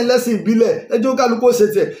kírísítẹ́nì lẹ́sìn ìbílẹ̀ ẹjọ́ kálukú ṣe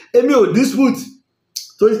tiẹ̀ èmi ò dispute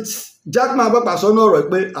tó Jackman pápá sọ́nà ọ̀rọ̀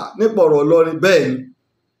pé nípa ọ̀rọ̀ Ìlọrin bẹ́ẹ̀ ni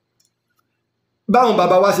báwọn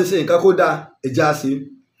bàbá wa ṣe nǹkan kó dáa ẹ̀já sí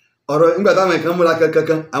ọ̀rọ̀ nígbà táwọn nǹkan múra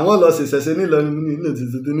kankan àwọn lọ sì ṣẹ̀ṣẹ̀ nílọrin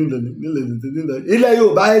ilẹ̀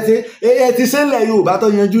Yorùbá ẹ ti ṣe ilẹ̀ Yorùbá tó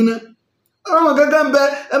yanjú ná ọ̀rọ̀ kankan bẹ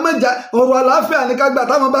ẹ mẹ́jà ọ̀rọ̀ àlàáfíà ní kágbà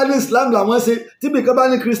táwọn bá ní Islam làwọn ṣe tíbìkan bá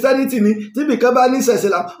ní Christianity ní tíbìkan bá ní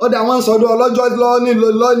ṣẹ̀ṣẹ̀ làwọn ọ̀dà àwọn sọ̀dọ̀ ọlọ́jọ́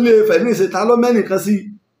lọ́ọ́lé Ifẹ̀ ní ìṣètà lọ́mẹ́nìkan sí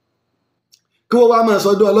kí wọ́n wá máa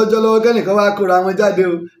sọdún ọlọ́jọ́ lọ́wọ́ kẹ́nìkan wá kóra wọn jáde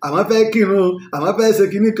o àwọn fẹ́ kírun o àwọn fẹ́ ṣe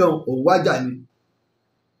kinní kan òun wájà ni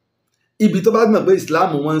ibi tó bá gbọ̀n pé Islam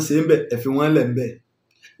wọn ń ṣe ń bẹ̀ ẹ fi wọ́n lẹ̀ ń bẹ̀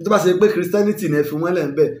tó bá ṣe pé Christianity ni ẹ fi wọ́n lẹ̀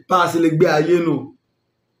ń bẹ̀ bá a ṣe lè gbé ayé nù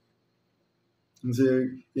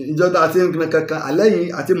ìjọba àti nǹkan kankan àlẹ́yìn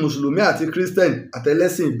àti mùsùlùmí àti Christian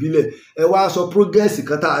àtẹlẹ́sìn ìbílẹ̀ ẹ wá sọ progress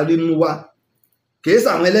kan tá a rí mú wá kìí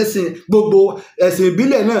sàwọn ẹlẹ́sìn gbogbo ẹ̀sìn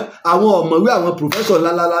ìbílẹ̀ náà àwọn ọ̀mọ̀wé àwọn pòfẹ́sọ̀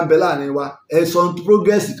ńláńlá ń bẹ láàrin wa ẹ̀sán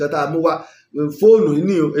progress kan tá a mú wá fóònù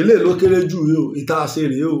ní o eléyìí ló kéré jù yìí o ìta àṣẹ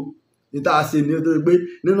rèé o ìta àṣẹ ni ó tó gbé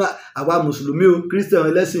nínú àwa mùsùlùmí o Christian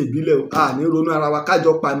ẹlẹ́sìn ìbílẹ̀ o ní ronú ara wa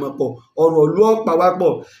kájọ pàmò pọ̀ ọ̀rọ̀ ló pa wá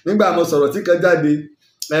pọ̀ nígbà mo sọ̀rọ̀ tí kan jáde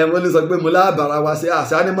mo ní sọ pé mo lábàárà wa ṣe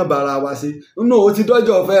àṣà ni mo bàárà wa ṣe nínú o ti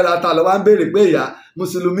dọ́jọ́ fẹ́ ra ta lọ wá ń béèrè pé ìyá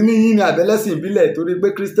mùsùlùmí ní yín ní àbẹ́lẹ́sìn ìbílẹ̀ torí pé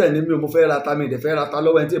christian ni mi ò mo fẹ́ ra ta mi ìdẹ̀ fẹ́ ra ta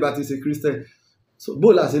lọ́wọ́ ẹni tí ìbá ti ṣe christian bó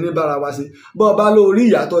la ṣe ní bára wa ṣe bọ́ ọ bá lórí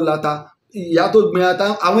ìyá tó lata ìyá tó gbin ata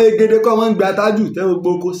àwọn egede kọ́ wọ́n ń gbin ata jù tẹ́ gbogbo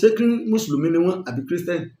oko ṣé mùsùlùmí ni wọ́n àbí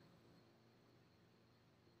christian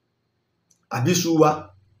àbí ṣu wa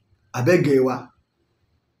àbẹ́gẹ̀ wa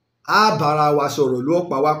á bára wa sọ̀rọ̀ ló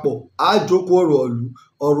pa wá pọ̀ á jókòó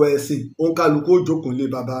ọ̀rọ̀ ẹ̀sìn òǹkàlùkù ó jókòó lé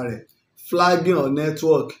bàbá rẹ̀ flagging on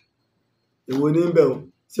network èwo ní bẹ̀ o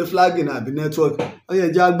ṣé flagging àbí network ó yẹ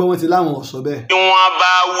jẹ́ agbọ́n wọn ti láwọn ọ̀sọ́ bẹ́ẹ̀. bí wọ́n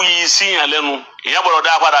bá wí síyàn lẹ́nu ìyẹn gbọ́dọ̀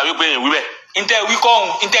dá padà wípé ìwí bẹ́ẹ̀. ntẹ wí kọ́hún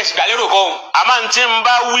ntẹ ṣìgbàlérò kọ́hún. àmọ́ ntí ń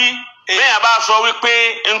bá wí bẹ́ẹ̀ bá sọ wípé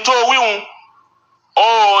ntó wíhun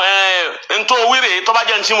ntó wí rèé tọ́ba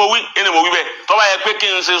jẹ́ ntí mo wí ẹni mo wí bẹ́ẹ̀ tọ́ba yẹ pé kí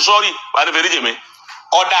n ṣe sọ́ọ̀rì wà ní fèrè jèmí.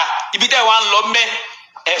 ọ̀dà ibi tẹ́ wàá ń lọ mẹ́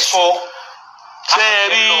ẹ sọ. ṣé ẹ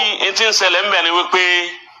rí etí ń ṣẹlẹ̀ ń bẹ̀ ni wípé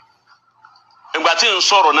ìgbà tí ń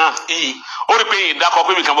sọ̀rọ̀ náà ó rí pé ìdákọ̀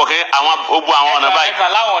pé ibìkan bọ̀ kẹ́ àwọn gbogbo àwọn ọ̀nà báyìí. ẹ̀ka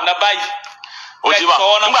láwọn ọ̀nà báyìí. ó ti bá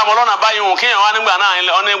nígbà mọ́ lọ́nà báyìí hùn kéèyàn wá nígbà náà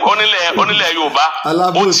onílẹ̀ Yorùbá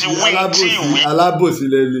ó ti wí tí ìwí. alábòsí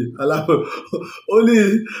lẹ́lẹ̀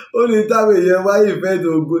ó ní táwọn èèyàn wáyé ìfẹ́ tó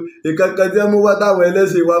ogun ìkankan tí wọ́n mú wá táwọn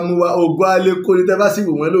ẹlẹ́sìn wa mú wá ogun alẹ́ kó ní tẹ́ bá sì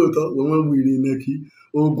wò wọ́n lóòótọ́ wò wọ́n wìrì náà kí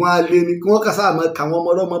ogun alẹ́ ni kí wọ́n kà sáà máa kà wọ́n ọmọ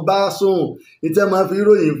ọlọ́mọ bá sóhùn ìtẹ́ máa fi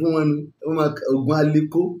ròyìn fún wọn ni ogun alẹ́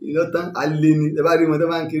kó ìlọ́tàn alẹ́ ni ẹ bá rí wọn tẹ́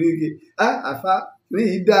máa ń kiri ike àfa ní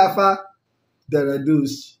ìdá afá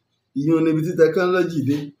dàrádùs ìyẹn níbi tí tẹkinọ́lọ́jì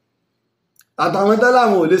dé àtàwọn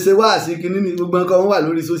tẹ́láwọn ò lè ṣe wáàsí kínní ní gbogbo nǹkan wọn wà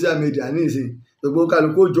lórí social media ní ìsìn gbogbo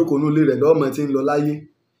kálukú òjòkó ní ilé rẹ̀ lọ́mọ tí ń lọ láyé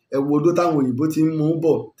ẹ̀wọ̀ odó táwọn òyìnbó ti ń mú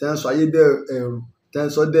bọ̀ tẹ́ ń sọ ayé ẹ̀rù tẹ́ ń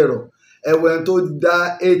sọ dẹ̀rọ̀ ẹ̀wọ̀ ẹni tó dá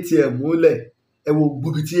ATM múlẹ̀ ẹ̀wọ̀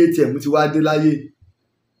gbogbo tí ATM ti wá dé láyé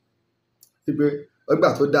pé ọgbà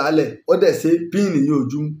tó dá lẹ̀ ó dẹ̀ ṣe píìnì yìí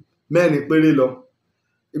ojú 4 péré lọ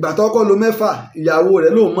ìgbà tó kọ́ lo 6 ìyàwó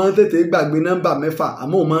rẹ̀ lóun máa ń tètè gbàgbé nọ́mbà 6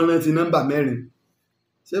 àmọ́ òun máa ń rántí nọ́mbà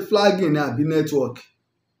 4 ṣé flagging ni àbí network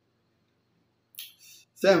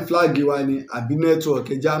ṣé ń flag wa ni àbí network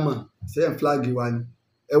ẹ já mọ̀ ṣé ń flag wa ni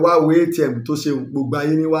ẹ wá wo ATM tó ṣe gbogbo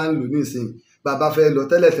ayé ní wá ń lò nísìnyí bàbá fẹ́ lọ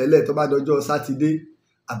tẹ́lẹ̀tẹ́lẹ̀ tó bá dọjọ́ sátidé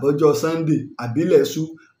àbọ̀jọ́ sunday àbílẹ̀ ṣú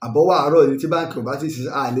àbọ̀wọ̀ àárọ̀ ní tí báńkì ọ̀bá ti ṣe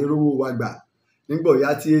àlè rówó wa gbà nígbà ọ̀yá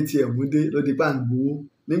tí ATM dé ló di pàǹgbówó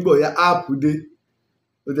nígbà ọ̀yá app dé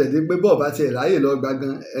ó tẹ̀ dé pé bọ́ọ̀ bá tiẹ̀ ráyè lọ gbà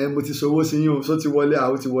gan mo ti ṣòwò sí yín o só ti wọlé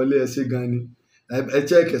àwọn ti wọlé ẹ ṣé gan ni ẹ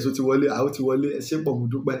chẹ́ẹ̀kì só ti wọlé àwọn ti wọlé ẹ ṣé pọ̀ mo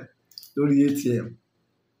dúpẹ́ lórí ATM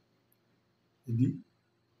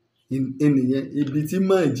ènìyàn ibi tí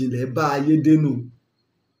mọ̀ ìjìnlẹ̀ bá ayé dénú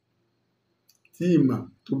tí ìmọ̀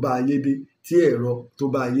tó bá ayé dé tí ẹ̀rọ tó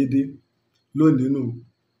bá ayé dé lónìí nù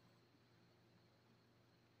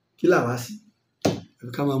kí làwa sí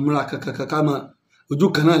ká máa múra kankan ká máa ojú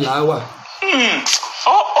kan náà là á wà.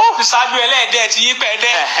 ó fi ṣáájú ẹlẹ́ẹ̀dẹ́ ti yí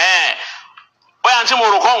pẹ́ẹ́dẹ́. bóyá tí mo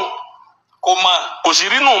rò kọ́hún kò mọ̀ kò sí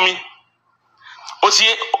rínú mi ó ti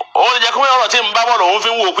lè jẹ́ pé ọ̀rọ̀ tí ń bá bọ̀ lòun fi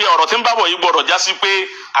ń wò pé ọ̀rọ̀ tí ń bá bọ̀ yìí gbọ́dọ̀ já sí pé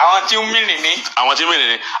àwọn tí ń mìíràn ní. àwọn tí ń mìíràn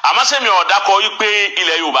ní àmọ́ sẹ́mi ọ̀dà kọ yí pé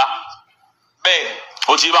ilẹ̀ Yorùbá bẹ́ẹ̀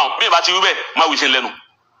ó ti bá wọn bí ìbá ti wí bẹ́ẹ̀ má wí sí lẹ́nu.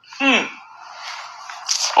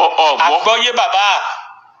 àgbọ́yé bàbá.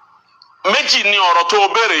 méjì ni ọ̀rọ̀ tó o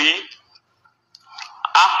béèrè yìí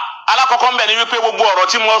alákọ̀ọ́kọ́ ń bẹ̀ ni wípé gbogbo ọ̀rọ̀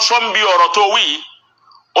tí mo sọ ń bi ọ̀rọ̀ tó wí yìí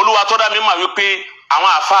Olúwa tó dá mi mà wípé àwọn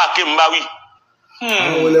àfáà ké ń bá wí.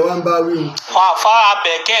 àwọn olè wa ń bá wí. àwọn àfáà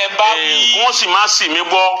abẹ̀kẹ́ bá wí. wọ́n sì máa sì mí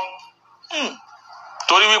gbọ́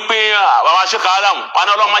torí wípé bàbá ṣe kàálàm wọn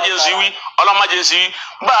ní ọlọ́mọdéǹsì wí ọlọ́mọdéǹsì wí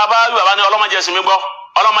bàbá wí bàbá ní ọlọ́mọdéǹsì mi gbọ́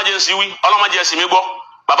ọlọ́mọdéǹsì wí ọlọ́mọdéǹsì mi gbọ́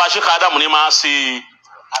bàbá ṣe kàálàm ní máa ṣe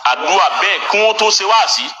àdúrà bẹ́ẹ̀ kí wọ́n tó ṣe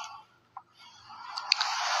wáàsí.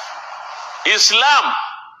 Islam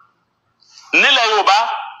nílẹ̀ Yorùbá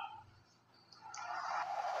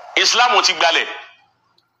Islam ti gbalẹ̀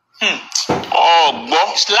ọgbọ́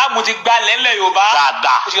Islam ti gbalẹ̀ nílẹ̀ Yorùbá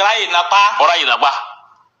dáadáa ó ti ráyè nàpá ọ̀rá yìí nàpá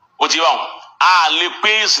ó ti wà wọn a lè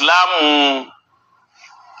pé Islam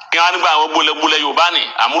kí wọn nígbà àwọn gbólẹ̀gbólẹ̀ Yorùbá ni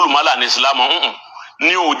àmúlùmálà ní Islam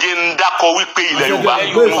ní òde ń dákọ wípé ilẹ̀ Yorùbá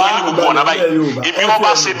mo fi ní gbogbo ọ̀nà báyìí ibi wọn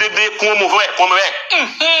bá ṣe déédéé kún wọn mú fún ẹ kún wọn bẹ́ẹ̀.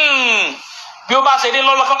 bí ó bá ṣe dé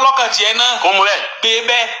lọ́kàn tiẹ̀ náà kún wọn bẹ́ẹ̀. gbé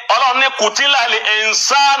bẹ́ẹ̀. Ọlọ́run ní kùtìlà lè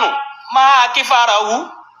ẹ̀ńsánù. máa kífarahu.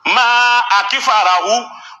 máa àkífarahu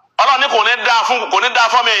Ọlọ́run ní kò ní dá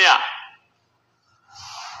fún mi èèyàn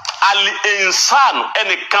àlè ẹ̀ńsánù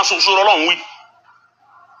ẹnìkan ṣoṣo lọ́lọ́run wí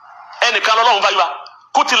ẹnìkan lọ́lọ́run báyìí wá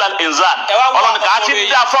kùtìlà ẹ̀ńsánù Ọlọ́run kà á ti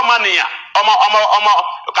dá fún ọmọ nìyàn ọmọ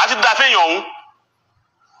kà á ti dá fún èèyàn ọ̀hún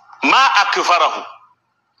máa àkífarahu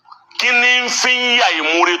kini fin ya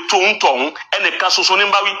imure to ntohun ẹnìkan ṣoṣo ní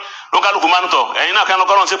báwí ló kálukú máa ń tọ̀ ẹ̀yin náà kan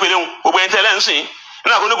lọ́kọ́rọ̀ ṣe pẹ̀lẹ́ gbogbo ẹ̀yin tẹ́lẹ̀ ń sìn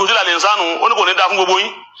nínú àkóní kò sí làlẹ́ ìsánú ó ní kò ní dá fún gbogbo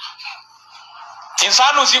yín.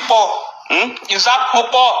 ìsánú sí pọ̀ ìsánú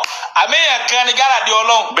pọ̀ àmẹ́yàn kan ní gáràdì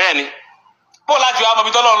ọlọ́run. bẹ́ẹ̀ni. bó láti wá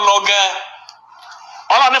mọ̀bí tọ́lọ́ ń lọ gan-an.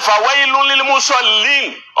 ọlọ́run ní fawailun lil musallin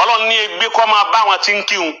ọlọ́run ní ègbé kọ́ máa bá àwọn tí ń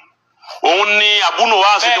kírun òun ní àbúnú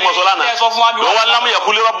wa sì tí mo sọ lánàá lọ́wọ́ wa lam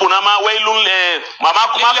yakul rabbuna ma wailun màmá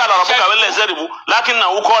kala rabbuka wal lazaribu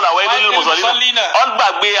lakinnahu qala wailun lil musallin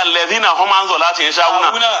ọgbàgbé alladhina hum an salatihim sahuna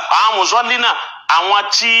àwọn musallina àwọn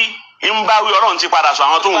tí ń bá wí ọlọ́run ti padà sọ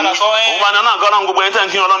àwọn tó ń wí òun wà náà gọ́nà gbogbo ẹni tẹ́ ń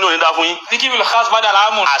kí ọlọ́run ní òní dá fún yín.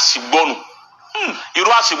 àsìgbọ́nù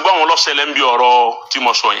irú àsìgbọ́n ló ṣẹlẹ̀ ń bí ọ̀rọ̀ tí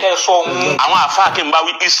mo sọ yẹn àwọn àfáà kí n bá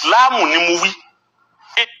wí ìsìláàmù ni mo wí.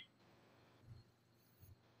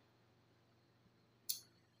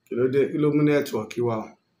 kí ló mú nẹ́tíwọ̀kì wa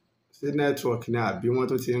ṣé nẹ́tíwọ̀kì ni àbí wọ́n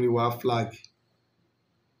tó ti ń rí wa flag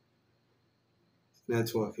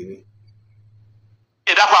nẹ́tíwọ̀kì ni.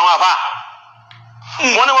 ìdápọ̀ àwọn àfáà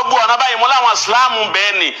wọ́n ní gbogbo ọ̀nà báyìí mo láwọn ìsìláàmù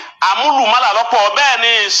bẹ́ẹ̀ ni àmúlùmálà lọ́pọ̀ bẹ́ẹ̀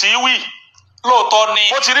ni síwì lóòótọ́ ni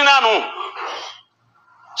ó ti rí nánu.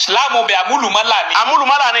 ìsìláàmù bẹ àmúlùmálà ni.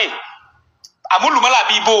 àmúlùmálà ni. àmúlùmálà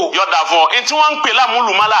bíi bò. yọ̀dà fún ọ etí wọ́n ń pè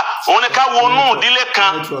lámúlùmálà òun ni ká wọnú ìdílé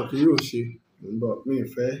kan. nẹ́tíwọ̀kì yóò ṣe ń bọ̀ mí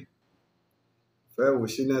fẹ́ wò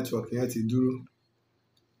sí nẹ́tíwọ̀kì yẹn ti dúró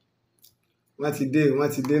wọ́n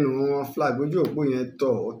ti dé nù wọ́n flag ojú òpó yẹn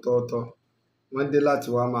tọ̀ ọ̀tọ̀ọ̀tọ̀ wọ́n dé láti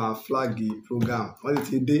wá máa flag program wọ́n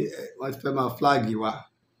ti dé wọ́n ti fẹ́ máa flag wa.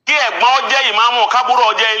 kí ẹ̀gbọ́n jẹ́ ìmáàmù kábúrò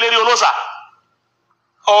jẹ́ eléré olóṣà.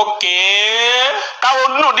 ok.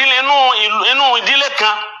 káwọn inú ìdílé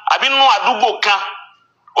kan àbí inú àdúgbò kan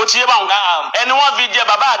ó ti yé báwọn ẹni wọ́n fi jẹ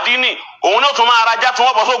bàbá àdínì òun ni ó tún máa rajá tí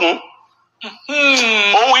wọ́n bọ́ sógun.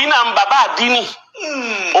 òun yìí náà ń bàbá àdínì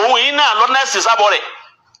òun yìí náà lọ́nẹ́sì sábọ̀ rẹ̀.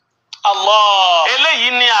 Allah. eléyìí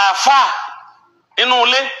ni àáfà inú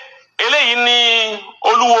ilé eléyìí ni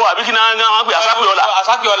olúwo àbí kí náà wọ́n pè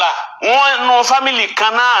àsápìọ́lá wọ́n nu fámìlì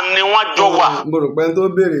kan náà ni wọ́n jọ wà. mo rò pé tó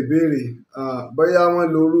béèrè bóyá wọ́n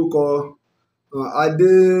lo orúkọ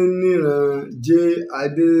adéníran j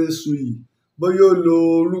adéṣuyì bóyá ó lo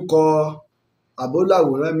orúkọ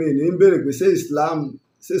àbólàwòrán mi ní béèrè pé ṣé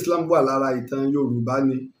Islam wà lára ìtàn Yorùbá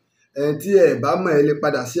ni tí ẹ bá mọ̀ ẹ lè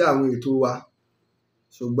padà sí àwọn ètò wa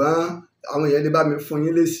ṣùgbọ́n àwọn èèyàn lè bá mi fún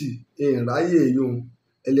yín lésì ìráyè yòó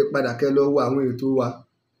ẹ lè padà kẹ́ lọ wo àwọn ètò wa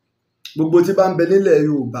gbogbo tí bá ń bẹ nílẹ̀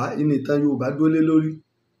Yorùbá ìní ìtàn Yorùbá dólé lórí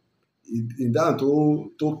ìdáhùn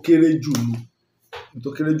tó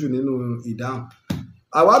kéré jù nínú ìdáhùn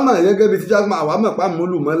àwa mọ̀ gẹ́gẹ́ bí tíjà mọ̀ àwa mọ̀ pa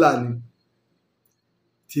múlùmọ́là ni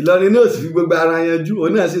tìlọrin náà sì fi gbogbo ara yanjú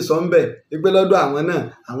òun náà sì sọ ń bẹ̀ pé lọ́dọ̀ àwọn náà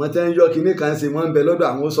àwọn tẹ́ ń yọ kinní kan ṣe wọ́n ń bẹ lọ́dọ̀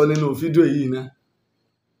àwọn ó sọ nínú fídíò yìí náà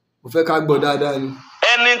mo fẹ́ ká gbọ́ dáadáa ni.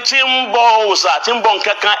 ẹni tí ń bọ òòṣà tí ń bọ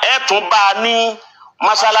nǹkan kan ẹ tún bá a ní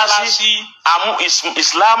mọ́sálásí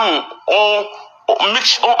ìsìláàmù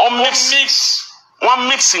wọ́n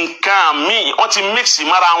mix nǹkan míì wọ́n ti mix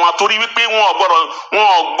mara wọn torí wípé wọn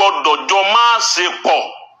ò gbọ́dọ̀ jọ máa ṣe pọ̀.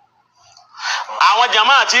 àwọn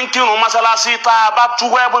jama tí ń kírun mọ́sálásí tá a bá tú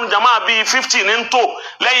wẹ́ẹ́bùn jama bíi 50 ní tò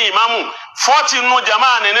lẹ́yìn ìmáàmù 40 nù jama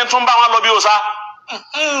ní tún bá wọn lọ bí òòṣà.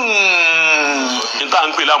 níta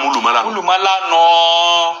ń pè lámúlùmọ́lá. múlùmọ́lá nọ.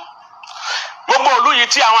 gbogbo òlú yìí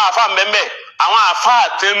tí àwọn àfa ń bẹ́ẹ̀ àwọn àfa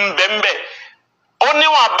àti ń bẹ́ẹ̀ ó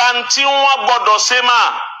níwọ̀n bá ń tí wọ́n gbọ́dọ̀ ṣe máa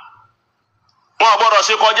wọn gbọ́dọ̀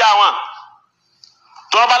ṣe kọjá wọn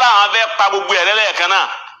tí wọ́n bá láwọn fẹ́ pa gbogbo ẹ̀ lẹ́lẹ́ẹ̀kan náà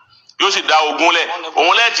yóò sì da ogun lẹ̀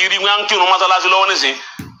òun lẹ́ẹ̀tì rí wọn kírun mọ́sálásí lọ́wọ́ nísìn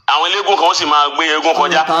àwọn eléégún kan ó sì máa gbé eégún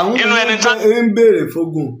kọjá inú ẹni tán. ń béèrè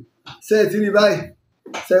fogun ṣé ẹ ti rí báyìí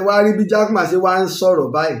ṣe wá rí bí Jackman ṣe wá ń sọ̀rọ̀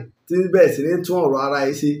báyìí tí bẹ́ẹ̀ sì ní tún ọ̀rọ̀ ara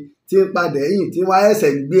ẹ̀ ṣe tí ń padà ẹ̀yìn tí wọ́n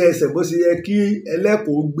ẹsẹ̀ gbé ẹsẹ̀ bó ṣe yẹ kí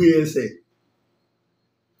ẹlẹ́kọ̀ọ́ gbé ẹsẹ̀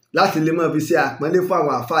láti lè máa fi ṣe àpọ́nlé fún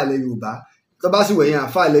àwọn àfáà ilẹ̀ Yorùbá tó bá sì wẹ̀yìn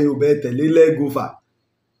àfáà ilẹ̀ Yorùbá ẹ tẹ̀lé lẹ́gọ́fà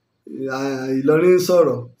Ìlọrin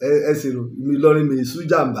sọ̀rọ̀ ẹ sì rò Ìlọrin mi ìṣú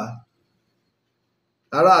jàǹbá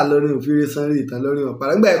ará Ìlọrin òfin sanrí ìtàn lórí ọ̀pá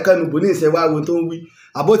nígbà ẹ̀kọ́nù bò ní ìṣẹ́wá wo tó ń wí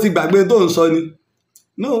àbó ti gbàgbé tó ń sọ ni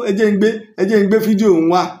no ẹ jẹ́ ń gbé fídíò ń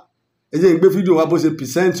wá ẹ jẹ́ ń gbé fídíò wá bó ṣe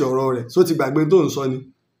pìsẹ́ǹtì ọ̀rọ̀ rẹ̀ só ti gbàgbé tó ń sọ ni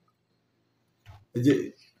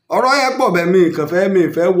ọ̀rọ̀ yẹn pọ̀ bẹ́ẹ̀ mi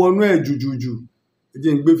ìfẹ́ wọnú ẹ̀ jùjùjù ẹ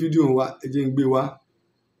jẹ́ ń gbé fídíò wá ẹ jẹ́ ń gbé wá.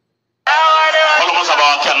 ọlọmọ sábà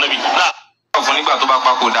wà kí ànábì náà. fún nígbà tó bá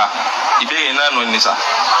papòdà ìbéèrè náà nù ní sà.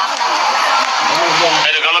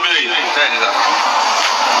 ẹnìkan ló béèrè. bẹ́ẹ̀ ni sà.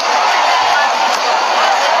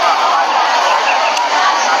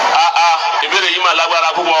 ìbéèrè yìí mà lágbára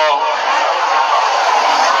púpọ̀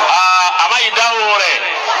àmọ́ ìdáhùn rẹ̀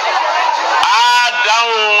á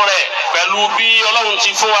dáhùn rẹ̀ pẹ̀lú bí Ọlọ́run ti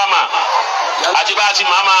fún wa mà àti bá a ti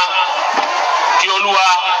máa ma kí Olúwa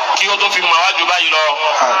kí ó tó fi mọ̀ wájú báyìí lọ.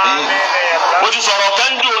 mo ti sọ̀rọ̀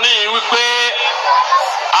kẹ́ńdò ní wípé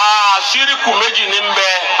àṣírìkù méjì ní bẹ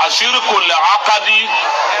àṣírìkù lè ákádì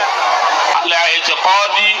lè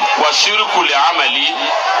ètìkọ́dì wà ṣírìkù lè àmàlí.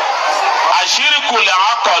 àṣírìkù lè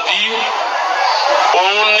ákádì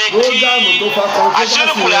òun ni kí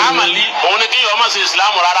àṣírìkù lè àmàlí òun ni kí yọ̀ọ́ má ṣe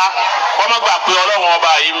ìsìlámù rárá kọ́ má gbà pé Ọlọ́run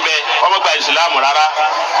ọba yìí ń bẹ kọ́ má gba ìsìlámù rárá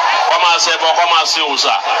kọ́ má ṣe bọ́ kọ́ má ṣe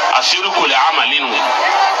òòṣà àṣírìkù lè àmàlí nù.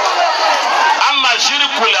 ama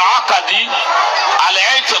àṣírìkù lè ákádì alẹ́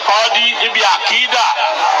ètìkọ́dì ibi àkídà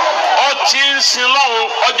ó ti ń sin lọ́hùn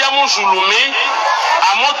ó jẹ́ mùsùlùmí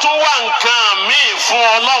àmọ́ tún wà nǹkan míì fún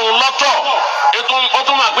Ọlọ́run lọ́tọ̀ ó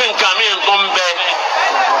tún máa gbé nǹkan míì tó ń bẹ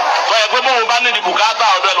tọ́yẹ pé bóun bá nídìí bùkátà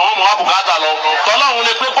ọ̀dọ̀ ẹ̀ lọ́wọ́ mọ̀ wá bùkátà lọ tọ́lọ́hun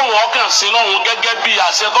ni pé bóun ọkàn sí lọ́hun gẹ́gẹ́ bí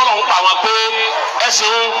àṣẹ tọ́lọ́hun pa wọn pé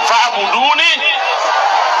ẹ̀sìn fa'buduni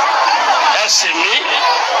ẹ̀sìn mi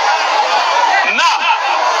náà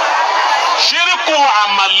ṣíríkù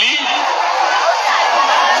àmàlí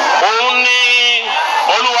òun ni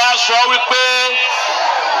Olúwa sọ wípé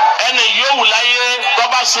ẹni yóò láyé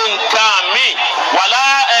tọ́ba ṣe nǹkan mi wàlá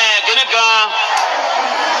kíní kan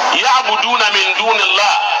ya'buduna min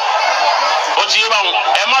dunillah ó ti yé báwọn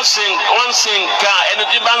ẹ má ṣe wọ́n ṣe nǹkan ẹni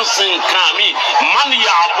tí bá ń ṣe nǹkan mi man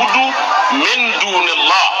ya'budu min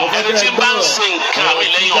dunillah ẹni tí bá ń ṣe nǹkan mi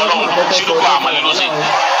lẹ́yìn Ọlọ́run ṣírùkù àmàlí ló ṣe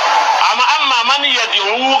amma man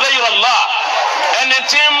yad'u ghayra Allah ẹni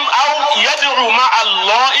tí yad'u ma'a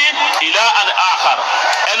Allahi ilahan akhar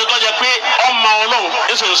ẹni tó jẹ́ pé ọmọ Ọlọ́run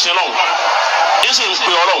ẹsẹ̀ ń sin lọ́hùn ẹsẹ̀ ń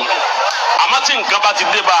pè Ọlọ́run àmọ́ tí nǹkan bá ti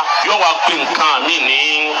dé bá yóò wá pé nǹkan mi ní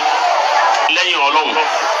lẹ́yìn Ọlọ́run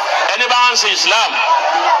ẹni bá ń ṣe Islam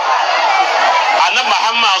ana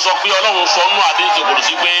Muhammad sọ pé Ọlọ́run sọ nù àdéhùn kò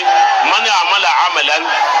sí pé man amala amalan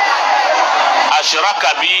ashraka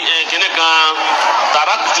bi kini kan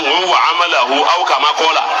taraktuhu wa amalahu aw kama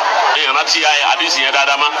qala rántí ayé àdéhùn yẹn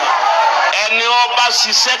dáadáa ma ẹni ó bá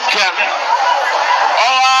ṣiṣẹ́ kan ó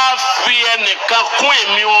wá fi ẹnìkan kún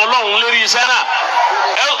èmi Ọlọ́run lérí iṣẹ́ náà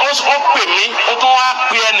ó pè mí ó tún wá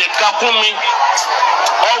pe ẹnìkan kún mi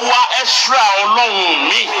ó wá extra Ọlọ́run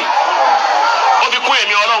mi ó fi kún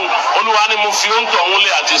èmi Ọlọ́run Olúwa ni mo fi ó ń tọ̀ ń lé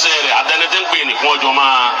àti iṣẹ́ rẹ̀ àtẹnitẹ́ ń pè ní kí wọ́n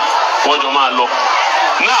jọ máa lọ.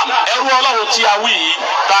 náà ẹrú Ọlọ́run tí a wí yìí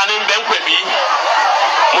ta ni ń bẹ́ ń pè bí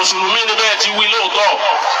mùsùlùmí ni bẹ́ẹ̀ ti wí lóòótọ́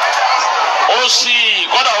ó sì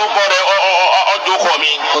kọ́dà ó kọ́ rẹ̀ ọjọ́ kọ́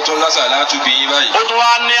mi. ó tún lásàlátù bí yín báyìí. ó tún wá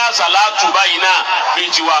ní àsàlátù báyìí náà bíi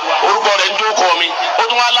tiwa orúkọ rẹ̀ ń jó kọ́ mi ó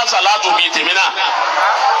tún wá lásàlátù bíi tèmi náà.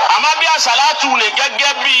 àmọ́ bí àsàlátù ní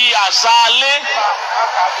gẹ́gẹ́ bí àsálẹ́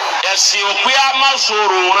ẹ̀sìn òpé á má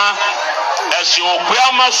sọ̀rọ̀ ran ẹ̀sìn òpé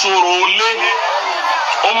á má sọ̀rọ̀ lé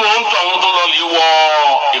ọmọ ohun tó àwọn tó lọ lè wọ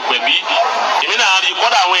ìpẹ̀bí èmi náà rí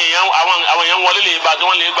kọ́dà àwọn èèyàn wọlé lè bá tí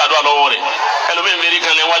wọ́n lè gbàdúrà lọ́wọ́ rẹ̀ ẹlòmíín mérí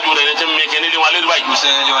kan lè wájú rẹ̀ ní tí mi kẹ́ni lé wọn lé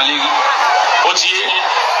báyìí.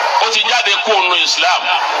 ó ti jáde kó nu Islam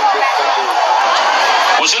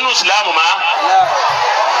kò sínú Islam ma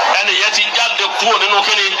ẹni yẹn ti jáde kúrò nínú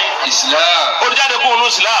kíni Islam ó ti jáde kúrò nínú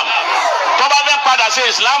Islam tó bá fẹ́ padà sí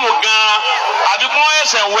Islam gan-an àbí kó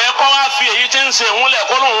ẹsẹ̀ wẹ́ kó wá fi èyí tí ń ṣe òun lẹ̀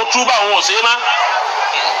kó lóun túbà òun ò ṣe é má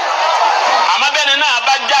àmọ́ bẹ́ẹ̀ni náà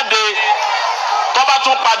bá jáde tó bá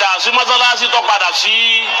tún padà sí mọ́sálásí tó padà sí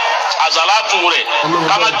àsàlátù rẹ̀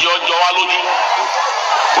ká má jẹ́ ọjọ́ wa lójú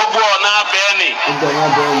gbogbo ọ̀nà bẹ́ẹ̀ni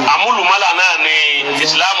àmúlùmálà náà ni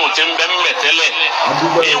ìsìláàmù ti ń bẹ́ mbẹ̀ tẹ́lẹ̀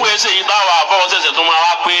ìwé ṣe yìí táwa àfọwọ́sẹ̀sẹ̀ tó máa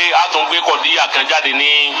wá pé a tún gbé kọ̀díyà kan jáde ní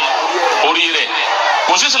orí rẹ̀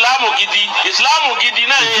kò sí ìsìláàmù gidi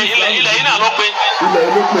náà ilẹ̀ yìí náà ló pé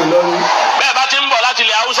bẹ́ẹ̀ bá ti ń bọ̀ láti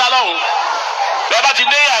ilẹ̀ Haúsá lọ́hùn bẹ́ẹ̀ bá ti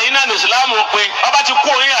dé yàyí náà ní ìsìláàmù pé ọba ti kú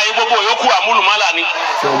oyin yàyí gbogbo yòókù àmúlùmálà ni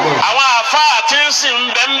àwọn àfáà tí ń sìn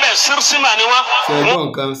bẹ́ẹ̀ sírísímà ni wọ́n. ṣẹ̀gbọ́n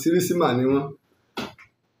nǹkan sírísímà ni wọ́n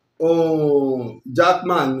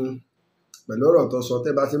Jackman ni pẹ̀lú ọ̀rọ̀ tó sọ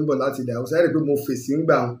tẹ́ bá ti ń bọ̀ láti ilẹ̀ Haúsá rí i pé mo fèsì ń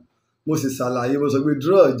gbà wọn mo sì ṣàlàyé mo sọ pé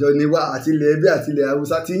dúró ọjọ́ ni wá àti ilẹ̀ ẹbí àti ilẹ̀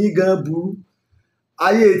Haúsá ti yín gan burú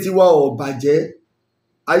ayé tiwa ò bàjẹ́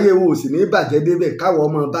ayé wo ò sì ní bàjẹ́ débẹ̀ káwọn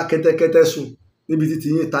ọmọ bá kẹ́tẹ́kẹ́tẹ́ sùn níbi tí ti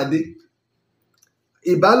yín ta dé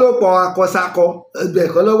ìbálòpọ̀ akọsákọ ẹgbẹ́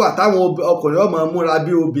kan ló wà táwọn ọkùnrin ọmọ múra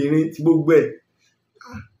bí obìnrin ti gbogbo ẹ̀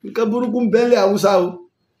nǹkan burúkú ń bẹ́lẹ̀ Haúsá o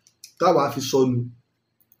táwa fi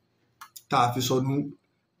sọnù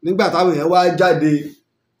nígbà táwọn èèyàn wá jáde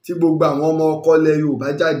tí gbogbo àwọn ọmọ ọkọ ilẹ̀ Yorùbá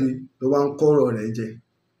jáde ló wá ń kọ́rọ̀ rẹ̀ jẹ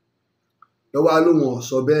lọ́wọ́ lóhùn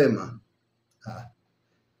ọ̀sọ́ bẹ́ẹ̀ mà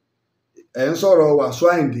ẹ̀ ń sọ̀rọ̀ Wàsíù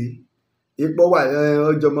Àyìndé ipò wà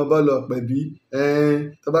ọjọ́ ọmọ bọ́ọ̀lù ọ̀pẹ̀bí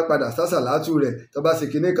tó bá padà sásàlátù rẹ̀ tó bá ṣe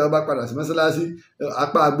kinní kan bá padà sí mọ́sálásí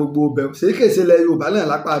apá gbogbo bẹ̀ ṣé kèsè lẹ Yorùbá náà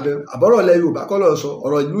lápá bẹ̀ àbọ̀rọ̀ lẹ Yorùbá kọ́ ló ń sọ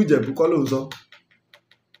ọ̀rọ̀ ìlú Ìjẹ̀bú kọ́ ló ń sọ.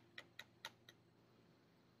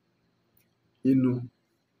 inú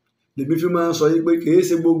lèmi fi máa ń sọ yìí pé kì í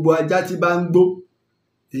ṣe gbogbo ajá tí bá ń gbó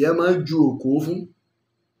èèyàn máa ń ju òkò fún.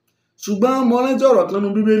 ṣùgbọ́n mo rántí ọ̀rọ̀ kan nínú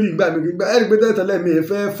Bíbélì ìgbà mi gbígbà ẹ̀rí pé tẹ́tẹ́lẹ̀ mi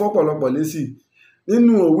fẹ́ fọ́pọ̀lọpọ̀ lésì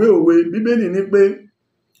nínú òwe Bíbélì ní pé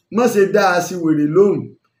má ṣe dá a sí wèrè lóhùn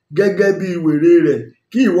gẹ́gẹ́ bí wèrè rẹ̀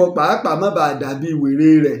kí ìwọ pàápàá má bàa dàbí wèrè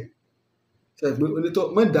rẹ̀. ṣàpè onítọ̀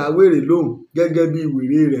má dá wèrè lóhùn gẹ́gẹ́ bí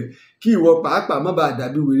wèrè rẹ̀ kí ìwọ pàápàá má bàa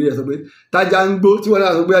dàbí wèrè rẹ̀. sọ pé tájà ń gbó tí wọ́n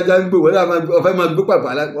náà sọ pé ajá ń gbó wọ́n náà ọ̀fẹ́ máa gbó pàpà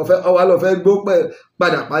ọwọ́ lọ fẹ́ gbó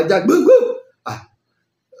padà pàjá gbógbó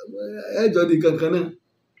ẹjọ́ di kankan náà.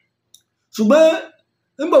 ṣùgbọ́n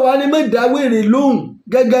nígbà wá ní má dá wèrè lóhùn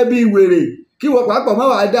gẹ́gẹ́ bí wèrè kí ìwọ pàápàá má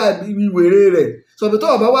wàá dàbí wèrè rẹ̀. sọ̀bẹ̀ tó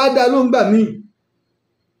ọ̀bá wá dá lóhùn gbà míì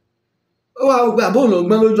ó wá gbà bóun ló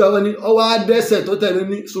gbọ́n lójú àwọn ni ọwọ́ adẹ́sẹ̀ tó tẹ̀lé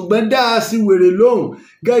ní ṣùgbọ́n dá a sí wèrè lóhùn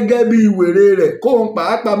gẹ́gẹ́ bí wèrè rẹ̀ kóun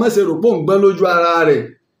pàápàá má ṣe rò pé òun gbọ́n lójú ara rẹ̀.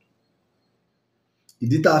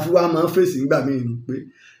 ìdí tá a fi wá máa ń fèsì nígbà míì ni pé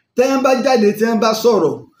tẹ́ ń bá jáde tí ń bá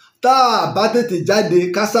sọ̀rọ̀ tá a bá tètè jáde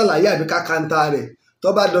ká ṣàlàyé àbí ká kanta rẹ̀ tó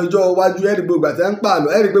bá dọjọ́ iwájú ẹ̀rí gbogbo àti ẹ̀ ń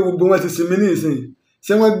pààlọ́ ẹ̀rí pé gbogbo wọn ti sinmi ní ìsìn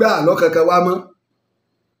ṣé wọ́n gbé àlọ́ kankan wá mọ́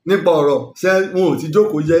nípa ọ̀rọ̀ ṣé wọn ò ti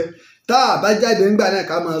jókòó jẹ́ tá a bá jáde nígbà náà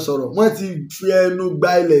ká máa sọ̀rọ̀ wọ́n ti fi ẹnu gba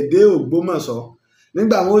ilẹ̀ dé Ògbómọ̀ṣọ́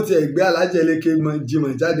nígbà wọn ó tiẹ̀ gbé Alájì Ẹlẹ́kẹ̀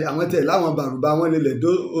jimọ̀ jáde àwọn tiẹ̀ láwọn bàrùbá wọn lélẹ̀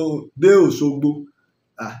dé Òṣogbo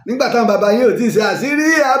nígbà táwọn bàbá yín ò tí ì ṣe àṣírí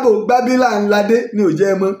ààbò gbábílà ńlá dé ní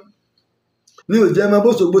òjẹ́ mọ́ bó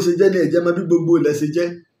Òṣogbo ṣe jẹ́ ní ẹ̀jẹ̀ mọ́ bí gbogbo ilẹ̀ ṣe jẹ́.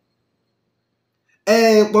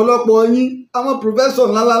 ọ̀pọ̀lọpọ̀ yín àwọn pòfẹ́sọ̀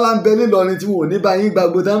ńláńlá ń bẹ nílọrin tí wọn ò ní bá yín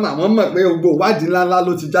gbàgbó tán àwọn mọ̀ pé gbogbo ìwádìí ńláńlá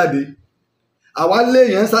ló ti jáde àwa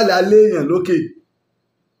léèyàn sálẹ̀ aléèyàn lókè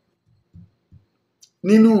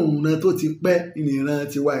nínú ìran tó ti pẹ́ ìran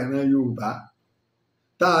tiwa ìran Yorùbá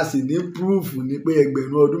tá a sì ní púrúfù ní pé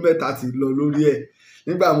ẹgbẹ̀rún ọdún mẹ́ta ti lọ lórí ẹ̀.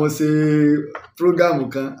 nígbà mo ṣe prógámù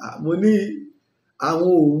kan mo ní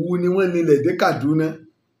àwọn Òwu ni wọ́n nílẹ̀ dé Kaduna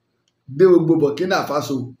dé gbogbo Burkina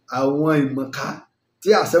Faso àwọn Ìmọ̀ká tí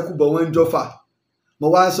àṣẹ́kùbọ̀ wọn ń jọ́fà mo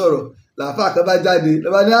wá sọ̀rọ̀ làáfà kan bá jáde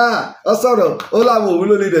lọ́ba ní ọ sọ̀rọ̀ ó láwọn Òwu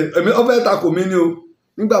ló nílẹ̀ èmi ó fẹ́ takò mí ni o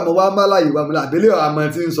nígbà mo wá má láyè wà mo là délé àmọ́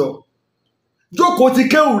tí ń sọ jókòó ti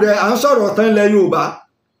kéwù rẹ̀ à ń sọ̀rọ̀ tán ilẹ̀ Yorùbá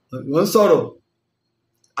wọ́n ń sọ̀rọ̀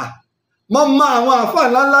mọ́ mọ́ àwọn àfáà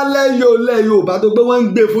ńláńlá lẹ́yìn Yorùbá tó gbé wọ́n ń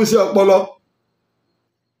gbé fún sí ọpọlọ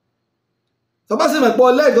tọ́ba sì mọ̀ pé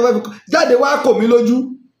ọlẹ́yìn tó fẹ́ fi jáde wá kò mí lójú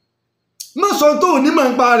mọ́ sọ tó ní mọ̀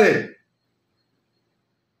ń pa rẹ̀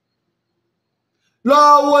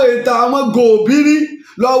lọ́wọ́ ìta àwọn gòbírí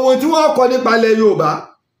lọ́wọ́ tí wọ́n kọ́ nípa ilẹ̀ Yorùbá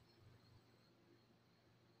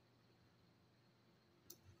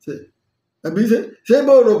ẹ̀bí ṣé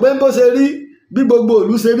bó rò pé bó ṣe rí bí gbogbo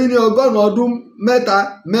ìlú ṣe rí ní 100 ọdún 3,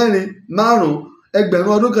 4, 5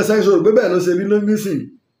 ẹgbẹ̀rún ọdún kan sẹ́yìn sọ̀rọ̀ pé bẹ́ẹ̀ ló ṣe rí nísìn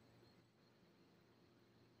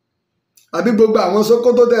àbí gbogbo àwọn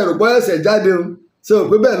Sókótó tẹ̀ rò pé ẹ̀sẹ̀ jáde o ṣe rò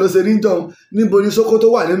pé bẹ́ẹ̀ ló ṣe rí jọ níbo ni Sókótó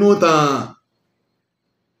wà nínú tàn.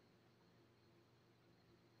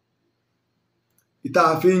 ìta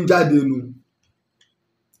fi ń jáde nu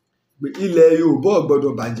pé ilẹ̀ Yorùbá ò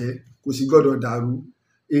gbọ́dọ̀ bàjẹ́ kò sì gbọ́dọ̀ dàrú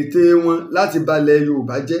ète wọn láti balẹ̀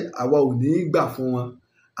Yorùbá jẹ́ àwa ò ní í gbà fún wọn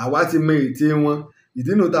àwa ti mọ ète wọn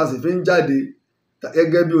ìdí nu ta sì fi ń jáde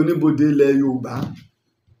gẹ́gẹ́ bí oníbodè ilẹ̀ Yorùbá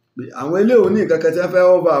pé àwọn ilé òní kankan tí wọ́n fẹ́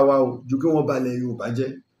ọ́fà wa ò ju kí wọ́n balẹ̀ Yorùbá jẹ́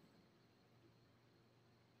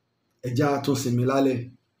ẹja tún sinmi lálẹ́.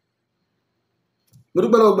 mo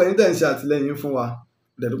dúpẹ́ lọ́wọ́ gbẹ̀yìn tẹ̀ ń ṣe àtìlẹ́yìn fún wa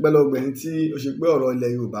dẹ̀dúpẹ́ lọ́wọ́ gbẹ̀yìn tí ó ṣe pé ọ̀rọ̀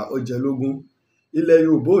ilẹ̀ Yorùbá ó jẹ lógún ilẹ̀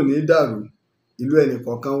Yorùbá ò ní dàrú ìlú ẹnì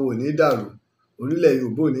kọ̀ọ̀kan ò ní dàrú orílẹ̀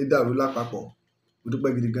Yorùbá ò ní dàrú lápapọ̀ mo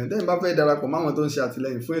dúpẹ́ gidi gan tẹ́yìn bá fẹ́ darapọ̀ máwọn tó ń ṣe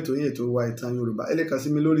àtìlẹ́yìn fún ètò yín ètò wa Ìtàn Yorùbá ẹ lè kàn sí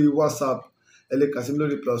mi lórí WhatsApp ẹ lè kàn sí mi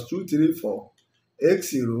lórí +234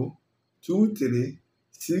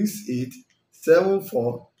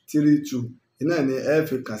 8023687432 iná ni ẹ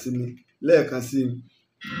fi kàn sí mi lẹ́ẹ̀kan sí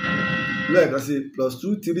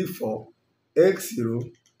 +234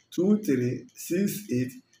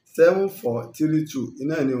 8023687432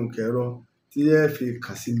 iná ni òǹkẹ̀rọ tí ẹ fi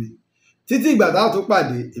kàn sí mi títí ìgbà tá a tún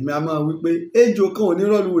pàdé èmi a máa wí pé ejò kan ò ní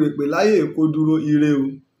rọ́ọ̀lù rè pé láyé èkó dúró ire o.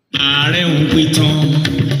 Ààrẹ ń pìtàn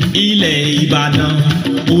ilẹ̀ Ìbàdàn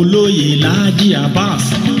olóyè Laji Abbas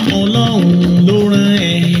ọlọ́run ló rán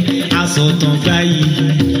ẹ asọ̀tàn gbáyé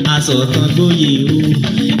asọ̀tàn gbóyè o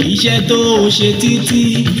iṣẹ́ tó o ṣe títí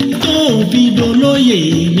tó o fi dolóyè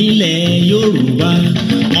nílẹ̀ Yorùbá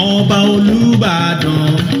ọba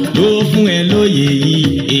Olúbàdàn ló fún ẹ lóyè yìí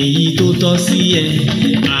èyí tó tọ́ sí ẹ.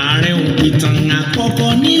 Ààrẹ òpìtàn àkọ́kọ́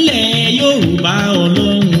nílẹ̀ Yorùbá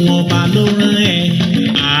ọlọ́run ọba ló rán ẹ.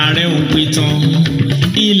 Ààrẹ òpìtàn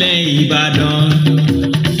ilẹ̀ Ìbàdàn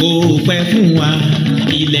kò pẹ́ fún wa.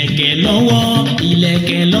 Ìlẹ̀kẹ̀ lọ́wọ́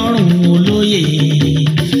ìlẹ̀kẹ̀ lọ́rùn olóyè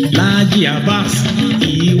Laji Abbas.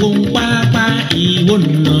 Ìwọ ń pápá ìwọ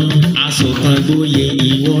nà asọ̀kan gboyè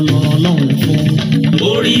ìwọ lọ́lọ́run fún.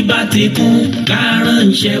 Orí bá ti kún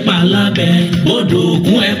kárànṣẹ́ palábẹ́ bọ́dọ̀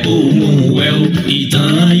ògún ẹ̀ kò mú wẹ̀ o.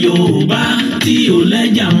 Ìtàn Yorùbá tí ò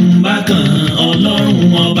lẹ́jà ń bá kan ọlọ́run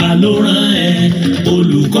ọba ló rán ẹ.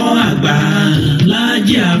 Olùkọ́ àgbà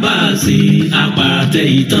Laji Abbas àpàtẹ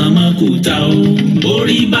ìtàn mọ́kúta o.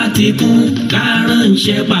 Orí bá ti kún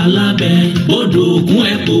kárànṣẹ́ palábẹ́ bọ́dọ̀ ògún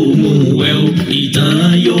ẹ̀ kò mú wẹ̀ o. Ìtàn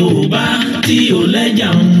Yorùbá tí ò lẹ́jà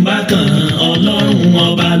ń bá kan ọlọ́run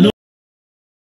ọba